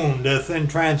aboundeth in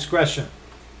transgression.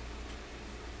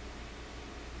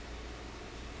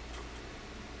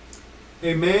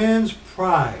 A man's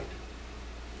pride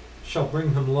shall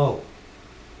bring him low,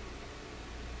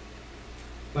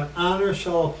 but honor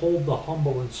shall uphold the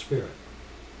humble in spirit.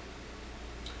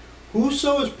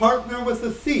 Whoso is partner with a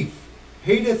thief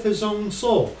hateth his own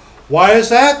soul. Why is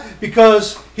that?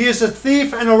 Because he is a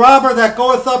thief and a robber that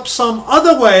goeth up some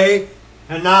other way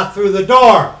and not through the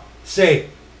door. See,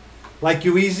 like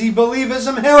you easy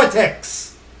believism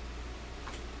heretics.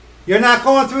 You're not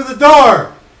going through the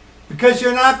door. Because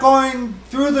you're not going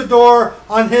through the door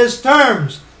on his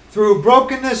terms, through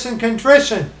brokenness and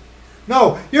contrition.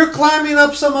 No, you're climbing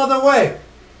up some other way.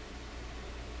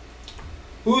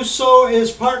 Whoso is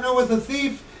partner with a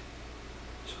thief,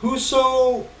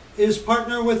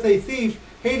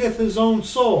 hateth his own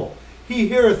soul. He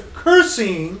heareth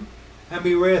cursing, and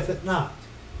bewrayeth it not.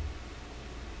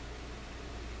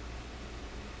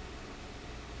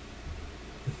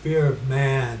 The fear of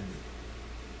man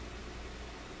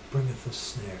bringeth a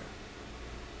snare.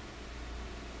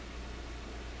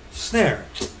 Snare.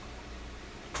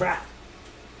 Trap.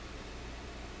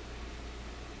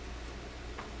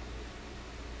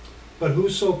 But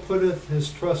whoso putteth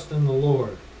his trust in the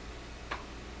Lord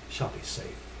shall be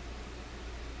safe.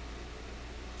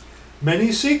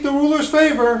 Many seek the ruler's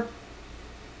favor,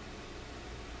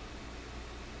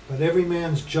 but every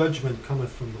man's judgment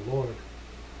cometh from the Lord.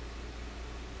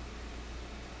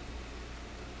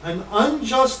 An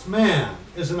unjust man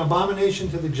is an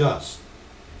abomination to the just.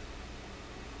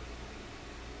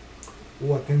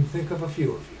 What can think of a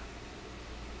few of you?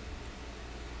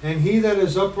 And he that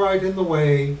is upright in the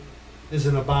way is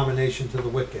an abomination to the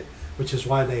wicked, which is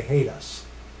why they hate us.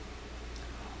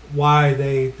 Why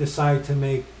they decide to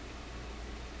make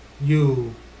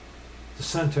you the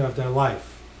center of their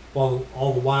life, while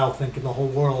all the while thinking the whole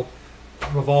world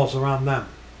revolves around them.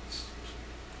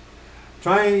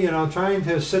 Trying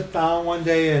to sit down one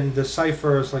day and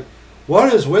decipher, it's like,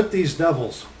 what is with these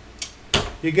devils?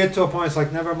 You get to a point, it's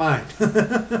like, never mind.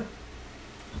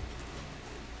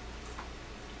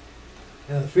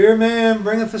 And the fear of man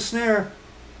bringeth a snare.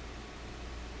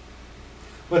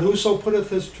 But whoso putteth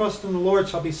his trust in the Lord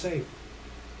shall be safe.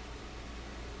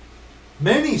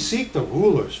 Many seek the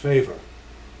ruler's favor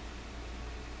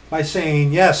by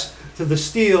saying yes to the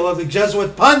steel of the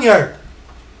Jesuit poniard.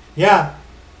 Yeah.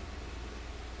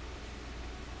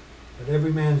 But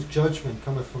every man's judgment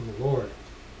cometh from the Lord.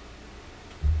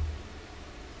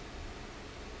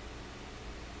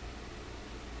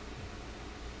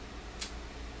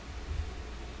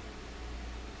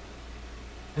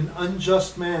 An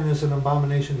unjust man is an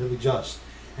abomination to the just,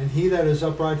 and he that is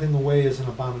upright in the way is an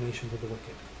abomination to the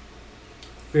wicked.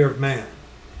 Fear of man.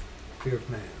 Fear of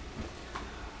man.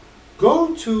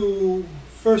 Go to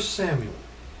 1 Samuel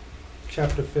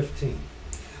chapter 15.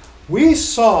 We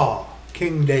saw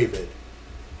King David.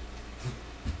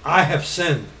 I have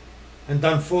sinned and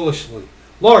done foolishly.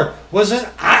 Lord, wasn't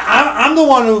I'm the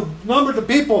one who numbered the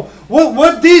people.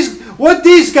 What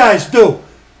these guys do?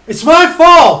 It's my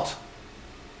fault.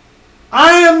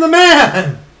 I am the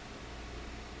man.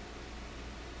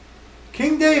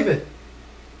 King David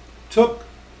took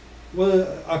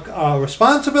a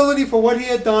responsibility for what he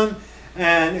had done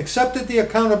and accepted the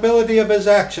accountability of his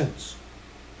actions.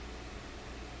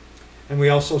 And we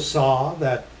also saw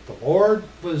that the Lord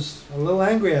was a little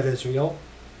angry at Israel,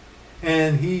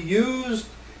 and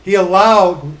he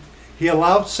allowed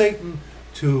Satan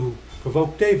to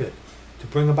provoke David to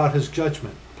bring about his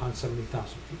judgment upon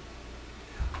 70,000 people.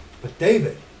 But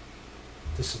David,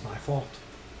 this is my fault.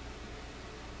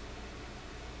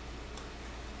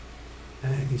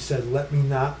 And he said, let me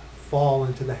not fall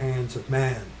into the hands of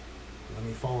man. Let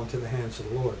me fall into the hands of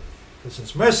the Lord. Because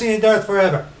his mercy endureth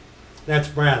forever. That's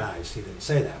Brandeis. He didn't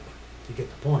say that, but you get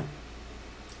the point.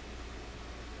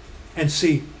 And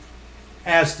see,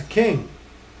 as the king,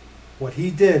 what he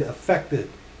did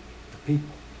affected the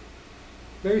people.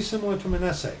 Very similar to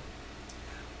Manasseh.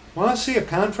 Want to see a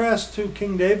contrast to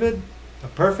King David? A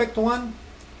perfect one?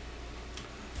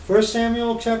 1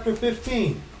 Samuel chapter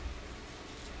 15.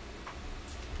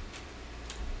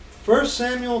 1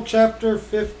 Samuel chapter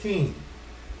 15.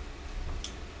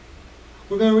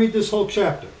 We're going to read this whole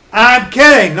chapter. I'm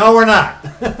kidding. No, we're not.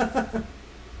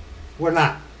 We're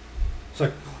not. It's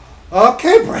like,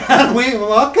 okay, Brad,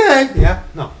 okay. Yeah,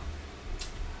 no.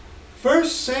 1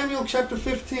 Samuel chapter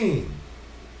 15.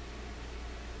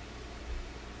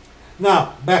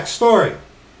 Now, backstory.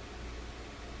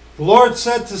 The Lord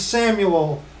said to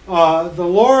Samuel, the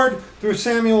Lord through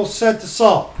Samuel said to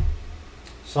Saul,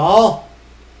 Saul,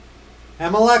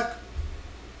 Amalek,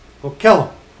 go kill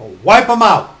him. Go wipe him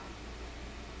out.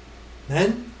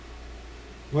 Then,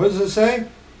 what does it say?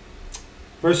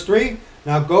 Verse 3,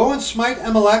 now go and smite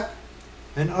Amalek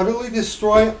and utterly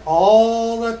destroy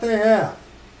all that they have.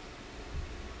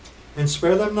 And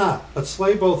spare them not, but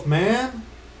slay both man,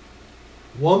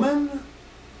 woman,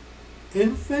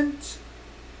 infant,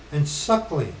 and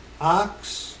suckling,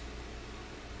 ox,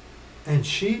 and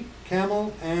sheep,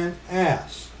 camel, and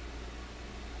ass.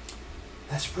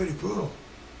 That's pretty brutal.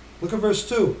 Look at verse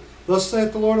 2. Thus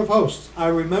saith the Lord of hosts, I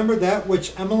remember that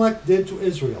which Amalek did to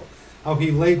Israel, how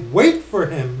he laid wait for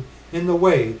him in the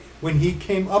way when he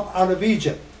came up out of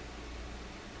Egypt.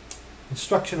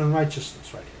 Instruction in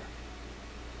righteousness right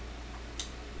here.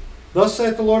 Thus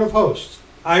saith the Lord of hosts,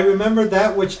 I remember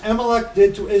that which Amalek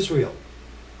did to Israel,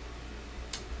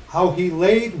 how he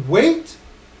laid wait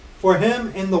for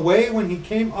him in the way when he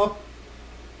came up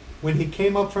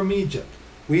from Egypt.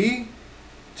 We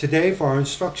today, for our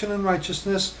instruction in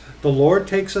righteousness, the Lord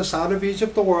takes us out of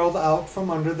Egypt, the world, out from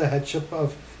under the headship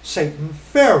of Satan,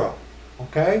 Pharaoh.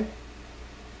 Okay?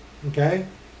 Okay?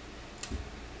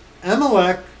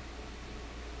 Amalek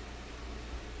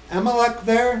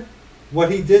there,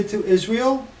 what he did to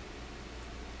Israel,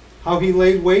 how he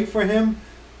laid wait for him,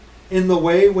 in the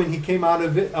way when he came out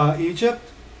of Egypt?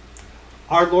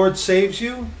 Our Lord saves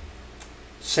you.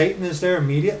 Satan is there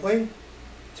immediately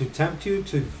to tempt you,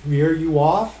 to veer you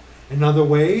off in other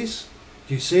ways.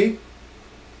 Do you see?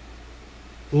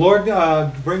 The Lord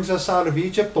brings us out of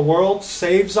Egypt. The world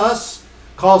saves us,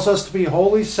 calls us to be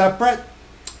holy, separate.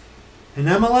 And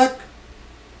Amalek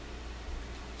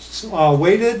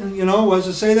waited, what does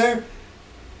it say there?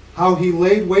 How he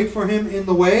laid wait for him in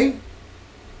the way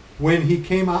when he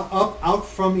came out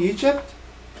from Egypt.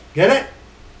 Get it?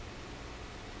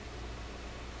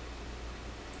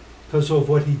 Because of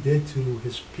what he did to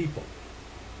his people.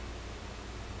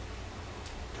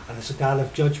 God is a God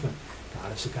of judgment.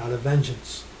 God is a God of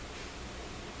vengeance.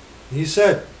 He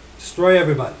said, destroy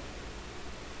everybody.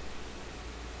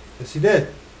 Yes, he did.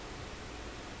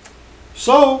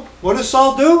 So, what does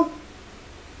Saul do?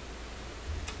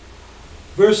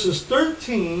 Verses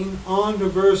 13 on to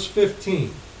verse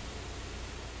 15.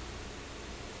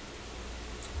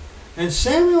 And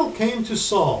Samuel came to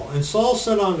Saul, and Saul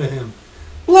said unto him,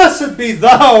 Blessed be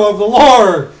thou of the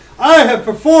Lord. I have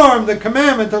performed the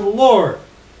commandment of the Lord.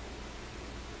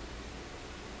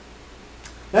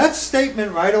 That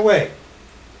statement right away.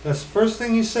 That's the first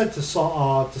thing he said to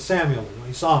Samuel when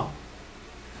he saw him.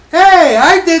 Hey,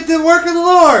 I did the work of the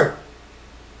Lord.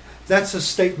 That's a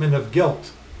statement of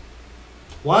guilt.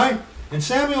 Why? And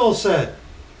Samuel said,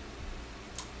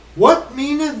 What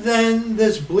meaneth then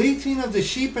this bleating of the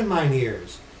sheep in mine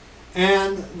ears,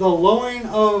 and the lowing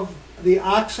of the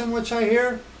oxen which I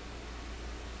hear?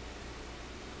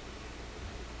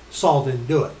 Saul didn't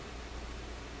do it.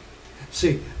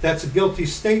 See, that's a guilty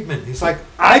statement. He's like,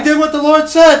 I did what the Lord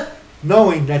said,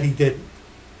 knowing that he didn't.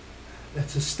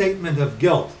 That's a statement of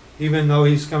guilt, even though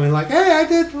he's coming like, hey, I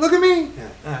did, look at me.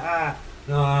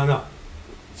 No.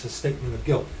 It's a statement of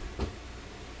guilt.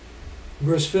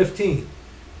 Verse 15.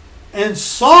 And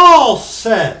Saul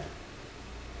said,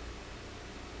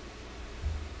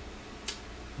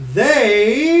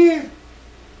 They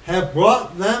have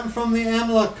brought them from the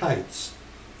Amalekites,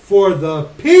 for the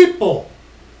people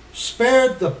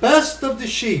spared the best of the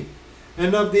sheep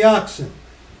and of the oxen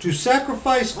to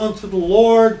sacrifice unto the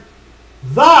Lord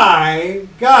thy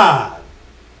God,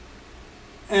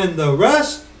 and the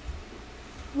rest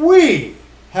we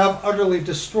have utterly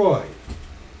destroyed.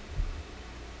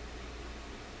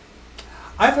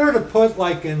 I've heard it put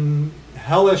like in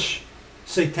hellish,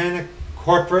 satanic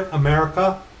corporate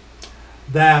America,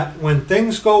 that when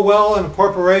things go well in a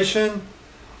corporation,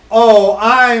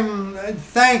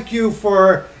 thank you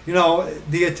for,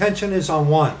 the attention is on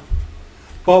one.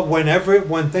 But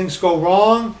when things go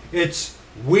wrong, it's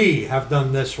we have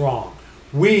done this wrong.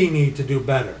 We need to do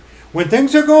better. When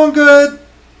things are going good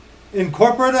in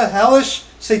corporate, hellish,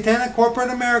 satanic corporate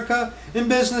America, in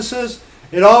businesses,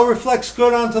 it all reflects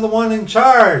good onto the one in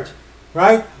charge,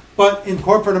 right? But in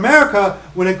corporate America,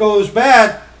 when it goes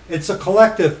bad, it's a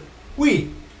collective.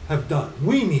 We have done.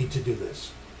 We need to do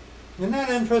this. Isn't that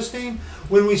interesting?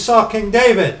 When we saw King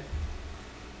David,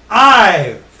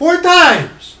 4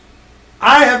 times,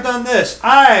 I have done this.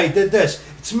 I did this.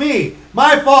 It's me.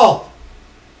 My fault.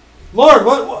 Lord,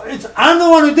 I'm the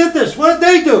one who did this. What did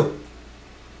they do?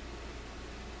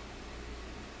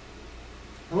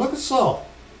 And look at Saul.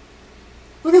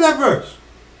 Look at that verse.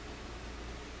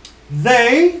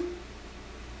 They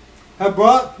have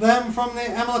brought them from the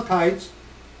Amalekites,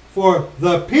 for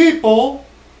the people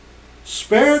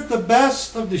spared the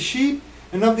best of the sheep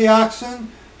and of the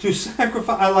oxen to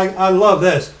sacrifice. I love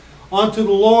this. Unto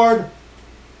the Lord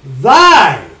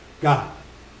thy God.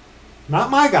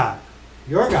 Not my God.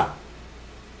 Your God.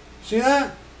 See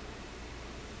that?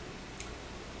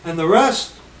 And the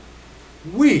rest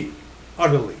we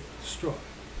utterly destroy.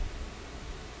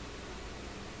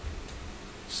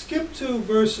 Skip to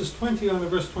verses 20 on to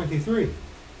verse 23.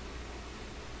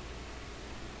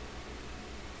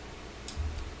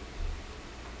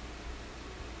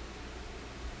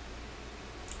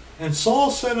 And Saul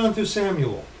said unto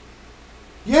Samuel,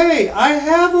 Yea, I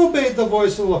have obeyed the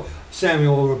voice of the Lord.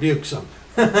 Samuel rebukes him.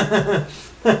 No,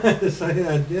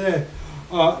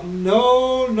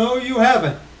 you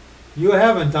haven't. You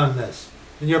haven't done this.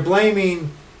 And you're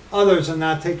blaming others and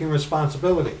not taking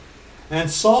responsibility. And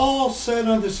Saul said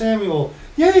unto Samuel,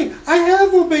 Yea, I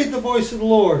have obeyed the voice of the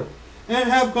Lord, and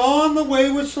have gone the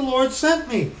way which the Lord sent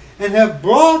me, and have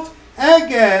brought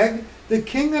Agag, the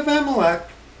king of Amalek,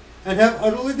 and have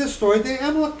utterly destroyed the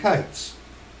Amalekites.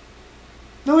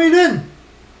 No, he didn't.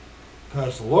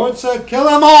 Because the Lord said, kill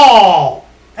them all.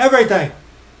 Everything.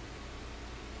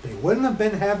 They wouldn't have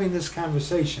been having this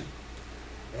conversation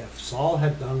if Saul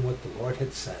had done what the Lord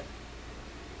had said.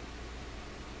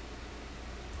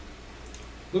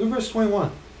 Look at verse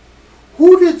 21.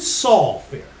 Who did Saul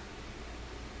fear?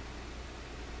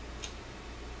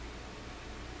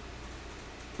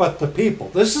 But the people.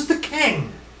 This is the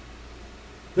king.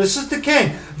 This is the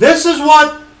king. This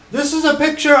is a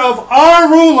picture of our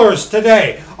rulers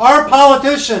today, our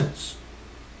politicians.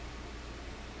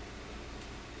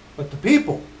 But the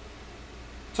people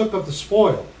took of the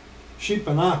spoil, sheep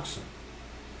and oxen.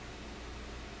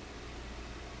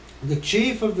 The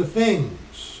chief of the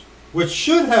things which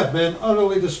should have been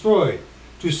utterly destroyed,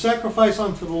 to sacrifice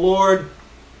unto the Lord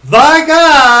thy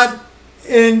God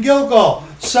in Gilgal,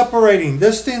 separating,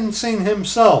 distancing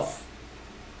himself.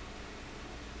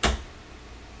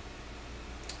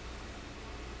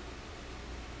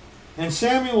 And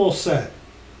Samuel said,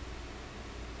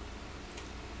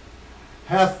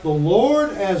 hath the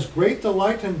Lord as great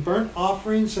delight in burnt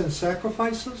offerings and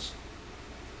sacrifices?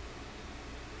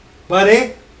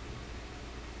 Buddy,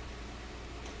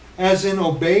 as in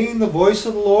obeying the voice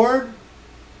of the Lord?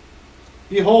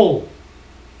 Behold,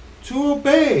 to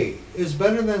obey is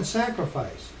better than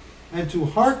sacrifice, and to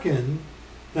hearken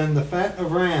than the fat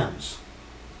of rams.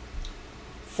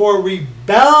 For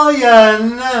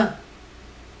rebellion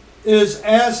is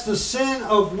as the sin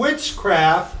of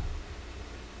witchcraft,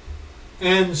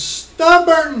 and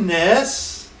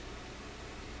stubbornness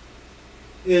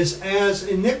is as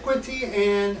iniquity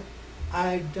and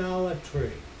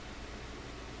idolatry.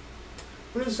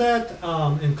 What is that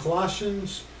in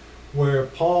Colossians, where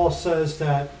Paul says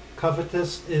that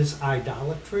covetous is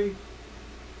idolatry?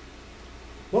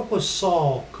 What was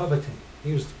Saul coveting?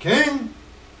 He was the king.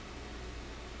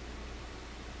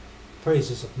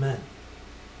 Praises of men.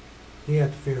 He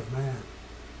had the fear of man.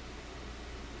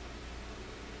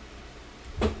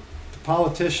 The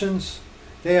politicians,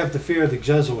 they have the fear of the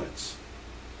Jesuits,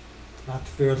 not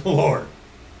the fear of the Lord.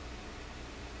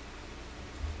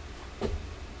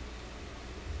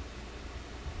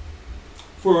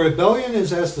 For rebellion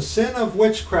is as the sin of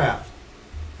witchcraft,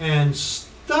 and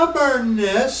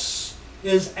stubbornness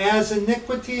is as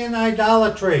iniquity and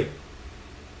idolatry.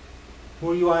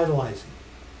 Who are you idolizing?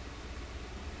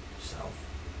 Self.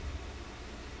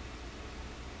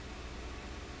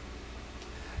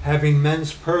 Having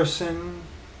men's person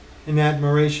in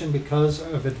admiration because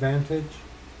of advantage.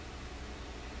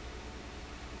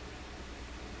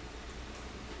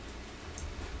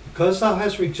 Because thou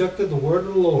hast rejected the word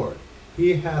of the Lord,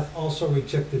 he hath also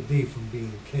rejected thee from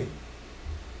being king.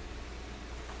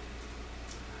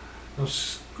 Now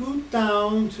scoot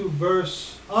down to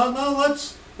verse. Oh no,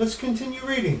 let's continue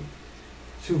reading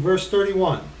to verse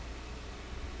 31.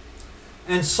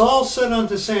 And Saul said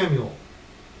unto Samuel,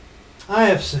 I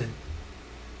have sinned,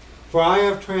 for I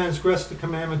have transgressed the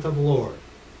commandment of the Lord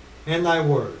and thy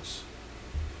words,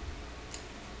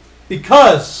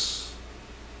 because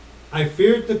I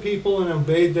feared the people and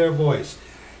obeyed their voice.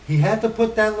 He had to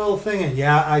put that little thing in.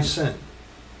 Yeah, I sinned.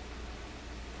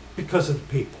 Because of the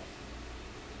people.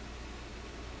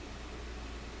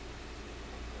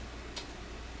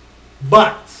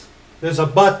 But. There's a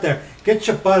but there. Get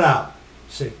your butt out.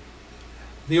 See.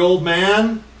 The old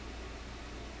man.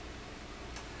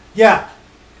 Yeah.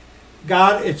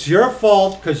 God, it's your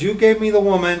fault because you gave me the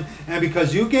woman. And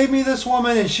because you gave me this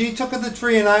woman and she took of the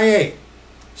tree and I ate.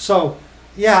 So,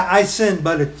 yeah, I sinned,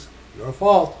 but it's your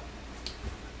fault.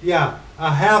 Yeah,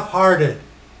 a half-hearted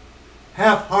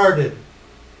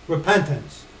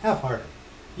repentance. Half-hearted.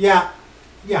 Yeah,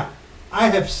 I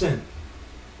have sinned.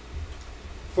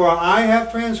 For I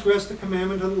have transgressed the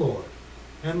commandment of the Lord,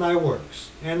 and thy works,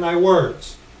 and thy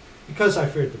words, because I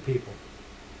feared the people,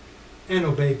 and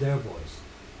obeyed their voice.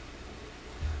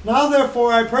 Now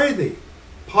therefore I pray thee,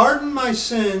 pardon my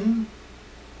sin,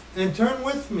 and turn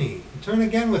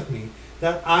again with me,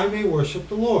 that I may worship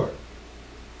the Lord.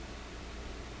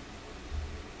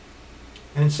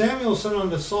 And Samuel said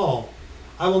unto Saul,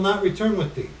 I will not return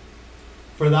with thee,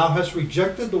 for thou hast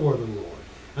rejected the word of the Lord,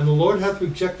 and the Lord hath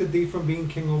rejected thee from being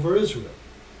king over Israel.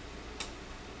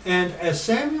 And as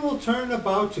Samuel turned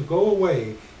about to go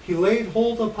away, he laid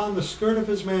hold upon the skirt of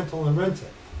his mantle and rent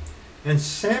it. And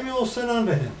Samuel said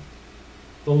unto him,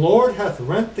 the Lord hath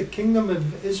rent the kingdom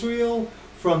of Israel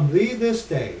from thee this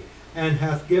day, and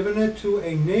hath given it to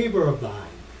a neighbor of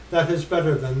thine that is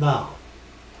better than thou.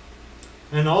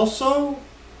 And also,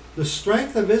 the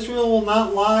strength of Israel will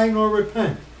not lie nor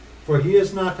repent, for he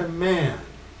is not a man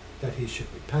that he should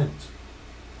repent.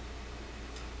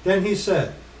 Then he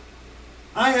said,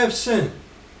 I have sinned.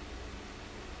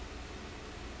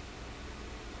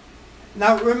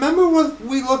 Now, remember what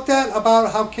we looked at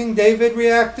about how King David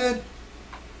reacted?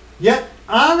 Yet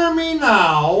honor me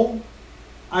now,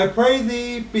 I pray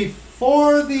thee,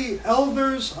 before the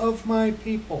elders of my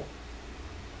people.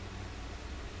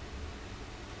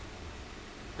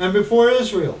 and before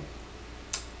Israel.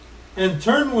 And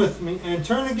turn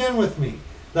again with me,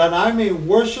 that I may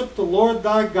worship the Lord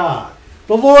thy God.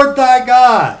 The Lord thy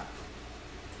God.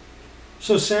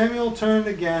 So Samuel turned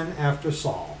again after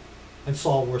Saul, and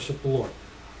Saul worshiped the Lord.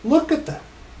 Look at that.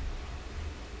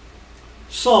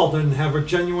 Saul didn't have a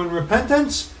genuine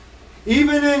repentance.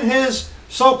 Even in his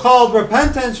so-called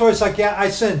repentance, where it's like, yeah, I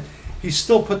sinned, he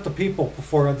still put the people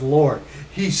before the Lord.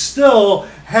 He still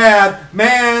had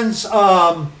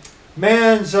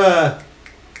the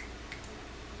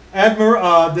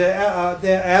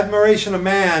admiration of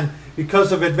man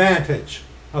because of advantage.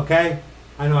 Okay?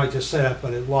 I know I just said that,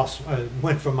 but it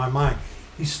went from my mind.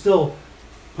 He still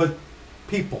put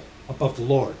people above the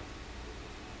Lord.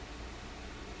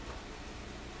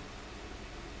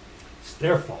 It's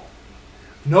their fault.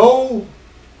 No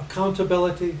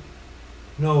accountability,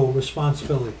 no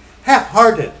responsibility.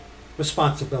 Half-hearted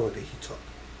responsibility he took.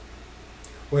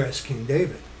 Whereas King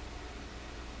David,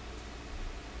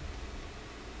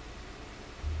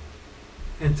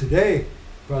 and today,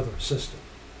 brother, sister,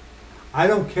 I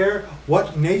don't care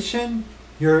what nation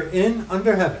you're in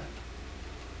under heaven.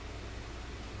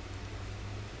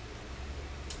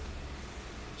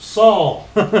 Saul,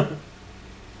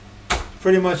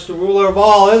 pretty much the ruler of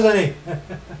all, isn't he?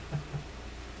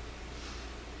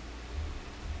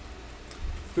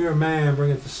 Fear man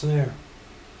bringeth the snare,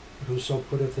 but whoso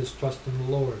putteth his trust in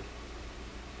the Lord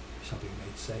shall be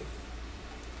made safe.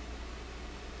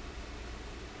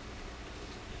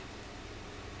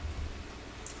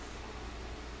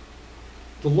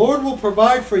 The Lord will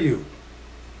provide for you.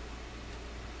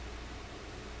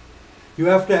 You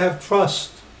have to have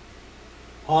trust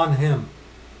on Him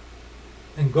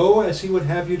and go as He would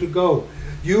have you to go.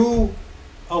 You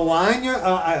align your,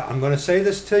 I'm going to say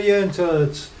this to you until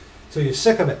you're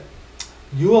sick of it.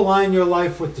 You align your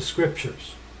life with the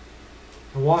Scriptures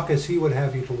and walk as He would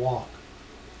have you to walk.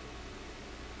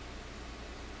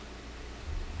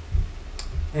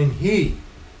 And He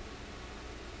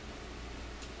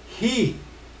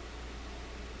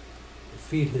will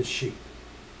feed His sheep.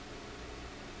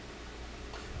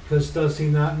 Because does He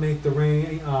not make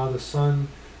the sun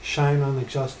shine on the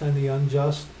just and the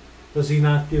unjust? Does He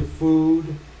not give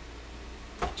food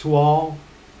to all?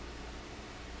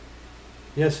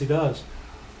 Yes, He does.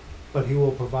 But He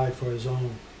will provide for His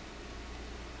own.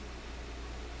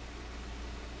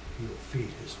 He will feed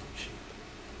His own sheep.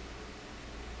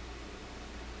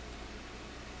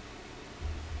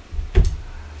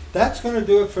 That's going to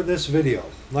do it for this video.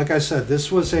 Like I said, this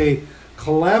was a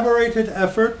collaborated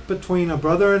effort between a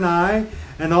brother and I,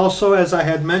 and also, as I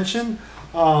had mentioned,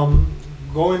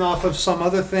 going off of some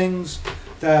other things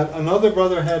that another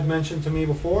brother had mentioned to me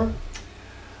before.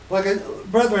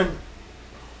 Brethren,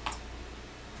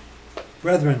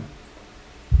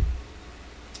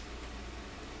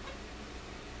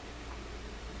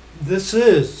 this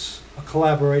is a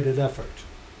collaborated effort.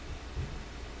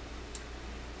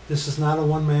 This is not a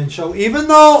one-man show, even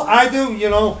though I do,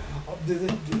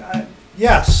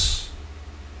 yes.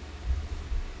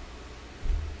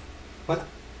 But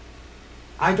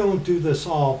I don't do this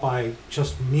all by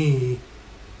just me.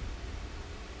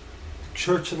 The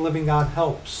Church of the Living God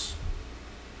helps.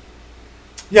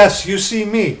 Yes, you see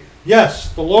me.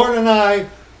 Yes, the Lord and I,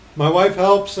 my wife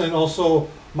helps, and also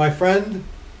my friend,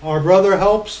 our brother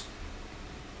helps,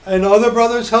 and other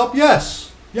brothers help.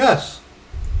 Yes, yes.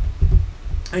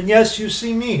 And yes, you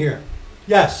see me here.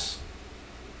 Yes.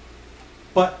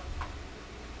 But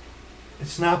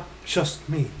it's not just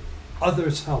me.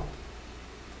 Others help.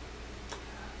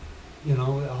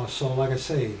 So like I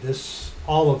say,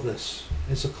 all of this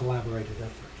is a collaborated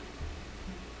effort.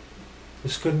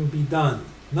 This couldn't be done.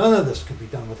 None of this could be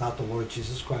done without the Lord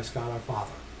Jesus Christ, God our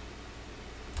Father.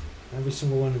 Every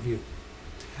single one of you.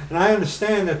 And I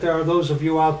understand that there are those of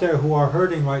you out there who are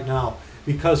hurting right now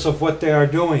because of what they are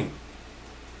doing.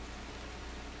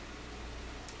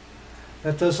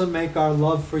 That doesn't make our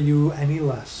love for you any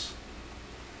less.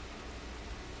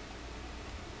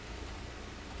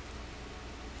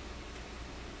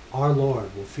 Our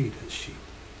Lord will feed His sheep.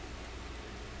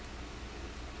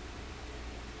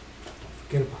 Don't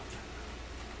forget about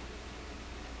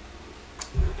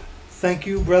that. Thank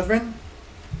you, brethren.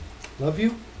 Love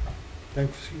you.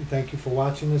 Thank you for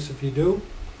watching this if you do.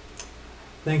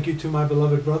 Thank you to my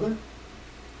beloved brother.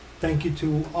 Thank you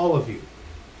to all of you.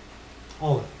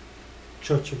 All of you.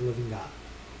 Church of the Living God.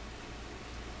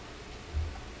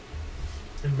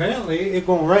 And apparently it's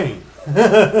going to rain.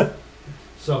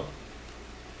 So,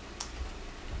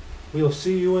 we'll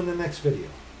see you in the next video.